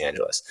in Los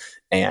Angeles.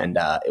 And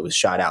it was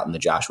shot out in the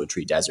Joshua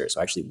Tree Desert. So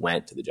I actually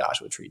went to the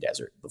Joshua Tree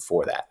Desert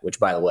before that, which,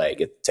 by the way,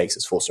 takes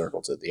us full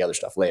circle to the other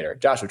stuff later,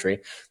 Joshua Tree.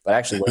 But I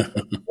actually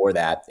went before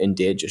that and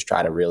did just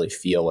try to really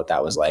feel what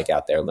that was like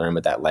out there, learn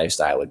what that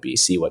lifestyle would be,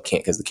 see what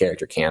camp, because the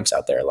character camps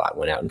out there a lot,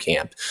 went out and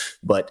camped.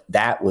 But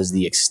that was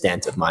the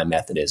extent of my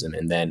Methodism.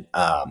 And then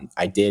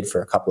I did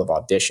for a couple of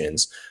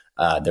auditions.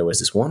 There was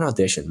this one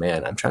audition,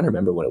 man, I'm trying to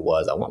remember what it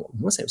was. I want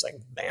to say it was like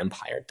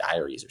Vampire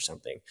Diaries or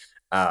something.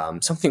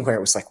 Something where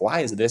it was like,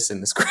 why is this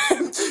in the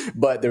script?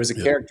 But there was a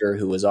character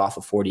who was off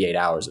of 48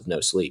 hours of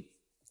no sleep.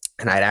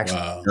 And I'd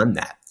actually done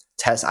that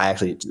test. I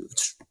actually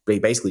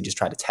basically just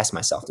tried to test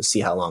myself to see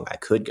how long I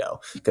could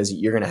go, because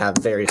you're going to have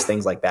various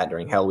things like that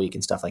during Hell Week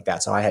and stuff like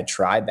that. So I had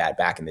tried that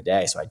back in the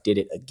day. So I did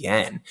it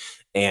again.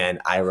 And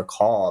I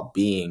recall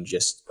being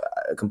just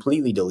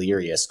completely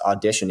delirious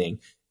auditioning.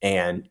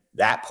 And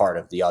that part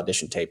of the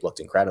audition tape looked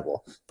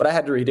incredible, but I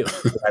had to redo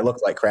it. I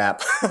looked like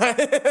crap.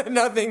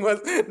 Nothing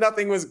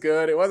was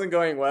good. It wasn't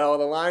going well.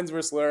 The lines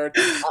were slurred.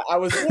 I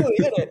was really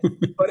in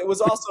it, but it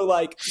was also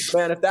like,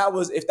 man, if that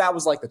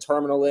was like the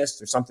Terminal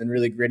List or something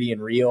really gritty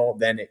and real,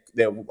 then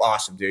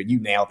awesome, dude, you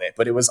nailed it.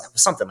 But it was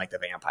something like the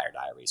Vampire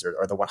Diaries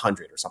or the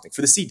 100 or something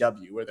for the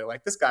CW, where they're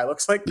like, this guy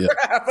looks like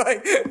crap.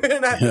 Like,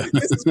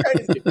 this is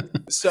crazy.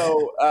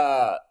 So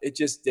it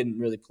just didn't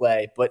really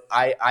play. But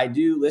I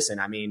do listen.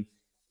 I mean,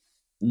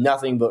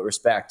 nothing but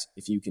respect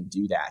if you can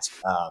do that.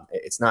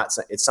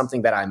 It's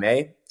something that I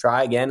may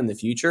try again in the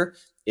future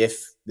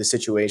if the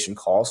situation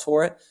calls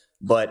for it.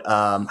 But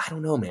I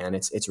don't know, man.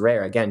 It's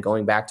rare. Again,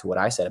 going back to what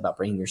I said about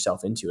bringing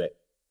yourself into it.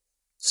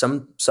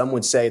 Some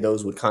would say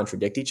those would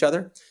contradict each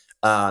other.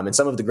 And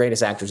some of the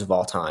greatest actors of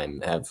all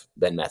time have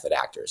been method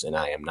actors, and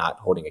I am not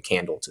holding a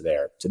candle to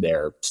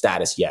their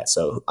status yet.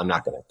 So I'm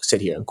not going to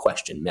sit here and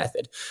question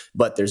method.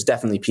 But there's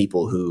definitely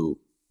people who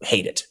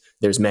hate it.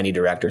 There's many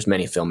directors,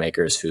 many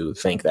filmmakers who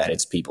think that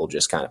it's people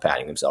just kind of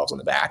patting themselves on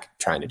the back,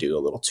 trying to do a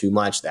little too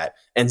much that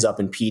ends up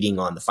impeding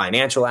on the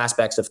financial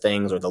aspects of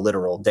things or the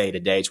literal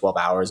day-to-day 12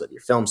 hours of your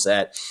film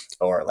set,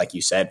 or like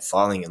you said,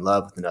 falling in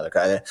love with another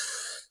guy.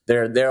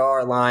 There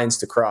are lines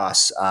to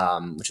cross,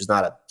 which is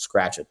not a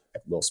scratch at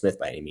Will Smith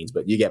by any means,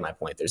 but you get my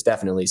point. There's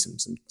definitely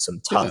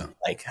some tough,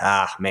 like,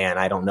 man,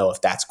 I don't know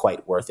if that's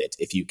quite worth it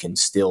if you can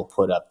still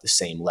put up the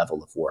same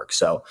level of work.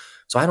 So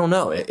I don't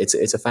know. It's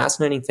a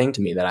fascinating thing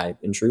to me that I,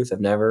 in truth,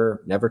 have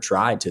never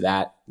tried to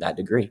that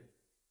degree.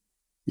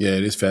 Yeah,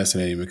 it is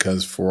fascinating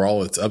because for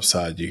all its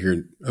upside, you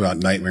hear about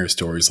nightmare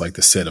stories like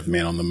the set of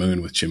Man on the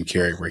Moon with Jim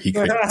Carrey, where he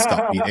couldn't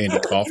stop being Andy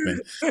Kaufman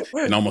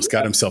and almost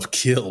got himself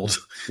killed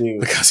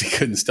because he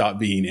couldn't stop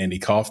being Andy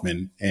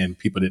Kaufman, and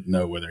people didn't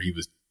know whether he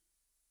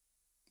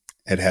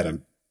had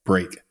a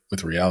break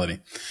with reality.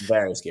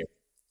 Very scary.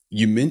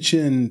 You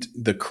mentioned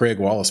the Craig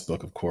Wallace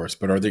book, of course,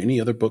 but are there any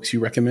other books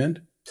you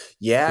recommend?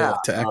 Yeah,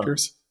 to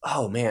actors.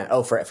 Oh man,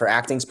 for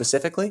acting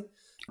specifically.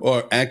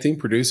 Or acting,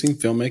 producing,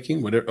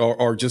 filmmaking, whatever,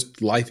 or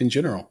just life in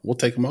general. We'll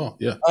take them all.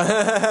 Yeah.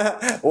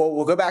 Well,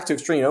 we'll go back to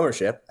Extreme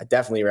Ownership. I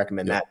definitely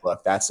recommend that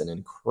book. That's an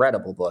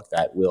incredible book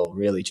that will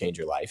really change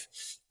your life.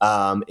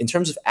 In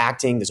terms of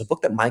acting, there's a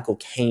book that Michael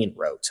Caine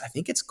wrote. I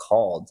think it's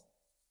called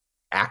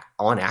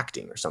On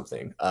Acting or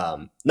something.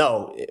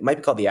 No, it might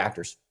be called The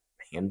Actor's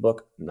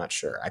Handbook. I'm not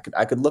sure.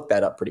 I could look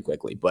that up pretty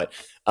quickly, but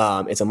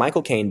it's a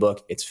Michael Caine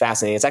book. It's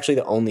fascinating. It's actually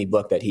the only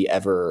book that he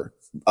ever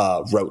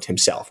wrote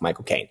himself,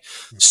 Michael Caine.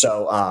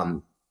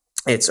 So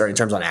in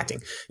terms on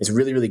acting, it's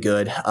really, really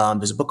good.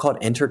 There's a book called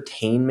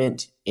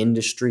Entertainment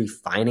Industry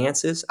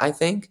Finances, I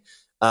think.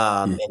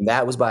 And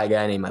that was by a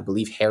guy named, I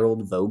believe,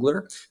 Harold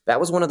Vogler. That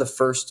was one of the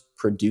first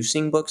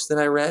producing books that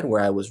I read,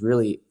 where I was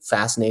really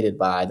fascinated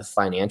by the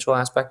financial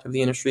aspect of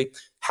the industry,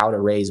 how to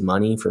raise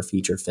money for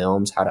feature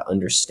films, how to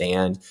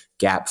understand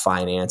gap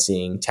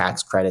financing,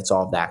 tax credits,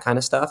 all of that kind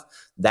of stuff.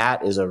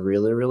 That is a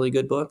really, really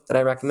good book that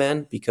I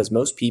recommend, because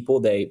most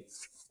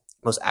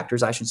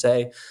actors, I should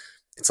say,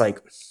 it's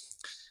like,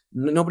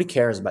 nobody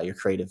cares about your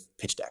creative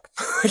pitch deck.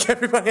 Like,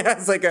 everybody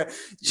has like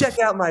check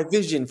out my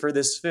vision for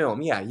this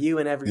film. Yeah, you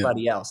and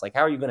everybody else. Like,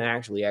 how are you going to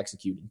actually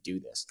execute and do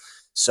this?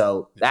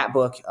 So that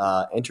book,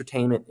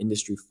 Entertainment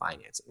Industry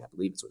Financing, I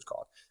believe it's what it's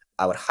called.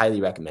 I would highly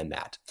recommend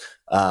that.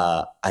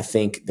 I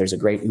think there's a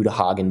great Uta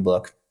Hagen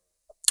book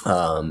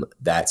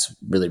that's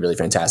really, really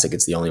fantastic.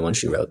 It's the only one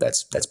she wrote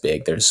that's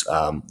big. There's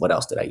what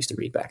else did I used to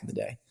read back in the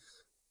day?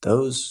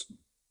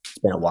 It's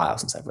been a while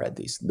since I've read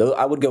these.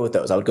 I would go with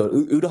those. I would go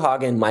Uta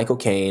Hagen, Michael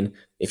Caine.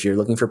 If you're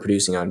looking for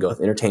producing, I would go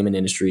with Entertainment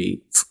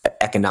Industry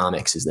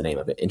Economics is the name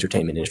of it.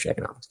 Entertainment Industry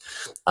Economics.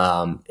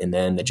 And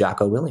then the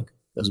Jocko Willink.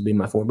 Those would be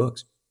my 4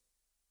 books.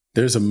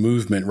 There's a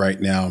movement right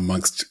now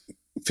amongst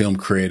film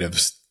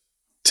creatives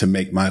to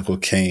make Michael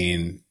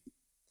Caine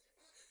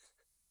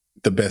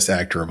the best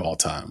actor of all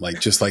time. Like,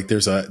 just like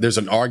there's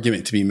an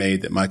argument to be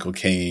made that Michael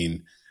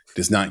Caine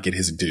does not get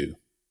his due.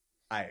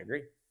 I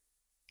agree.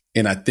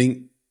 And I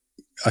think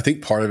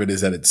part of it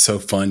is that it's so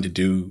fun to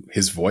do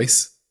his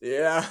voice.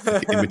 Yeah.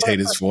 Imitate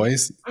his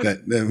voice.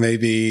 That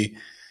maybe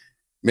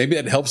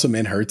that helps him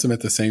and hurts him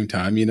at the same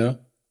time, you know?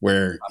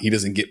 where he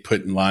doesn't get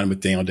put in line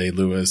with Daniel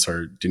Day-Lewis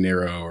or De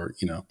Niro or,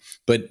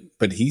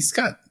 but he's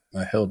got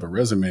a hell of a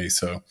resume.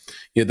 So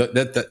yeah,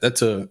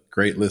 that's a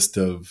great list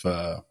of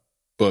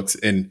books.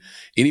 And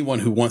anyone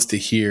who wants to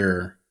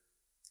hear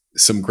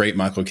some great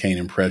Michael Caine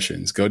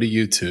impressions, go to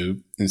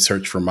YouTube and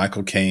search for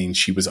Michael Caine.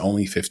 She was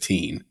only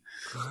 15.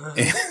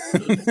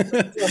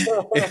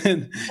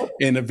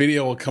 and a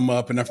video will come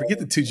up, and I forget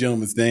the two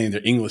gentlemen's names.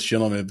 They're English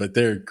gentlemen, but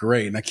they're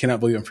great. And I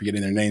cannot believe I'm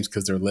forgetting their names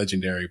because they're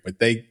legendary. But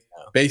they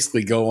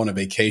basically go on a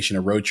vacation,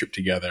 a road trip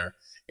together,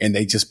 and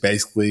they just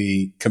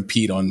basically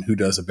compete on who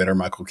does a better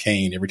Michael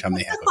Caine every time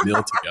they have a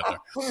meal together.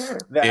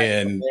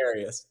 That's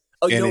hilarious.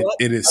 Oh, you know what?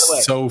 It is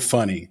so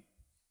funny.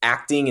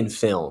 Acting in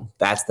Film.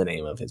 That's the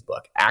name of his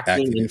book.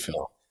 Acting in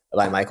Film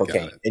by Michael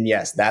Caine. And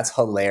yes, that's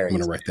hilarious. I'm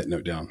going to write that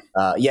note down.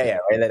 Yeah.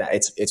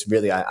 It's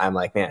really, I'm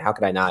like, man, how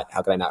could I not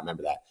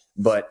remember that?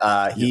 But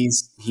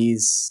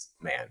he's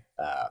man,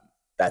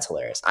 that's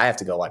hilarious. I have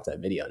to go watch that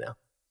video now.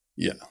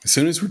 Yeah. As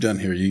soon as we're done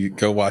here, you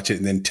go watch it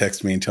and then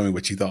text me and tell me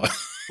what you thought.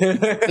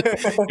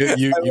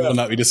 you will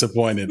not be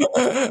disappointed.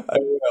 I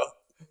will.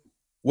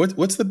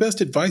 What's the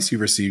best advice you've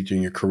received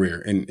during your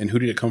career, and who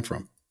did it come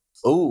from?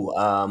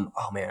 Oh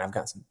man, I've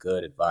got some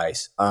good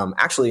advice.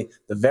 Actually,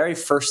 the very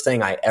first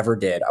thing I ever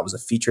did, I was a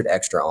featured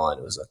extra on.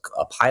 It was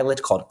a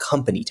pilot called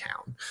Company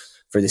Town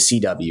for the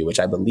CW, which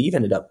I believe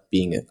ended up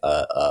being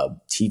a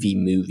TV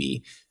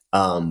movie.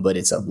 But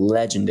it's a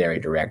legendary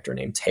director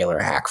named Taylor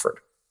Hackford.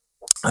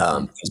 He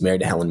was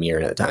married to Helen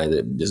Mirren at the time.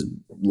 This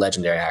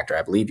legendary actor,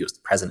 I believe he was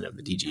the president of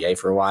the DGA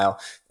for a while,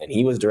 and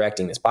he was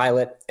directing this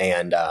pilot.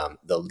 And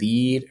the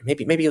lead,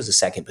 maybe it was the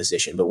second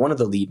position, but one of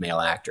the lead male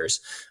actors,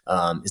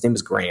 his name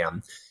was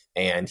Graham,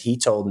 and he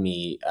told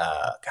me,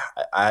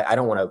 I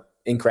don't want to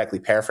incorrectly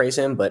paraphrase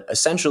him, but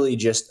essentially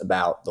just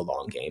about the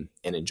long game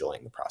and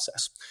enjoying the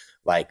process.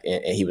 Like,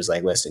 and he was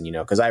like, listen,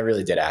 because I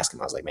really did ask him.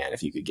 I was like, man,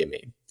 if you could give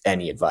me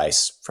any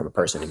advice from a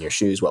person in your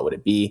shoes, what would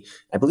it be?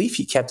 I believe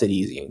he kept it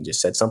easy and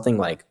just said something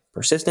like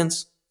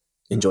persistence,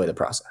 enjoy the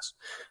process.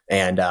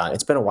 And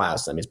it's been a while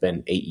since, it's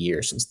been 8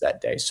 years since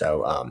that day.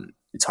 So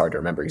it's hard to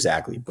remember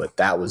exactly, but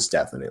that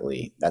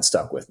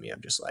stuck with me.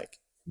 I'm just like,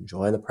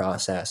 enjoy the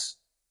process,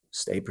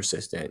 stay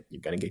persistent.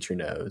 You're going to get your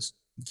nose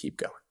and keep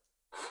going.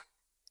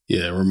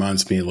 Yeah, it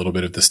reminds me a little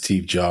bit of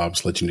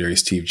the legendary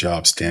Steve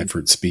Jobs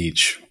Stanford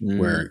speech,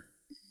 where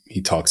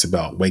he talks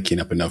about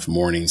waking up enough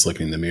mornings,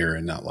 looking in the mirror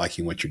and not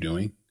liking what you're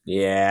doing.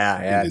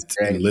 Yeah.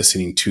 And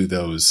listening to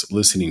those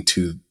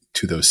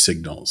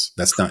signals.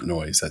 That's not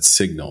noise. That's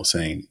signal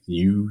saying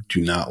you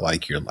do not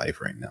like your life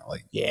right now.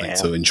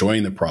 So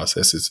enjoying the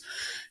process is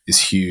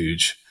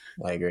huge.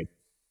 I agree.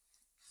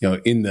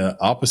 In the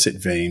opposite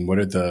vein, what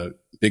are the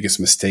biggest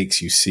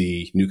mistakes you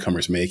see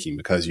newcomers making?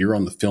 Because you're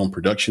on the film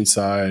production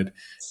side,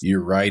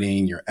 you're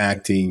writing, you're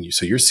acting.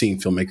 So you're seeing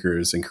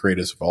filmmakers and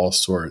creatives of all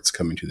sorts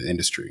come into the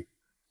industry.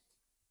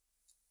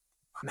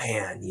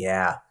 Man,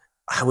 yeah.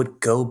 I would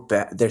go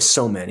back. There's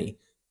so many.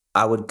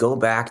 I would go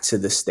back to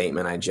the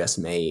statement I just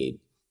made,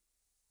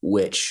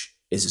 which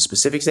is a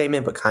specific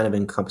statement, but kind of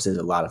encompasses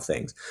a lot of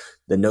things.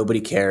 That nobody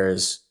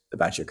cares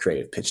about your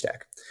creative pitch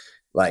deck.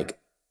 Like,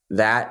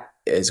 that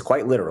is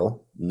quite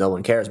literal. No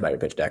one cares about your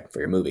pitch deck for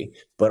your movie,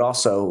 but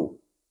also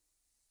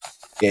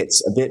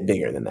it's a bit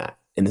bigger than that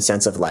in the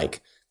sense of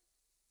like,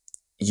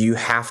 you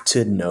have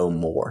to know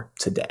more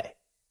today.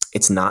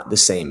 It's not the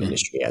same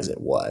industry as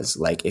it was.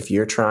 Like, if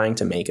you're trying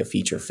to make a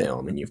feature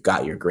film and you've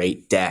got your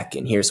great deck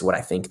and here's what I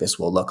think this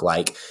will look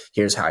like,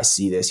 here's how I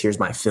see this, here's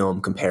my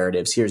film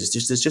comparatives,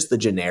 it's just the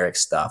generic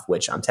stuff,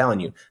 which I'm telling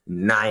you,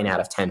 9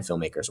 out of 10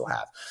 filmmakers will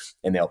have,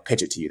 and they'll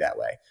pitch it to you that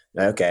way.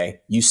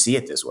 Okay, you see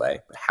it this way,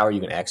 but how are you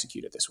going to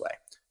execute it this way?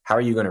 How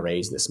are you going to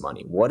raise this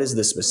money? What is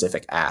the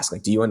specific ask?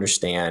 Like, do you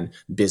understand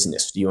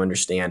business? Do you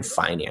understand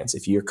finance?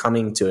 If you're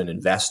coming to an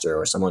investor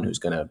or someone who's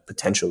going to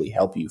potentially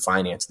help you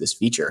finance this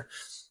feature,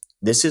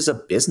 this is a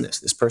business.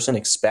 This person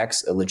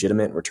expects a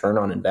legitimate return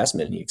on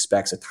investment, and he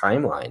expects a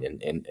timeline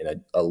and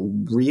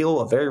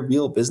a very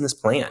real business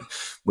plan,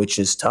 which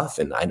is tough.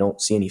 And I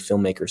don't see any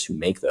filmmakers who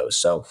make those.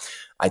 So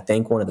I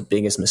think one of the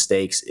biggest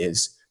mistakes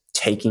is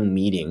taking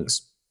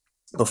meetings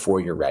before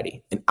you're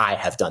ready. And I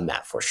have done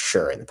that for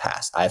sure in the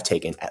past. I've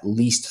taken at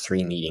least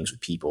 3 meetings with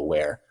people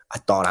where I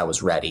thought I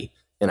was ready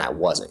and I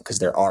wasn't, because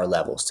there are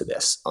levels to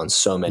this on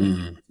so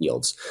many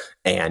fields.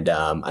 And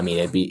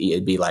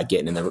it'd be like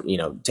getting in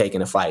the,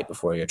 taking a fight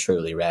before you're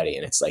truly ready.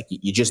 And it's like,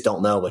 you just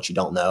don't know what you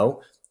don't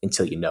know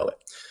until you know it.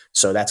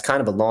 So that's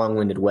kind of a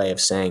long-winded way of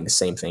saying the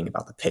same thing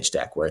about the pitch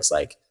deck, where it's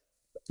like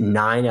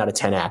 9 out of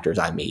 10 actors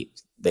I meet,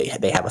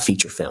 they have a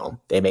feature film.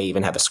 They may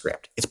even have a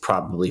script. It's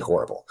probably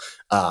horrible.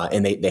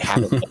 And they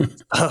haven't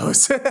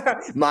exposed.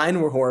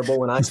 Mine were horrible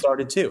when I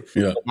started too.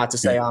 Yeah. Not to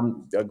say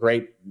I'm a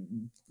great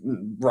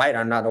writer.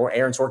 I'm not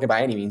Aaron Sorkin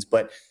by any means,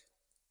 but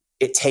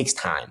it takes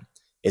time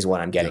is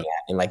what I'm getting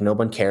at. And like, no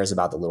one cares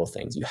about the little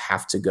things. You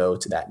have to go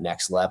to that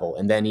next level.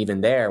 And then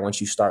even there, once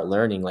you start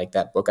learning, like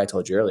that book I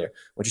told you earlier,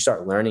 once you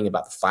start learning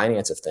about the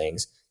finance of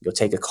things, you'll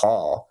take a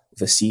call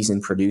with a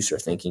seasoned producer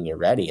thinking you're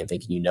ready and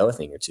thinking you know a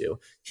thing or two.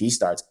 He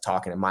starts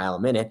talking a mile a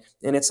minute,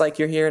 and it's like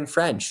you're hearing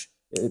French.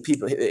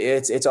 People,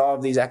 it's all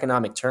of these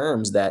economic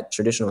terms that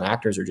traditional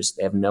actors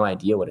they have no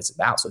idea what it's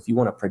about. So if you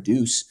want to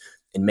produce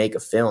and make a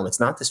film, it's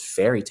not this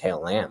fairy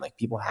tale land. Like,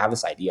 people have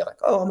this idea like,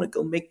 oh, I'm going to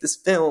go make this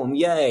film.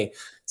 Yay.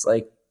 It's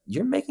like,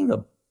 you're making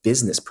a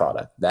business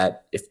product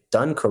that, if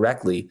done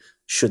correctly,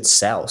 should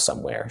sell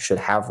somewhere, should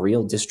have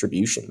real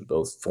distribution,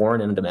 both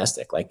foreign and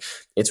domestic. Like,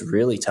 it's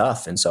really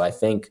tough. And so I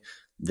think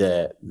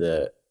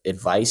the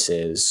advice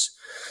is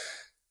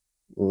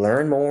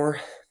learn more.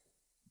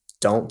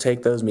 Don't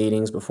take those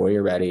meetings before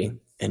you're ready,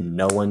 and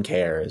no one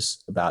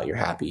cares about your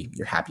happy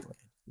land,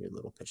 your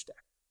little pitch deck.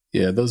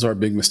 Yeah, those are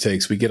big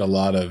mistakes. We get a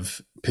lot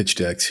of pitch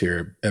decks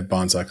here at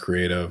Bonsai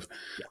Creative,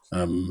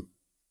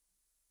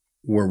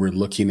 where we're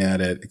looking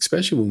at it,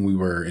 especially when we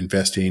were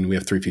investing. We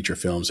have 3 feature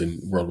films in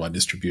worldwide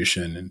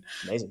distribution, and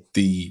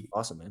amazing,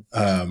 awesome, man.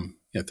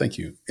 Yeah, thank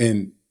you.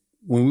 And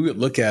when we would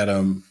look at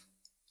them,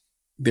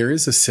 there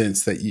is a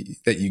sense that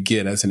you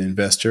get as an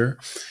investor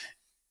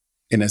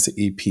and as an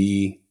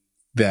EP,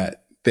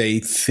 that they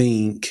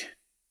think,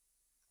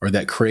 or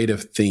that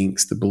creative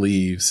thinks, that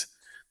believes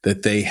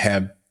that they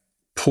have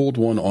pulled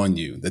one on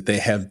you, that they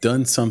have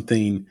done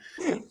something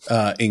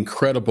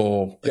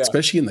incredible,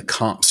 especially in the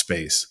comp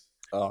space.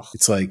 Oh.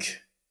 It's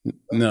like,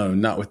 no,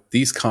 not with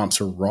these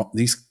comps are wrong.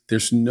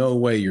 There's no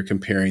way you're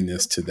comparing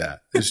this to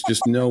that. There's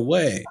just no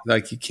way.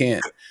 Like, you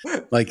can't,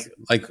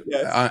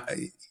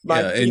 my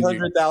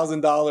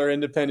 $300,000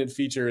 independent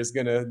feature is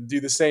going to do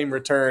the same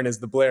return as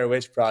the Blair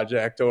Witch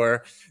Project,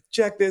 or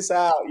check this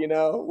out,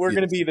 we're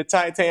going to be the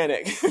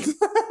Titanic.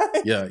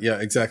 Yeah,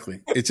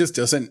 exactly. It just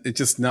doesn't,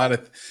 it's not a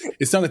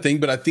thing.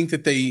 But I think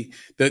that the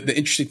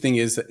interesting thing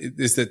is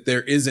that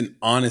there is an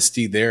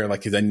honesty there,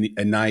 like a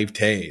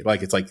naivete.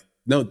 Like, it's like,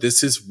 no,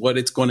 this is what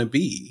it's going to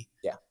be.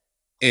 Yeah.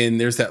 And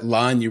there's that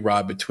line you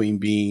ride between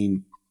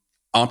being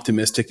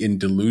optimistic and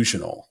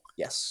delusional.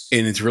 Yes.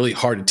 And it's really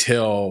hard to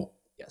tell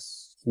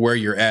where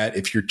you're at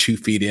if you're 2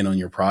 feet in on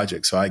your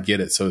project. So I get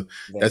it. So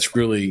that's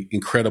really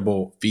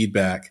incredible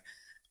feedback.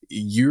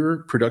 Your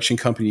production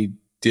company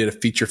did a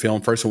feature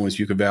film. First one was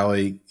Yucca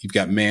Valley. You've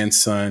got Man's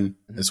Son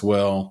as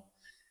well.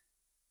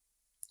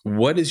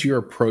 What is your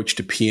approach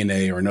to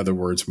P&A, or in other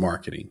words,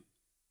 marketing?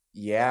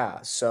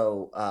 Yeah.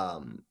 So,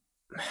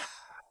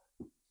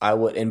 I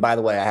would, and by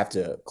the way, I have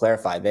to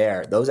clarify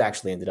there, those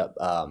actually ended up,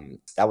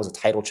 that was a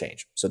title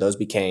change. So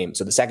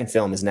so the second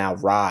film is now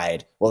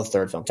Ride. Well, the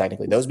third film,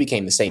 technically, those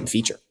became the same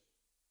feature.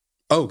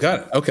 Oh,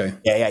 got it. Okay.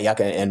 Yeah.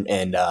 Yucca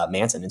and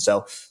Manson. And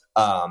so,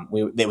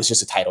 it was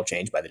just a title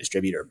change by the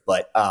distributor,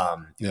 but,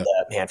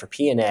 man, for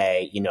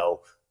P&A,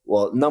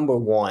 well, number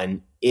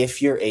one,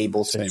 if you're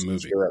able to, same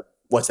movie.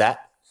 What's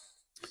that?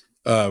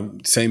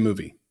 Same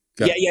movie.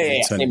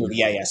 Yeah. Same movie.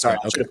 Yeah. Sorry,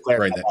 I should have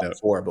clarified that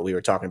before, but we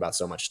were talking about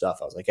so much stuff.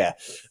 I was like,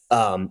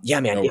 man,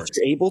 if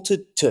you're able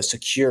to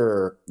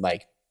secure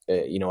like,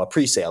 a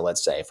pre-sale,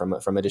 let's say from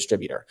a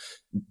distributor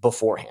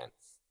beforehand,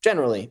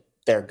 generally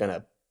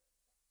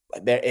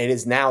it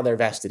is now their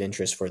vested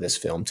interest for this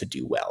film to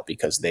do well,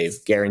 because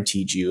they've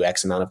guaranteed you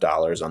X amount of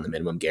dollars on the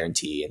minimum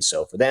guarantee. And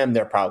so for them,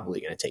 they're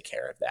probably going to take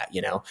care of that,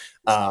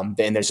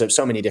 and there's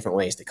so many different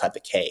ways to cut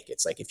the cake.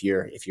 It's like, if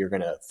you're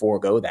going to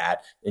forego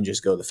that and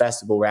just go the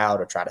festival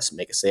route, or try to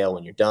make a sale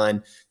when you're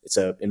done, it's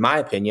in my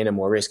opinion, a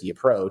more risky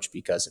approach,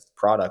 because if the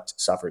product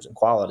suffers in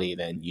quality,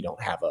 then you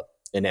don't have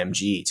an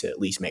MG to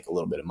at least make a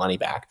little bit of money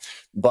back.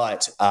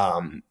 But,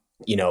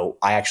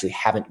 I actually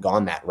haven't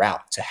gone that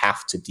route to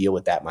have to deal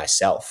with that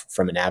myself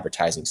from an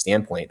advertising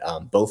standpoint.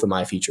 Both of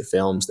my feature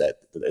films,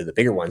 the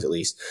bigger ones at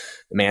least,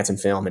 the Manson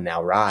film and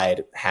now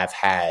Ride, have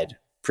had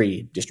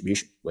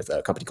pre-distribution with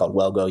a company called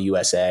Wellgo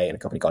USA and a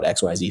company called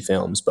XYZ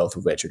Films, both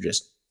of which are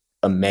just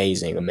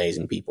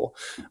amazing people,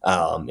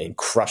 and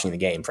crushing the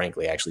game,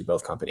 frankly, actually,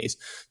 both companies.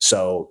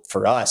 So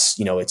for us,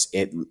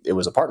 it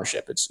was a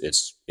partnership.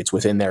 It's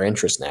within their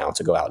interest now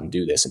to go out and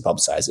do this and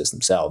publicize this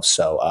themselves.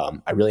 So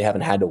I really haven't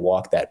had to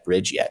walk that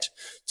bridge yet,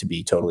 to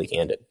be totally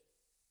candid.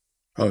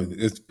 Oh,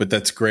 but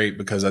that's great,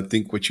 because I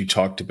think what you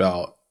talked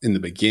about in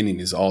the beginning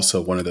is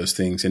also one of those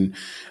things. And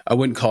I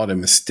wouldn't call it a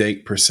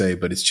mistake per se,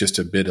 but it's just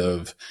a bit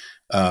of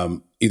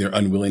either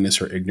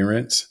unwillingness or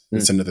ignorance.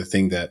 It's another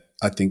thing that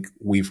I think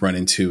we've run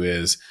into,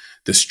 is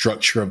the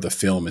structure of the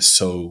film is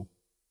so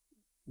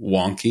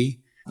wonky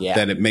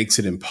that it makes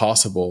it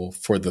impossible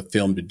for the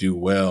film to do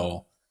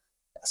well,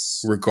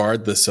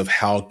 regardless of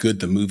how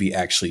good the movie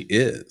actually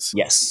is.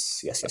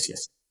 Yes.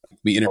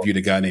 We interviewed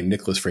a guy named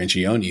Nicholas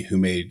Francione who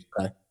made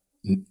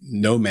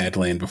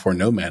Nomadland before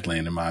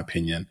Nomadland, in my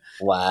opinion.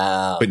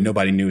 Wow. But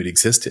nobody knew it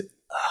existed.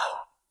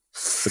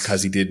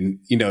 Because he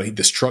didn't,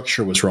 the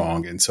structure was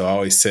wrong. And so I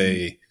always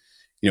say,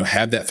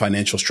 have that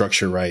financial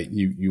structure right.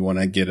 You want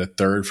to get a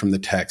third from the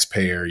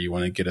taxpayer. You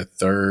want to get a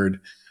third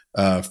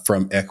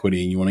from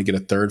equity. You want to get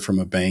a third from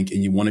a bank,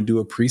 and you want to do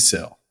a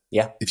pre-sale.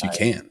 Yeah. If you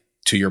can,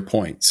 to your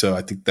point. So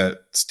I think that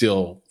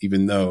still,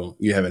 even though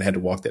you haven't had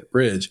to walk that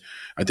bridge,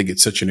 I think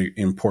it's such an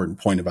important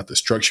point about the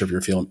structure of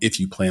your film if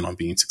you plan on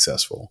being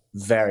successful.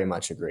 Very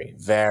much agree.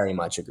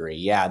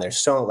 Yeah.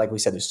 Like we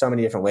said, there's so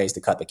many different ways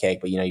to cut the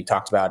cake, but you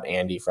talked about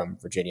Andy from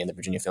Virginia and the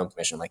Virginia Film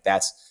Commission. Like,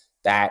 that's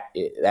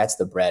that's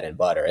the bread and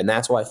butter. And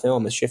that's why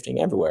film is shifting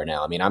everywhere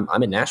now. I mean,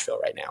 I'm in Nashville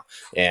right now,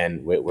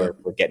 and we're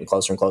getting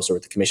closer and closer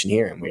with the commission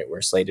here, and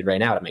we're slated right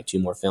now to make 2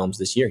 more films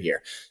this year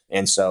here.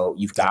 And so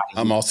you've got.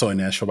 I'm also in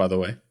Nashville, by the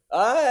way.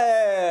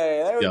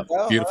 Hey, there we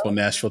go. Beautiful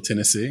Nashville,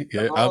 Tennessee.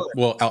 Yeah,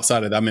 well,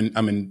 outside of that,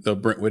 I'm in the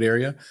Brentwood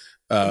area,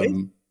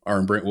 or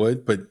in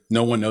Brentwood, but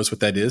no one knows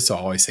what that is, so I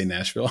always say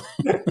Nashville.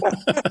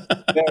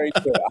 Very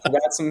true. I've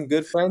got some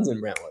good friends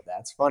in Brentwood.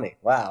 That's funny.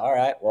 Wow. All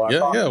right. Well,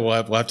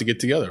 we'll have to get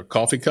together.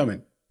 Coffee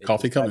coming.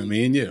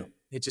 Me and you.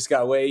 It just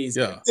got way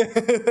easier.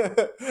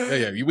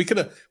 Yeah. We could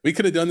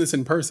have done this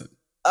in person.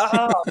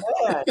 Oh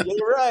man,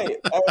 you're right.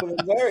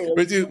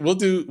 We'll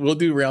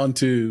do round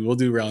two. We'll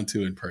do round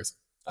 2 in person.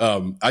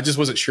 I just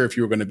wasn't sure if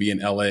you were going to be in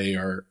LA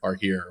or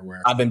here or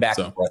where. I've been back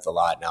and forth a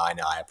lot. No, I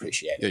know. I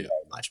appreciate it very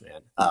much,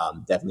 man.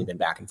 Definitely been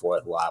back and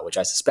forth a lot, which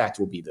I suspect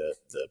will be the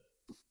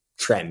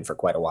trend for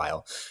quite a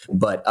while.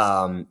 But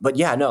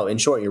yeah, no, in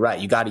short, you're right.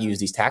 You got to use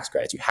these tax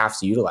credits. You have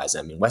to utilize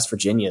them. I mean, West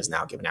Virginia is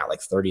now giving out like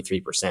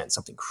 33%,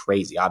 something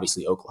crazy.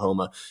 Obviously,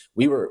 Oklahoma,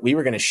 we were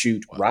going to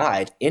shoot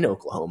Ride in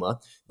Oklahoma,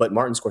 but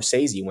Martin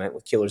Scorsese went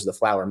with Killers of the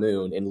Flower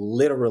Moon and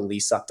literally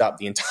sucked up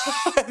the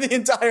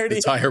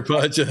entire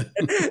budget.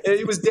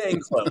 It was dang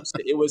close.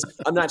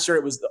 I'm not sure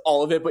it was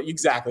all of it, but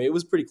exactly. It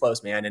was pretty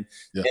close, man. And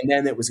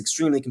then it was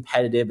extremely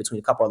competitive between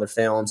a couple other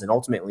films. And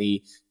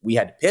ultimately we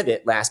had to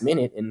pivot last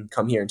minute and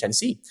come here in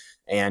Tennessee.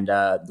 And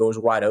doors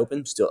are wide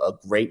open. Still a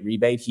great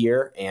rebate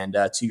here. And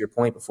to your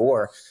point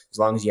before, as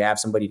long as you have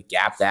somebody to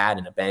gap that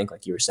in a bank,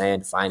 like you were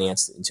saying, to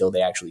finance until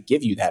they actually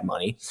give you that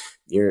money,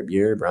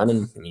 you're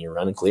running. I mean, you're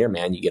running clear,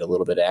 man. You get a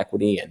little bit of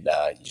equity, and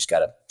you just got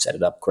to set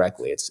it up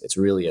correctly. It's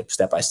really a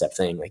step-by-step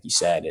thing, like you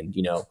said. And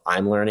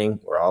I'm learning.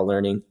 We're all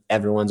learning.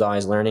 Everyone's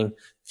always learning.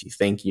 If you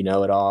think you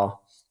know it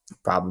all, you're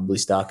probably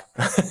stuck.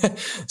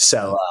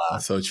 So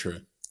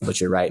true.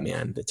 But you're right,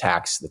 man. The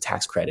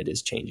tax credit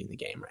is changing the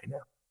game right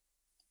now.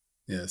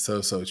 Yeah,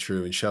 so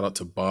true. And shout out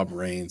to Bob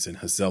Raines and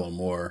Hazella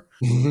Moore,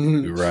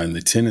 who run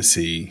the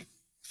Tennessee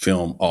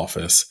film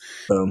office.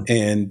 Boom.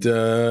 And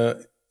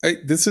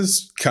this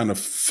is kind of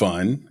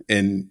fun.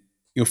 And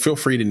feel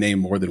free to name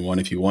more than one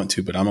if you want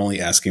to, but I'm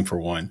only asking for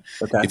one.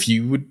 Okay. If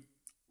you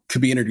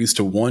could be introduced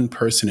to one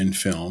person in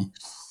film,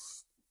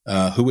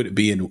 who would it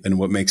be, and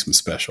what makes them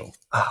special?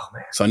 Oh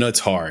man! So I know it's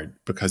hard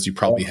because you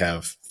probably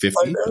have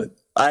 50. But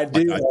I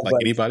do like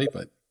anybody,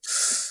 but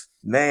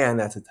man,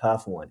 that's a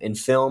tough one. In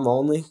film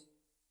only.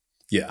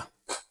 Yeah.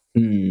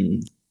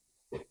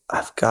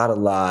 I've got a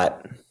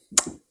lot.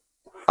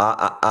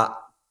 I'll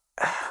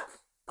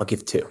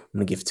give 2. I'm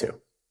gonna give 2.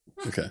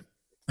 Okay.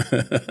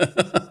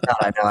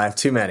 I know I have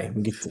too many. I'm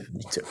gonna give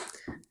 2.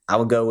 I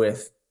will go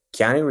with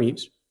Keanu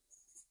Reeves.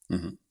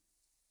 Mm-hmm.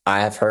 I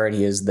have heard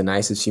he is the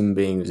nicest human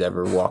being who's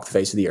ever walked the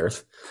face of the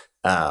earth.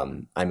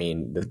 I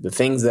mean, the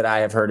things that I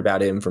have heard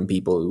about him from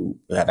people who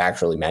have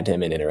actually met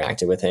him and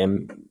interacted with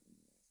him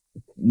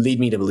lead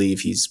me to believe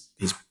he's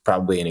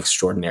probably an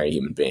extraordinary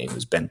human being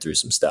who's been through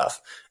some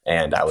stuff,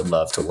 and I would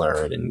love to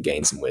learn and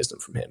gain some wisdom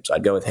from him. So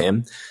I'd go with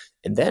him.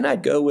 And then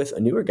I'd go with a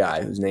newer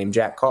guy who's named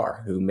Jack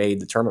Carr, who made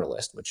The Terminal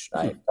List, which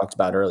I talked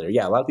about earlier.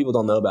 Yeah, a lot of people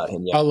don't know about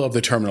him yet. I love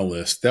The Terminal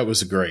List. That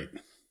was great.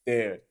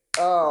 Dude.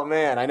 Oh,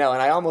 man, I know.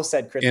 And I almost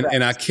said Chris Pratt.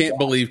 And I can't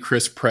believe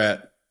Chris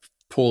Pratt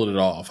pulled it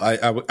off.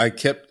 I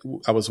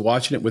was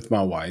watching it with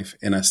my wife,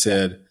 and I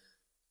said,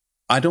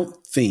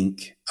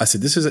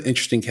 this is an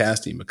interesting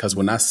casting, because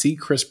when I see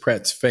Chris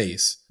Pratt's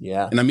face,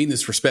 and I mean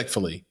this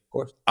respectfully, of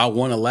course, I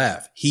want to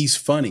laugh. He's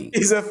funny.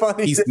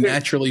 He's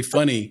naturally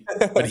funny,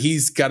 but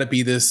he's got to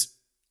be this,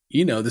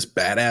 this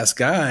badass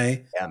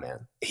guy. Yeah,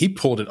 man. He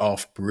pulled it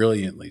off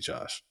brilliantly,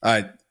 Josh.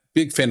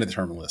 Big fan of The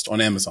Terminal List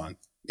on Amazon.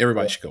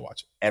 Everybody should go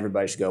watch it.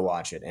 Everybody should go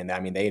watch it. And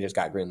I mean, they just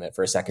got greenlit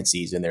for a second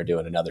season. They're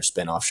doing another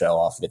spinoff show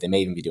off of it. They may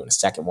even be doing a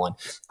second one.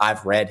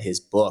 I've read his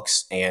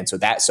books. And so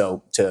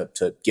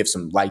to give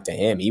some light to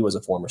him, he was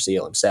a former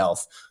SEAL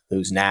himself,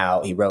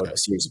 he wrote a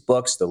series of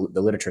books. The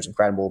literature is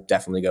incredible.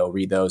 Definitely go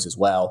read those as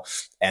well.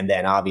 And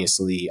then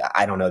obviously,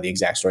 I don't know the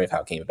exact story of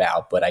how it came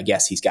about, but I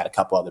guess he's got a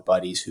couple other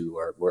buddies who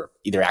were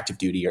either active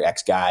duty or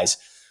ex-guys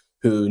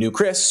who knew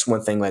Chris.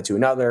 One thing led to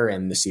another,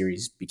 and the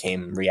series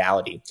became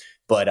reality.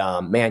 But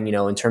man,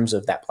 in terms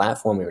of that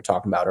platform we were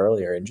talking about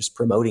earlier and just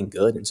promoting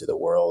good into the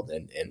world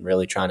and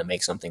really trying to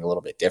make something a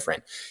little bit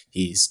different,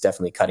 he's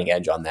definitely cutting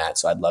edge on that.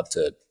 So I'd love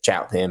to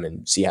chat with him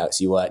and see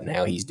what and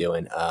how he's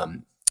doing.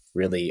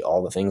 Really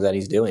all the things that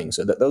he's doing.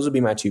 So those would be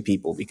my 2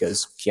 people,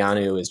 because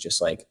Keanu is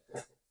just like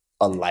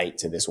a light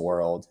to this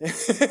world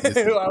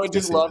who I would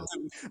just love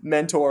to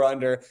mentor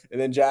under.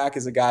 And then Jack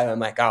is a guy I'm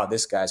like, oh,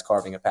 this guy's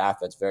carving a path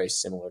that's very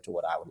similar to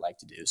what I would like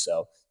to do.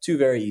 So 2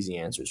 very easy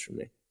answers for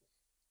me.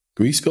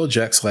 Can you spell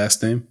Jack's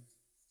last name?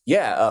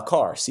 Yeah,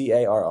 Carr,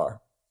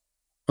 Carr.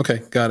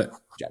 Okay, got it.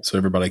 Jack. So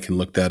everybody can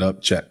look that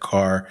up. Jack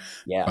Carr.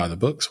 Yeah. Buy the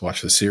books,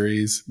 watch the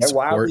series, They're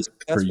support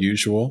per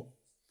usual.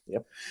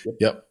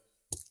 Yep.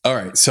 All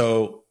right.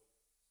 So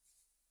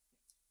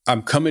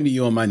I'm coming to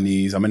you on my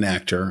knees. I'm an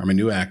actor. I'm a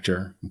new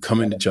actor. I'm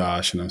coming to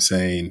Josh and I'm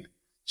saying,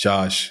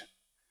 Josh,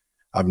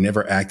 I've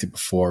never acted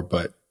before,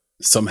 but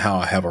somehow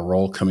I have a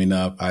role coming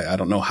up. I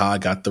don't know how I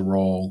got the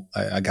role.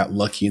 I got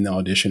lucky in the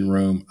audition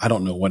room. I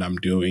don't know what I'm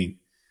doing.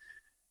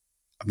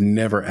 I've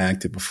never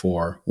acted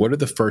before. What are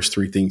the first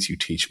three things you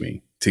teach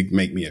me to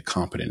make me a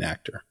competent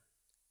actor?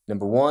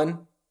 Number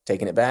one,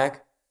 taking it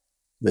back,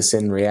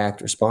 listen,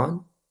 react,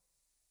 respond.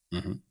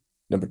 Mm-hmm.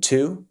 Number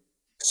two,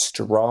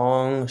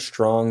 strong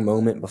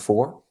moment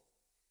before.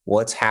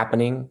 What's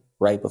happening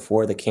right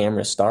before the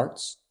camera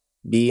starts?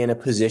 Be in a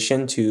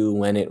position to,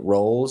 when it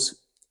rolls,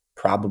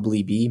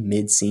 probably be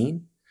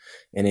mid-scene.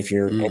 And if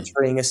you're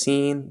entering a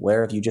scene,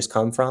 where have you just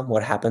come from?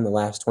 What happened the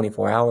last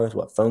 24 hours?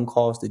 What phone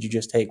calls did you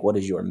just take? What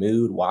is your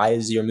mood? Why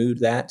is your mood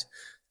that?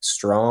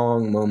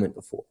 Strong moment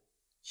before.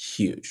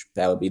 Huge.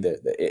 That would be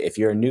if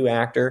you're a new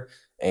actor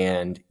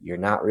and you're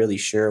not really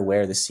sure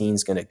where the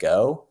scene's going to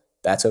go,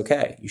 that's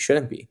okay. You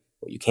shouldn't be.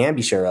 What you can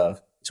be sure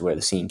of is where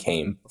the scene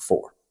came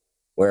before.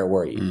 Where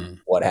were you?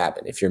 What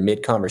happened? If you're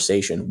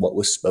mid-conversation, what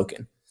was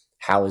spoken?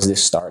 How is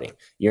this starting?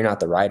 You're not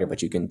the writer,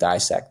 but you can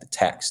dissect the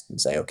text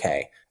and say,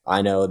 okay,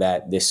 I know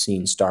that this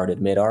scene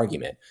started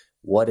mid-argument.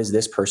 What is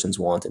this person's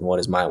want and what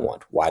is my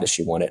want? Why does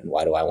she want it and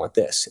why do I want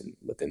this? And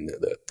within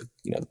the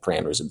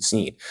parameters of the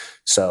scene.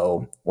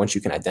 So once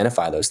you can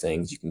identify those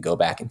things, you can go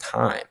back in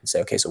time and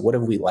say, okay, so what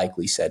have we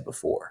likely said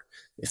before?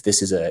 If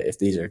this is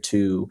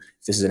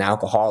an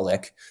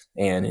alcoholic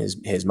and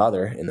his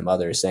mother, and the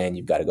mother is saying,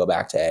 you've got to go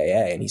back to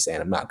AA, and he's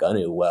saying, I'm not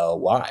going to. Well,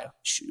 why?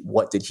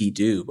 What did he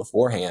do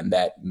beforehand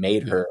that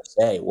made her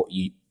say, well,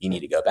 you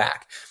need to go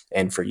back?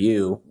 And for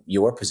you,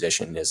 your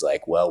position is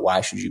like, well,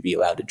 why should you be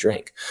allowed to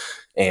drink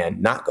and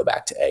not go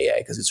back to AA?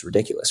 Because it's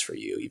ridiculous for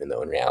you, even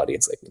though in reality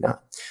it's likely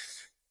not.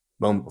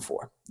 Moment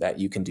before that,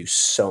 you can do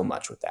so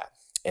much with that.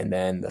 And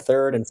then the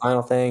third and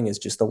final thing is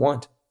just the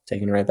want.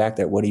 Taking it right back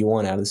there. What do you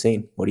want out of the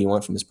scene? What do you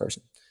want from this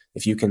person?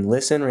 If you can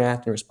listen,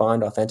 react, and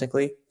respond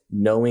authentically,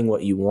 knowing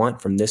what you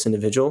want from this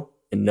individual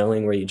and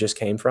knowing where you just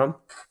came from,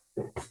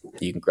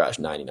 you can crush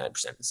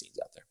 99% of the scenes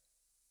out there.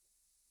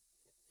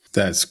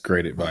 That's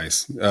great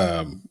advice.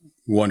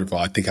 Wonderful.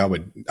 I think I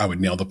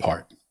would nail the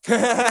part.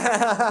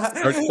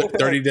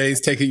 30 days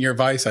taking your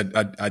advice,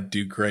 I'd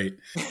do great.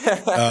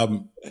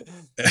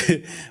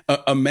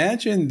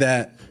 Imagine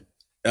that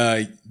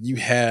you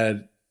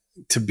had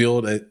to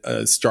build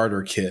a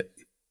starter kit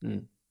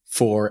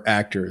for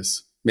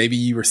actors. Maybe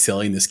you were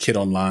selling this kit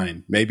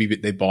online. Maybe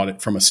they bought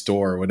it from a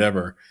store or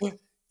whatever.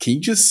 Can you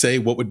just say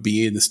what would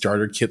be in the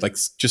starter kit? Like,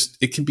 just,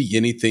 it can be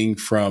anything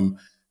from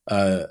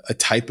a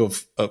type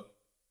of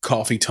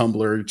coffee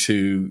tumbler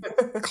to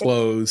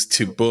clothes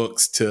to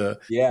books to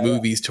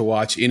movies to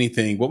watch,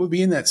 anything. What would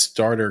be in that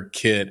starter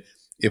kit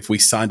if we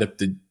signed up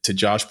to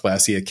Josh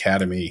Plasse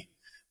Academy?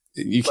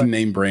 You can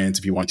name brands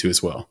if you want to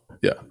as well.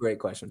 Yeah. Great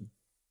question.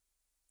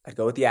 I'd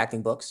go with the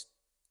acting books.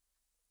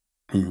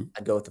 Mm-hmm.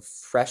 I'd go with a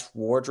fresh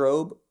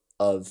wardrobe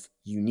of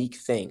unique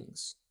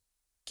things.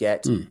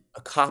 Get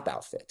a cop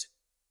outfit.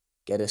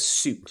 Get a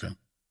suit. Okay.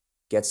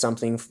 Get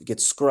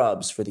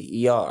scrubs for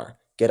the ER.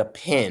 Get a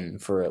pin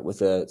for it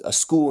with a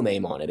school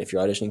name on it if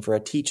you're auditioning for a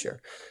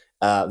teacher.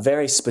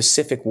 Very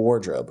specific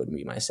wardrobe would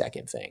be my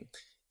second thing.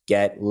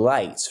 Get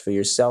lights for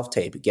your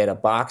self-tape. Get a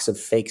box of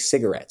fake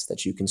cigarettes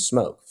that you can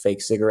smoke.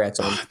 Fake cigarettes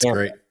on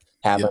camera. Great.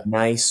 Have a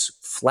nice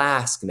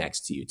flask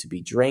next to you to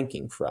be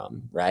drinking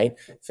from, right?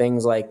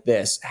 Things like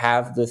this.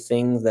 Have the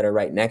things that are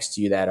right next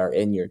to you that are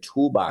in your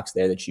toolbox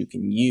there that you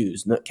can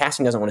use.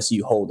 Casting doesn't want to see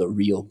you hold a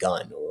real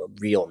gun or a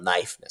real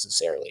knife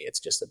necessarily.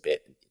 It's just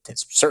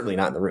it's certainly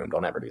not in the room.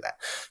 Don't ever do that.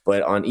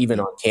 But even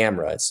on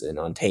camera, and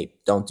on tape,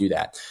 don't do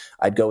that.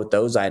 I'd go with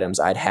those items.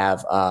 I'd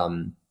have,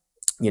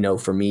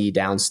 for me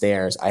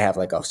downstairs, I have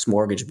like a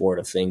smorgasbord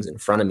of things in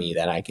front of me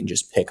that I can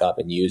just pick up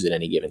and use at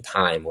any given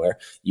time, where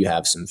you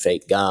have some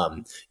fake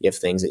gum, you have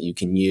things that you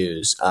can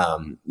use,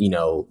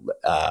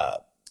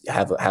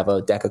 have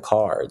a deck of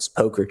cards,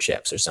 poker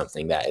chips or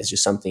something that is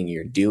just something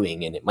you're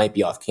doing. And it might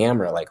be off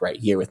camera, like right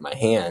here with my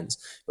hands,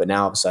 but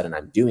now all of a sudden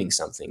I'm doing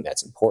something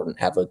that's important.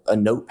 Have a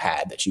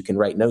notepad that you can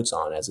write notes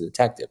on as a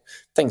detective,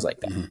 things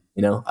like that.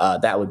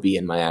 Mm-hmm. That would be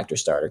in my actor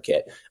starter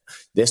kit.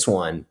 This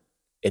one,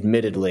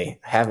 admittedly,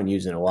 I haven't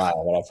used in a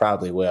while, but I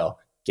probably will.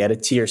 Get a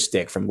tear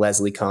stick from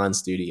Leslie Kahn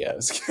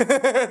Studios.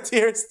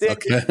 Tear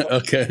stick.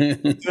 Okay.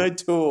 Good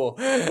tool.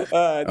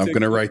 I'm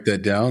going to write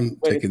that down.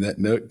 Taking that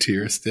note,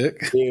 tear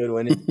stick. Dude,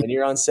 when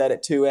you're on set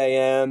at 2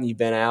 a.m., you've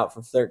been out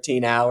for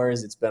 13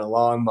 hours, it's been a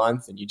long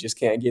month, and you just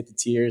can't get the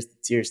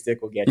tear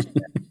stick will get you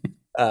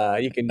there.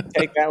 You can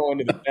take that one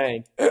to the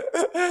bank.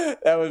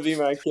 That would be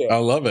my kit. I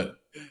love it.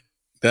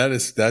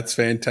 That's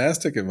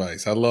fantastic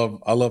advice. I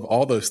love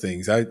all those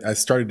things. I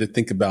started to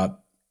think about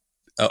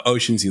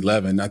Ocean's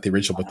 11, not the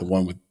original, but the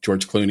one with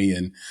George Clooney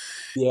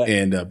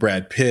and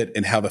Brad Pitt,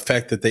 and how the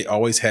fact that they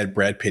always had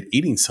Brad Pitt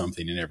eating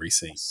something in every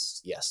scene.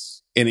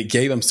 Yes. And it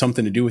gave him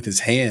something to do with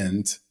his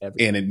hands,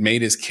 and it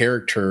made his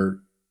character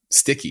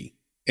sticky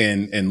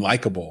and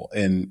likable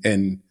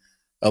and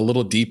a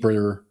little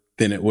deeper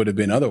than it would have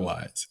been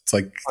otherwise. It's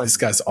like this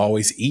guy's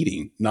always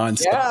eating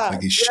nonstop. Yeah,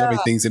 Like he's shoving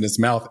things in his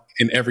mouth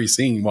in every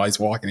scene while he's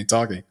walking and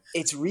talking.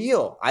 It's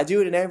real. I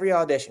do it in every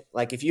audition.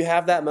 Like if you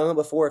have that moment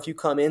before, if you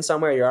come in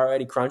somewhere, you're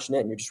already crunching it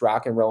and you're just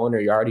rock and rolling, or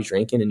you're already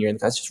drinking and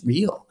that's just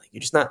real. Like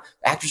you're just not,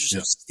 actors are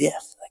so stiff.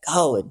 Like,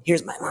 oh, and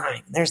here's my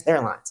line. And there's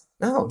their lines.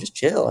 No, just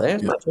chill.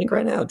 There's my drink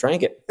right now.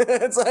 Drink it.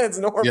 it's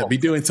normal. Yeah, be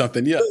doing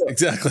something. Yeah,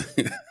 exactly.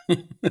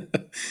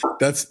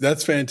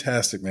 That's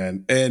fantastic,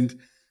 man. And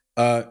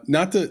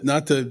not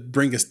to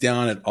bring us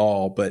down at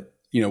all, but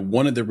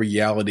one of the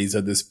realities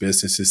of this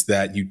business is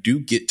that you do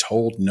get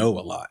told no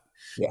a lot.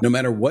 Yeah. No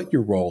matter what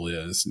your role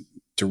is,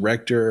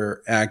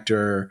 director,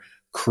 actor,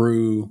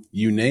 crew,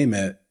 you name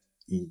it,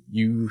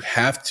 you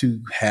have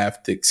to have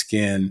thick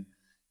skin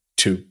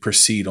to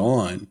proceed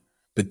on.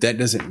 But that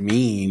doesn't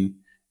mean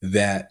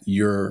that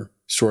you're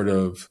sort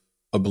of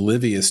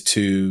oblivious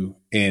to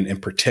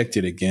and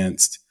protected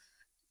against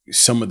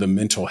some of the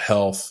mental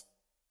health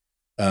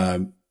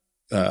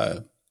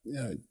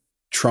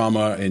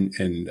trauma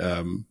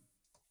and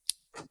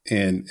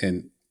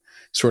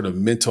sort of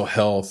mental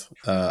health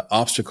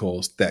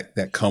obstacles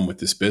that come with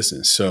this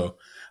business. So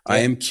I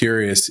am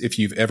curious if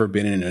you've ever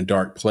been in a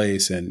dark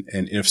place, and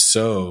if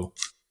so,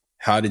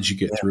 how did you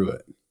get through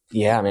it?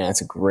 Yeah, man,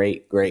 that's a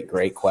great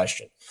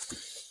question.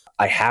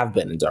 I have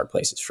been in dark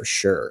places for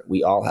sure.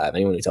 We all have.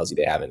 Anyone who tells you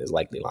they haven't is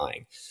likely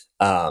lying.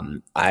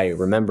 I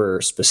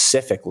remember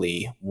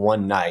specifically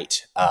one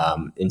night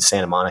in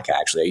Santa Monica,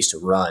 actually, I used to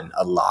run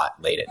a lot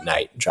late at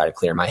night and try to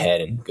clear my head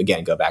and,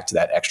 again, go back to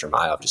that extra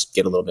mile, just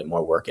get a little bit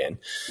more work in,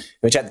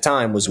 which at the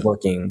time was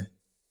working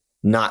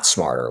not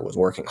smarter, was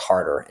working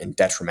harder and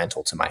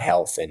detrimental to my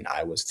health. And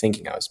I was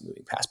thinking I was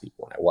moving past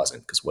people, and I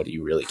wasn't, because what are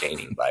you really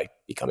gaining by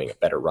becoming a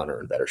better runner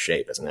in better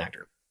shape as an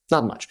actor?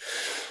 Not much.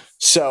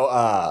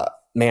 So,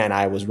 man,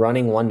 I was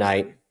running one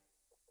night.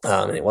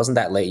 And it wasn't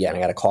that late yet. And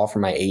I got a call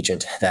from my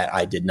agent that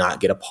I did not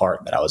get a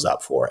part that I was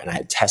up for and I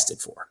had tested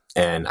for.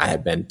 And I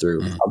had been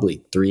through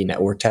probably 3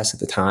 network tests at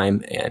the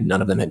time, and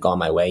none of them had gone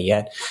my way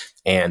yet.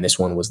 And this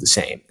one was the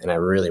same. And I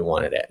really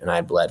wanted it. And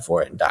I bled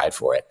for it and died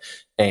for it.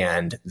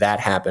 And that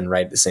happened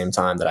right at the same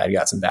time that I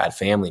got some bad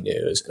family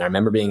news. And I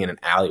remember being in an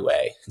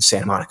alleyway in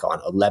Santa Monica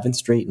on 11th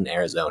Street in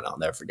Arizona. I'll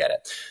never forget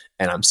it.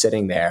 And I'm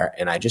sitting there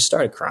and I just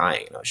started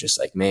crying. And I was just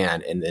like,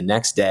 man. And the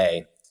next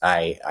day,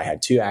 I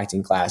had 2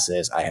 acting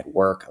classes. I had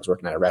work. I was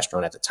working at a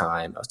restaurant at the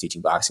time. I was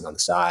teaching boxing on the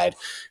side.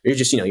 You're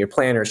just, your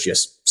planner's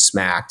just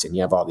smacked and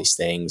you have all these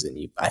things.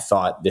 And I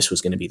thought this was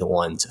going to be the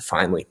one to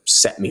finally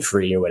set me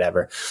free or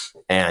whatever.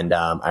 And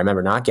I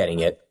remember not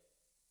getting it,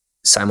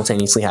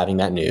 simultaneously having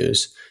that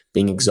news,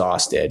 being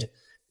exhausted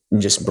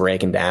and just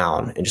breaking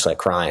down and just like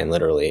crying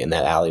literally in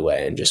that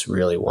alleyway and just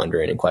really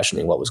wondering and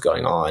questioning what was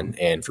going on.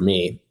 And for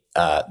me,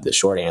 the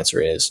short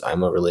answer is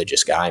I'm a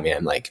religious guy,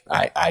 man. Like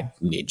I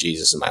need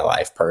Jesus in my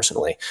life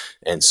personally.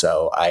 And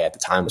so I, at the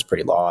time, was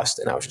pretty lost,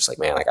 and I was just like,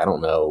 man, like, I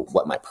don't know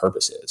what my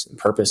purpose is. And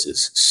purpose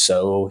is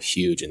so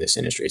huge in this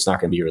industry. It's not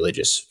going to be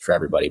religious for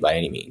everybody by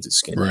any means.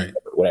 It's going to be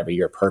whatever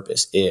your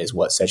purpose is,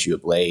 what sets you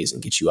ablaze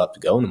and gets you up to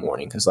go in the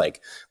morning. Cause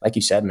like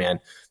you said, man,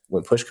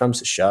 when push comes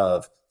to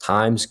shove,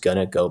 time's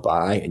gonna go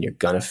by and you're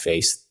gonna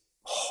face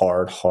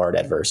hard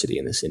adversity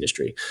in this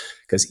industry.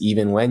 Cause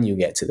even when you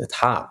get to the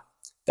top,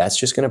 that's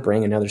just going to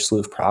bring another slew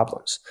of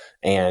problems.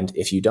 And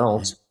if you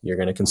don't, you're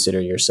going to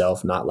consider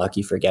yourself not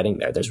lucky for getting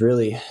there. There's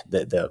really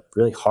the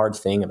really hard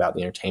thing about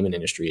the entertainment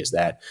industry is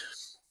that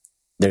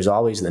there's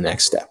always the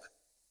next step.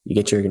 You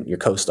get your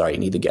co-star, you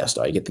need the guest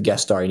star. You get the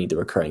guest star, you need the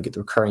recurring. You get the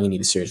recurring, you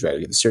need the series regular.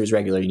 You get the series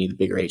regular, you need the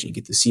bigger agent. You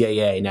get the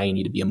CAA, now you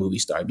need to be a movie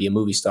star. Be a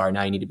movie star,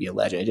 now you need to be a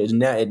legend.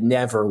 It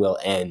never will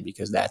end,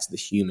 because that's the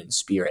human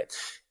spirit.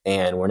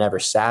 And we're never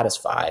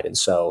satisfied. And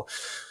so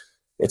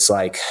it's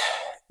like,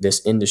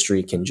 this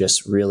industry can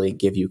just really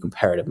give you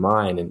comparative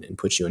mind and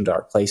put you in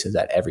dark places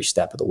at every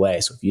step of the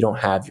way. So if you don't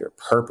have your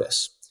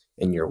purpose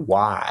and your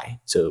why,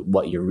 so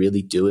what you're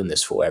really doing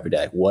this for every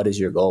day, like, what is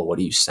your goal? What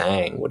are you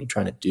saying? What are you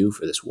trying to do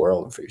for this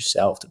world and for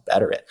yourself to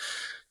better it?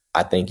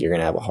 I think you're going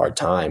to have a hard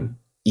time,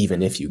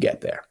 even if you get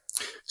there.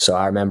 So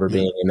I remember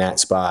being in that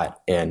spot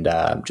and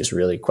just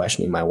really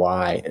questioning my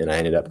why. And I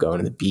ended up going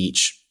to the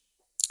beach,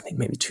 I think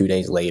maybe 2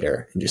 days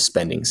later, and just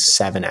spending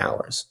 7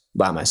 hours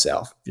by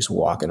myself, just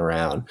walking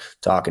around,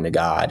 talking to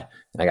God.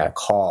 And I got a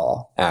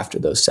call after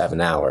those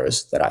 7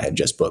 hours that I had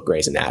just booked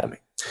Grey's Anatomy.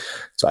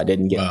 So I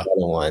didn't get the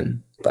other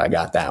one, but I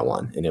got that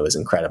one, and it was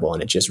incredible.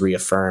 And it just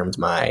reaffirmed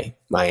my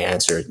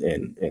answer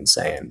in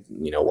saying,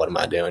 what am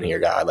I doing here,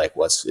 God? Like,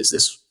 is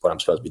this what I'm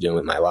supposed to be doing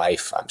with my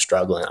life? I'm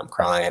struggling, I'm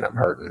crying, I'm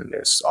hurting.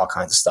 There's all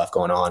kinds of stuff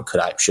going on.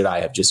 Should I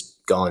have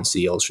just gone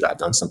SEAL? Should I have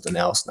done something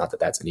else? Not that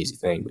that's an easy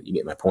thing, but you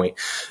get my point.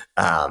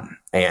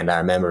 And I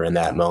remember in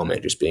that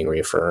moment just being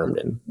reaffirmed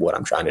in what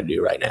I'm trying to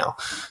do right now.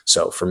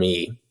 So for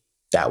me,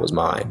 that was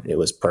mine. It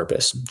was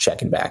purpose,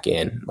 checking back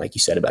in, like you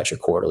said about your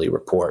quarterly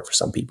report. For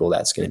some people,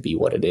 that's going to be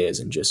what it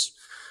is, and just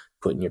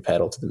putting your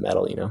pedal to the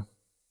metal,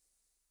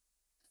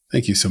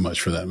 Thank you so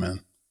much for that, man.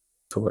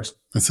 Of course.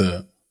 That's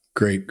a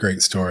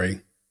great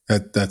story.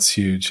 That's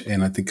huge.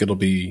 And I think it'll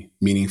be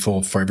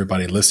meaningful for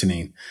everybody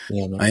listening.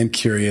 Yeah, I am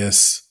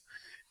curious,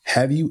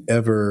 Have you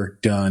ever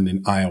done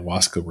an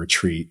ayahuasca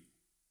retreat,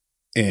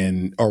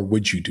 or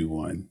would you do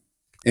one?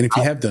 And if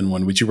you have done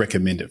one, would you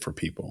recommend it for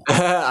people?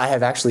 I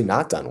have actually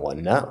not done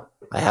one. No,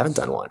 I haven't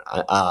done one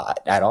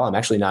at all. I'm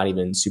actually not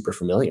even super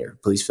familiar.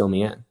 Please fill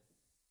me in.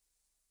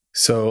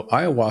 So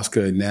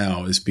ayahuasca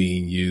now is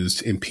being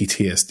used in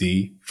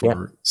PTSD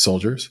for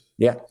soldiers.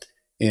 Yeah.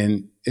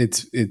 And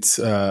it's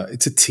a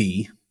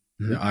tea,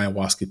 the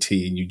ayahuasca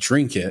tea, and you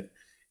drink it,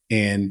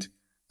 and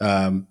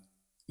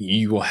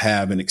you will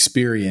have an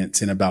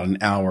experience in about an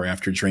hour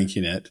after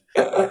drinking it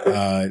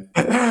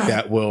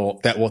that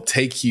will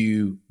take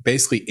you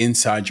basically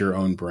inside your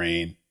own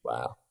brain.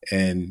 Wow.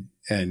 And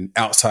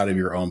outside of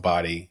your own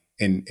body,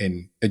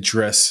 and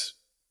address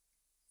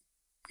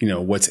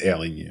what's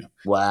ailing you.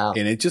 Wow.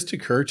 And it just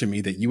occurred to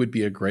me that you would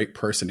be a great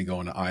person to go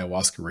on an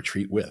ayahuasca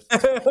retreat with.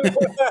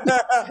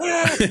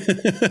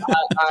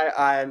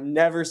 I'm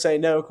never say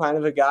no kind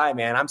of a guy,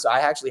 man. I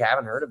actually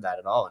haven't heard of that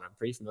at all. And I'm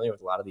pretty familiar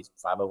with a lot of these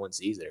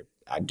 501c that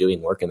are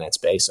doing work in that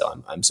space.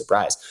 So I'm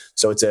surprised.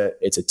 So it's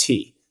a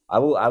tea. I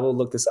will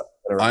look this up.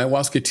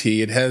 Ayahuasca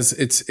tea.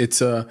 It's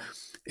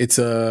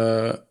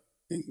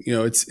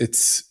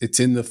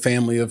in the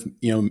family of,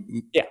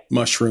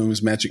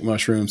 mushrooms, magic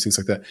mushrooms, things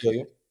like that.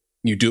 Yeah.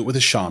 You do it with a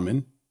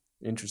shaman.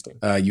 Interesting.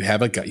 You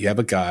have a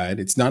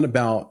guide. It's not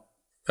about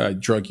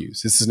drug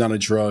use. This is not a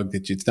drug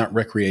it's not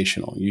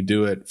recreational. You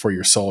do it for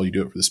your soul. You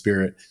do it for the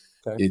spirit.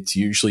 Okay. It's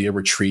usually a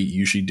retreat. You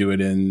usually do it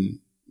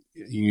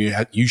you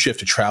usually have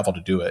to travel to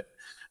do it.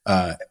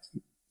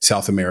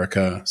 South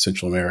America,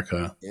 Central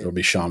America, there'll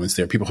be shamans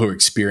there, people who are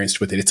experienced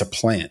with it. It's a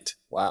plant.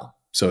 Wow.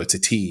 So it's a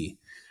tea,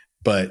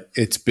 but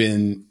it's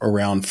been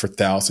around for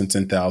thousands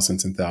and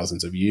thousands and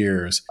thousands of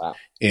years. Wow.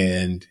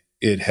 And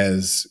it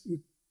has,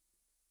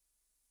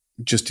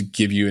 just to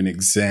give you an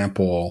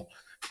example,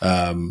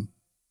 it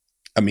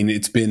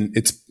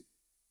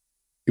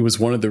was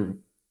one of the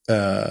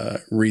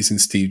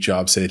reasons Steve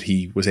Jobs said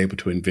he was able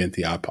to invent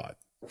the iPod.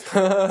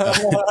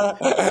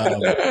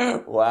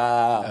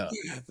 Wow.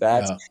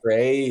 That's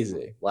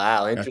crazy.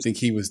 Wow. I think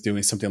he was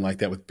doing something like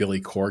that with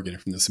Billy Corgan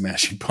from the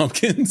Smashing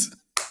Pumpkins.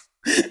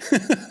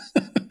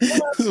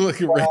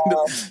 Like a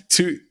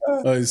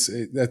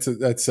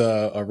that's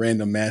a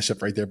random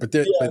mashup right there. But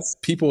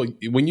people,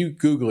 when you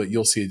Google it,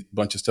 you'll see a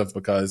bunch of stuff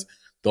because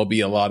there'll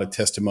be a lot of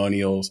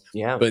testimonials.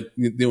 Yeah. But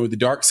the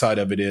dark side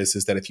of it is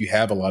that if you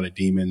have a lot of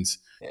demons,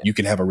 you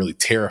can have a really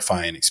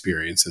terrifying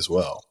experience as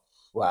well.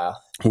 Wow.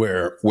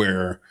 Where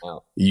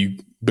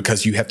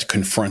because you have to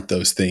confront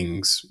those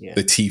things. Yeah.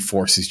 The tea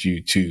forces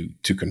you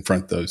to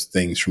confront those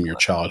things from your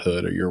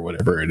childhood or your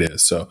whatever it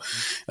is. So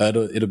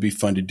it'll be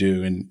fun to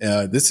do. And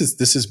this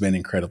has been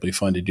incredibly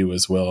fun to do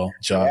as well,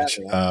 Josh.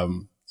 Yeah.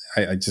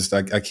 I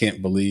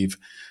can't believe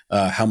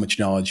how much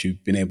knowledge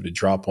you've been able to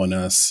drop on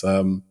us.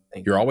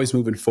 You're always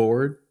moving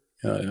forward.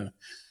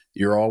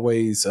 You're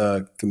always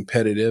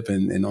competitive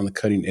and on the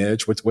cutting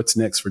edge. What's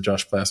next for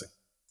Josh Plasse?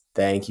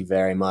 Thank you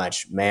very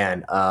much,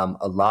 man.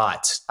 A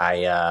lot.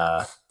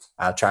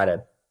 I'll try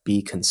to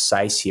be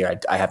concise here.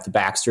 I have the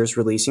Baxters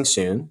releasing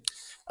soon.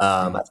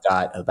 I've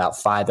got about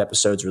 5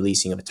 episodes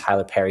releasing of a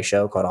Tyler Perry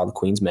show called All the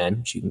Queen's Men,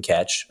 which you can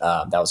catch.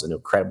 That was an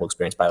incredible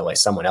experience, by the way.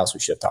 Someone else we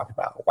should have talked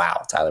about.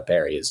 Wow, Tyler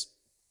Perry is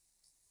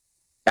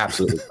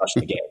absolutely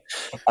crushing the game.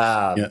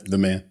 The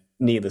man.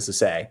 Needless to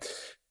say.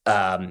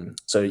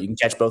 So you can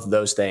catch both of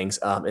those things.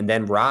 And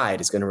then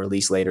Ride is going to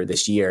release later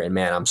this year. And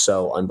man, I'm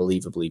so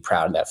unbelievably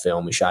proud of that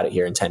film. We shot it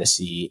here in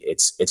Tennessee.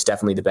 It's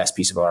definitely the best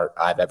piece of art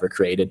I've ever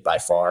created by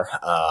far.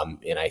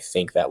 And I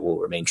think that will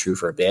remain true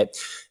for a bit.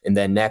 And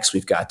then next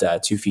we've got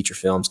 2 feature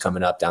films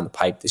coming up down the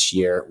pipe this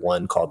year.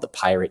 One called The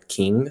Pirate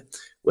King,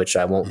 which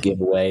I won't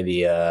give away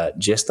the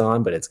gist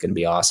on, but it's going to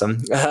be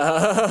awesome.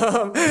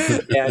 I'm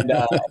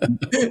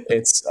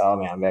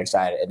very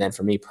excited. And then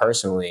for me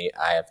personally,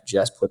 I have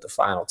just put the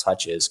final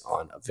touches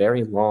on a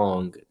very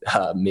long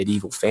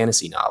medieval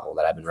fantasy novel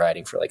that I've been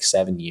writing for like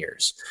 7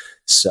 years.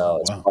 So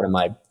it's part of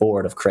my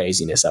board of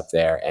craziness up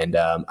there. And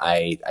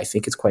I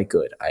think it's quite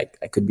good. I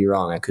could be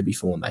wrong. I could be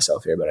fooling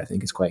myself here, but I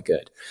think it's quite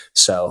good.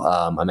 So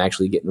I'm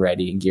actually getting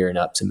ready and gearing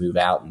up to move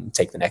out and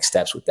take the next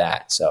steps with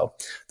that. So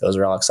those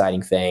are all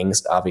exciting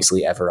things.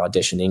 Obviously, ever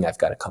auditioning. I've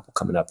got a couple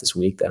coming up this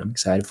week that I'm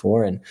excited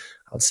for. And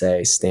I would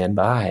say stand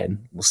by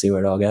and we'll see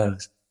where it all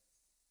goes.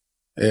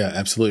 Yeah,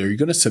 absolutely. Are you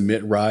going to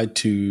submit Ride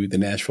to the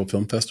Nashville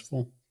Film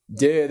Festival?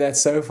 Dude,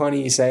 that's so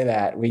funny you say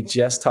that. We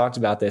just talked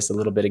about this a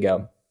little bit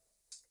ago.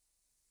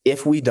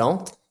 If we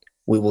don't,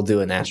 we will do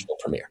a Nashville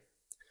premiere.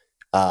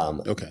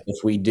 Okay.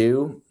 If we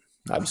do,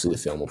 obviously the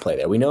film will play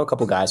there. We know a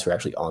couple guys who are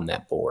actually on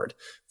that board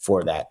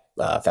for that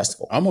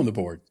festival. I'm on the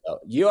board. Oh,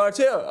 you are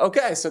too?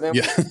 Okay, so then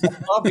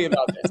we'll be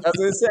about this. I was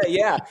going to say,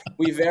 yeah,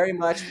 we very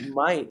much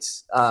might.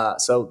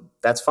 So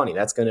that's funny.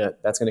 That's gonna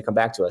come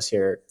back to us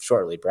here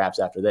shortly, perhaps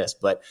after this.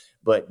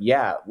 But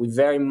yeah, we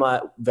very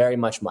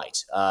much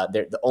might. I'll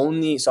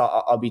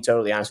be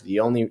totally honest with you.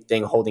 The only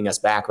thing holding us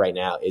back right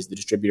now is the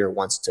distributor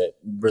wants to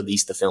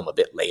release the film a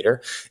bit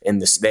later,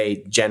 and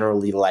they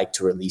generally like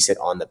to release it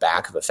on the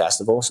back of a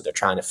festival. So they're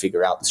trying to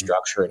figure out the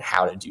structure and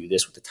how to do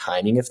this with the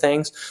timing of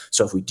things.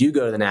 So if we do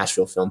go to the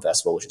Nashville Film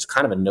Festival, which is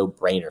kind of a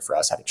no-brainer for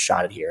us having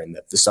shot it here, and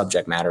the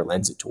subject matter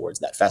lends it towards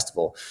that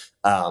festival,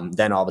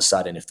 then all of a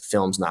sudden, if the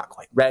film's not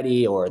quite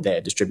ready or the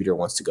distributor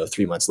wants to go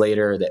 3 months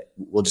later, that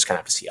we'll just kind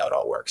of have to see how it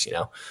all works,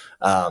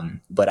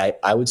 But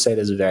I would say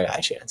there's a very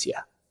high chance,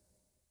 yeah.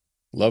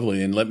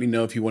 Lovely. And let me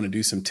know if you want to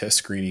do some test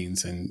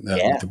screenings and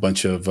with a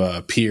bunch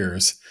of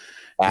peers.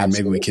 Absolutely. And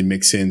maybe we can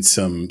mix in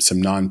some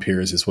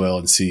non-peers as well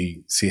and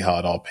see how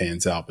it all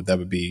pans out. But that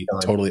would be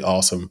totally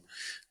awesome.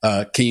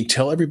 Can you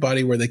tell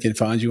everybody where they can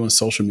find you on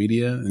social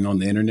media and on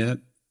the internet?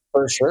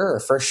 For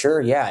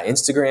sure. Yeah.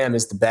 Instagram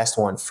is the best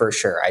one for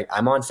sure.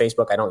 I'm on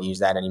Facebook. I don't use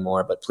that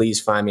anymore, but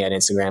please find me at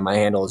Instagram. My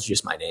handle is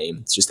just my name.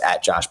 It's just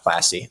at Josh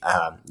Plasse.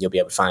 You'll be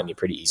able to find me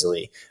pretty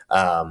easily.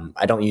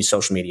 I don't use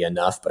social media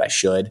enough, but I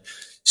should.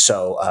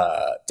 So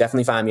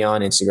definitely find me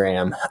on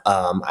Instagram.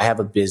 I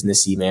have a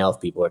business email if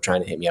people are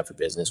trying to hit me up for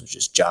business, which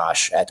is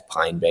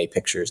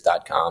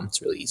josh@pinebaypictures.com.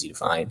 It's really easy to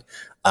find.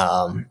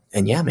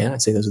 And yeah, man,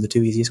 I'd say those are the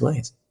two easiest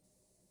ways.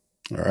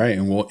 All right.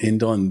 And we'll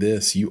end on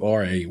this. You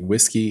are a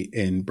whiskey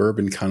and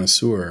bourbon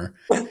connoisseur.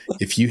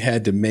 If you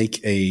had to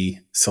make a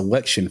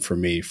selection for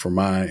me for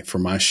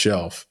my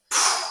shelf,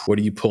 what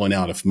are you pulling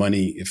out? If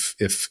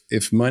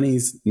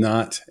money's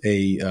not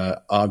a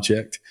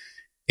object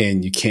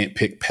and you can't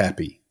pick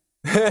Pappy,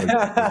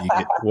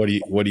 what do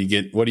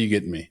you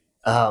get me?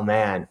 Oh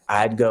man,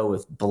 I'd go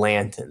with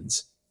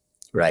Blanton's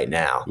right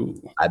now.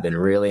 Ooh. I've been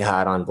really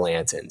hot on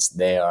Blanton's.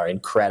 They are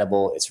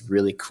incredible. It's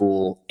really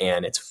cool.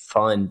 And it's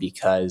fun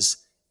because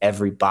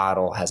every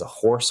bottle has a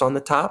horse on the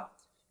top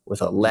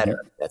with a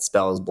letter that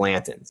spells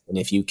Blanton's. And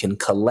if you can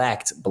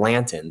collect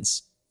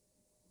Blanton's,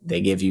 they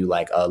give you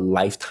like a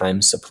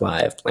lifetime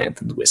supply of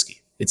Blanton's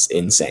whiskey. It's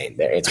insane.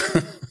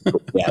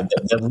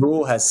 The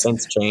rule has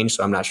since changed,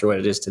 so I'm not sure what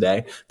it is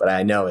today, but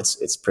I know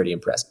it's pretty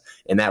impressive.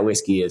 And that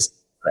whiskey is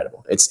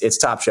incredible. It's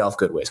top shelf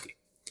good whiskey.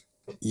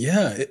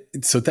 Yeah.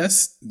 So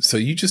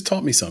you just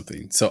taught me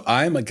something. So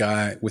I am a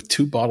guy with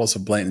 2 bottles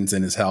of Blanton's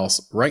in his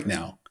house right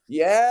now.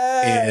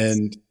 Yes.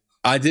 And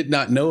I did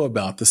not know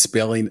about the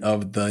spelling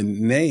of the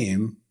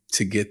name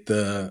to get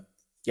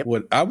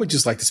what I would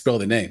just like to spell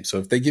the name. So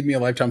if they give me a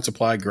lifetime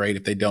supply, great.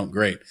 If they don't,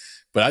 great.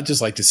 But I'd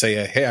just like to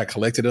say, hey, I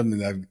collected them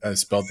and I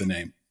spelled the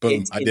name.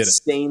 Boom. I did it.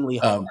 It's insanely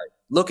hard.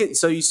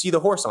 So you see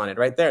the horse on it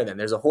right there. Then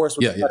there's a horse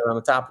with a letter on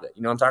the top of it.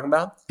 You know what I'm talking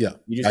about? Yeah.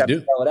 You just have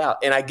to spell it out.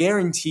 And I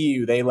guarantee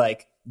you they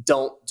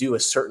don't do a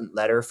certain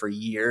letter for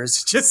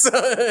years just so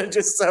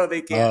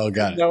they can't. Oh,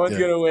 got it. No one's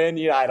going to win.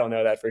 I don't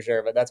know that for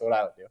sure, but that's what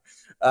I would do.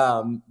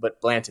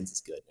 But Blanton's is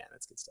good, man.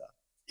 That's good stuff.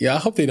 Yeah, I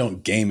hope they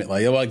don't game it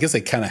I guess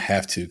they kind of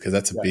have to because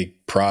that's a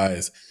big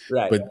prize.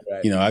 Right. But,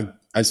 I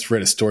just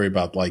read a story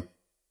about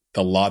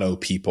the lotto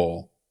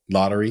people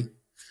lottery.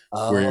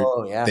 Where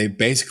they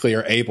basically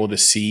are able to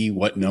see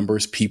what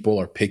numbers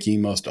people are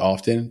picking most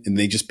often, and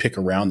they just pick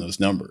around those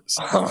numbers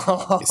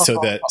so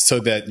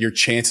that your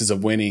chances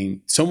of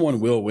winning, someone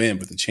will win,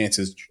 but the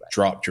chances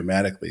drop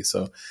dramatically.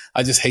 So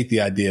I just hate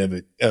the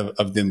idea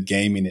of them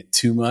gaming it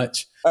too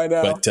much. I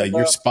know. But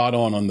you're spot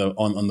on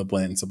the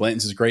Blanton's. So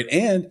Blanton's is great.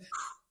 And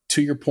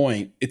to your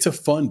point, it's a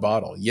fun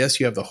bottle. Yes,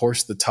 you have the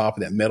horse at the top,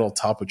 that metal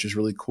top, which is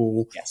really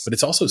cool. Yes. But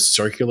it's also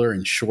circular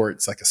and short.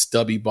 It's like a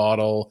stubby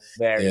bottle.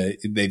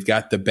 They've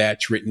got the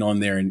batch written on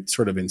there and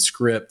sort of in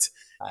script.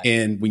 Right.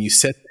 And when you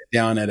set that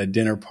down at a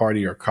dinner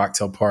party or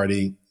cocktail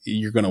party,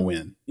 you're going to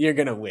win. You're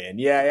going to win.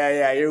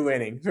 Yeah. You're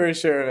winning. For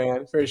sure,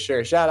 man. For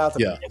sure. Shout out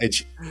to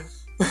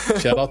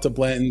shout out to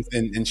Blanton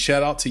and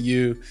shout out to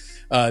you.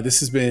 This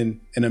has been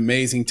an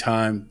amazing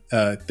time.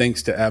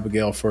 Thanks to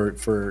Abigail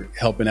for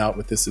helping out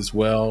with this as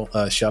well.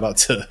 Shout out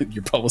to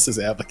your publicist,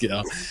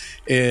 Abigail.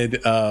 And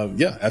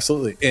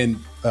absolutely. And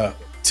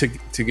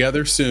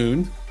together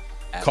soon,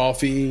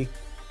 coffee,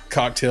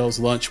 cocktails,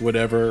 lunch,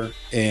 whatever.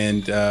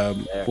 And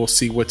we'll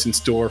see what's in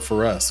store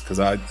for us because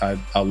I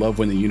love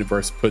when the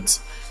universe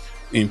puts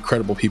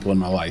incredible people in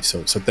my life.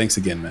 So thanks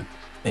again, man.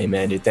 Hey,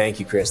 man, dude. Thank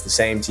you, Chris. The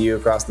same to you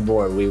across the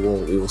board. We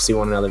will see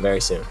one another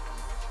very soon.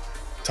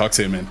 Talk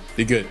soon, man.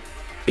 Be good.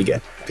 Be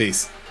good.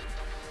 Peace.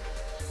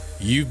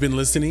 You've been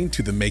listening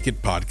to the Make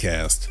It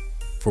Podcast.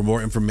 For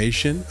more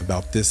information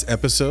about this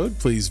episode,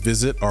 please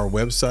visit our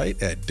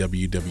website at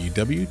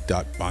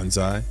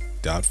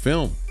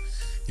www.bonsai.film.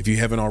 If you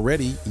haven't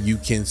already, you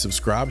can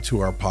subscribe to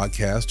our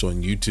podcast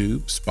on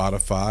YouTube,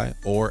 Spotify,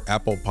 or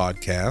Apple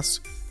Podcasts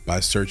by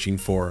searching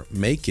for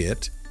Make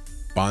It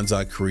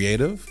Bonsai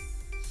Creative,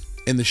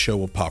 and the show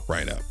will pop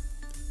right up.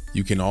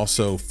 You can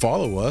also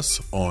follow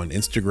us on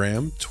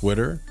Instagram,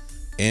 Twitter,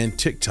 and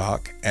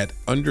TikTok at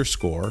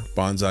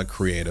 _Bonsai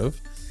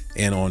Creative,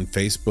 and on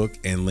Facebook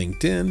and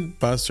LinkedIn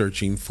by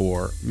searching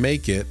for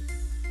Make It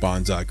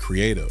Bonsai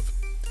Creative.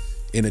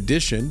 In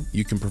addition,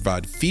 you can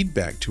provide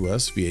feedback to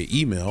us via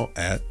email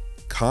at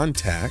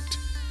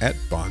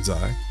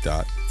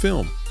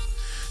contact@bonsai.film.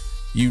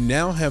 You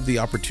now have the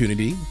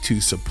opportunity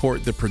to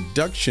support the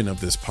production of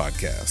this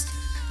podcast.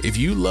 If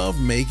you love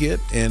Make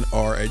It and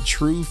are a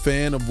true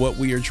fan of what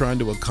we are trying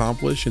to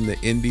accomplish in the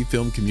indie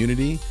film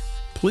community,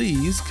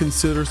 please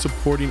consider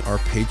supporting our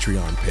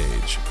Patreon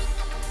page.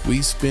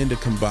 We spend a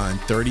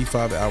combined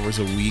 35 hours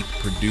a week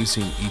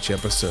producing each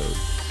episode.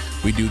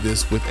 We do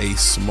this with a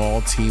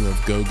small team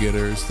of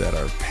go-getters that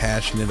are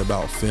passionate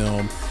about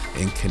film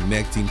and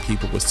connecting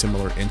people with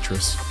similar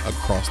interests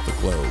across the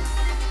globe.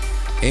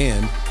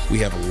 And we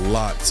have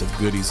lots of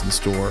goodies in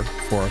store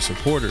for our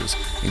supporters,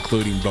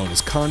 including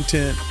bonus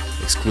content,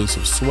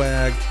 exclusive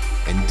swag,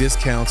 and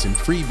discounts and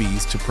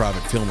freebies to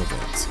private film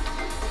events.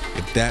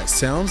 If that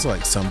sounds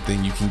like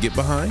something you can get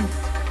behind,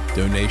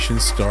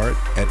 donations start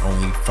at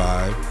only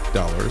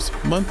 $5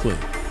 monthly.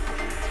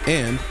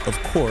 And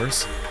of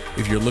course,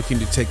 if you're looking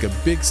to take a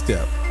big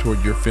step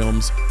toward your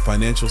film's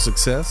financial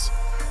success,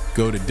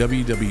 go to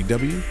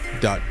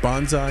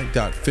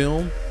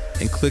www.bonsai.film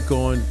and click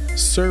on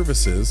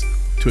Services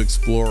to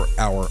explore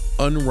our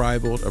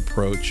unrivaled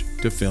approach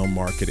to film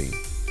marketing.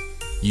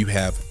 You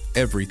have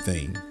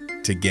everything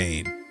to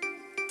gain.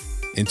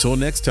 Until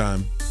next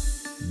time,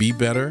 be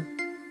better,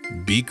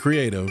 be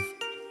creative,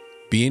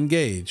 be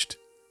engaged,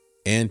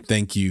 and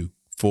thank you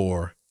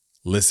for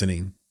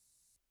listening.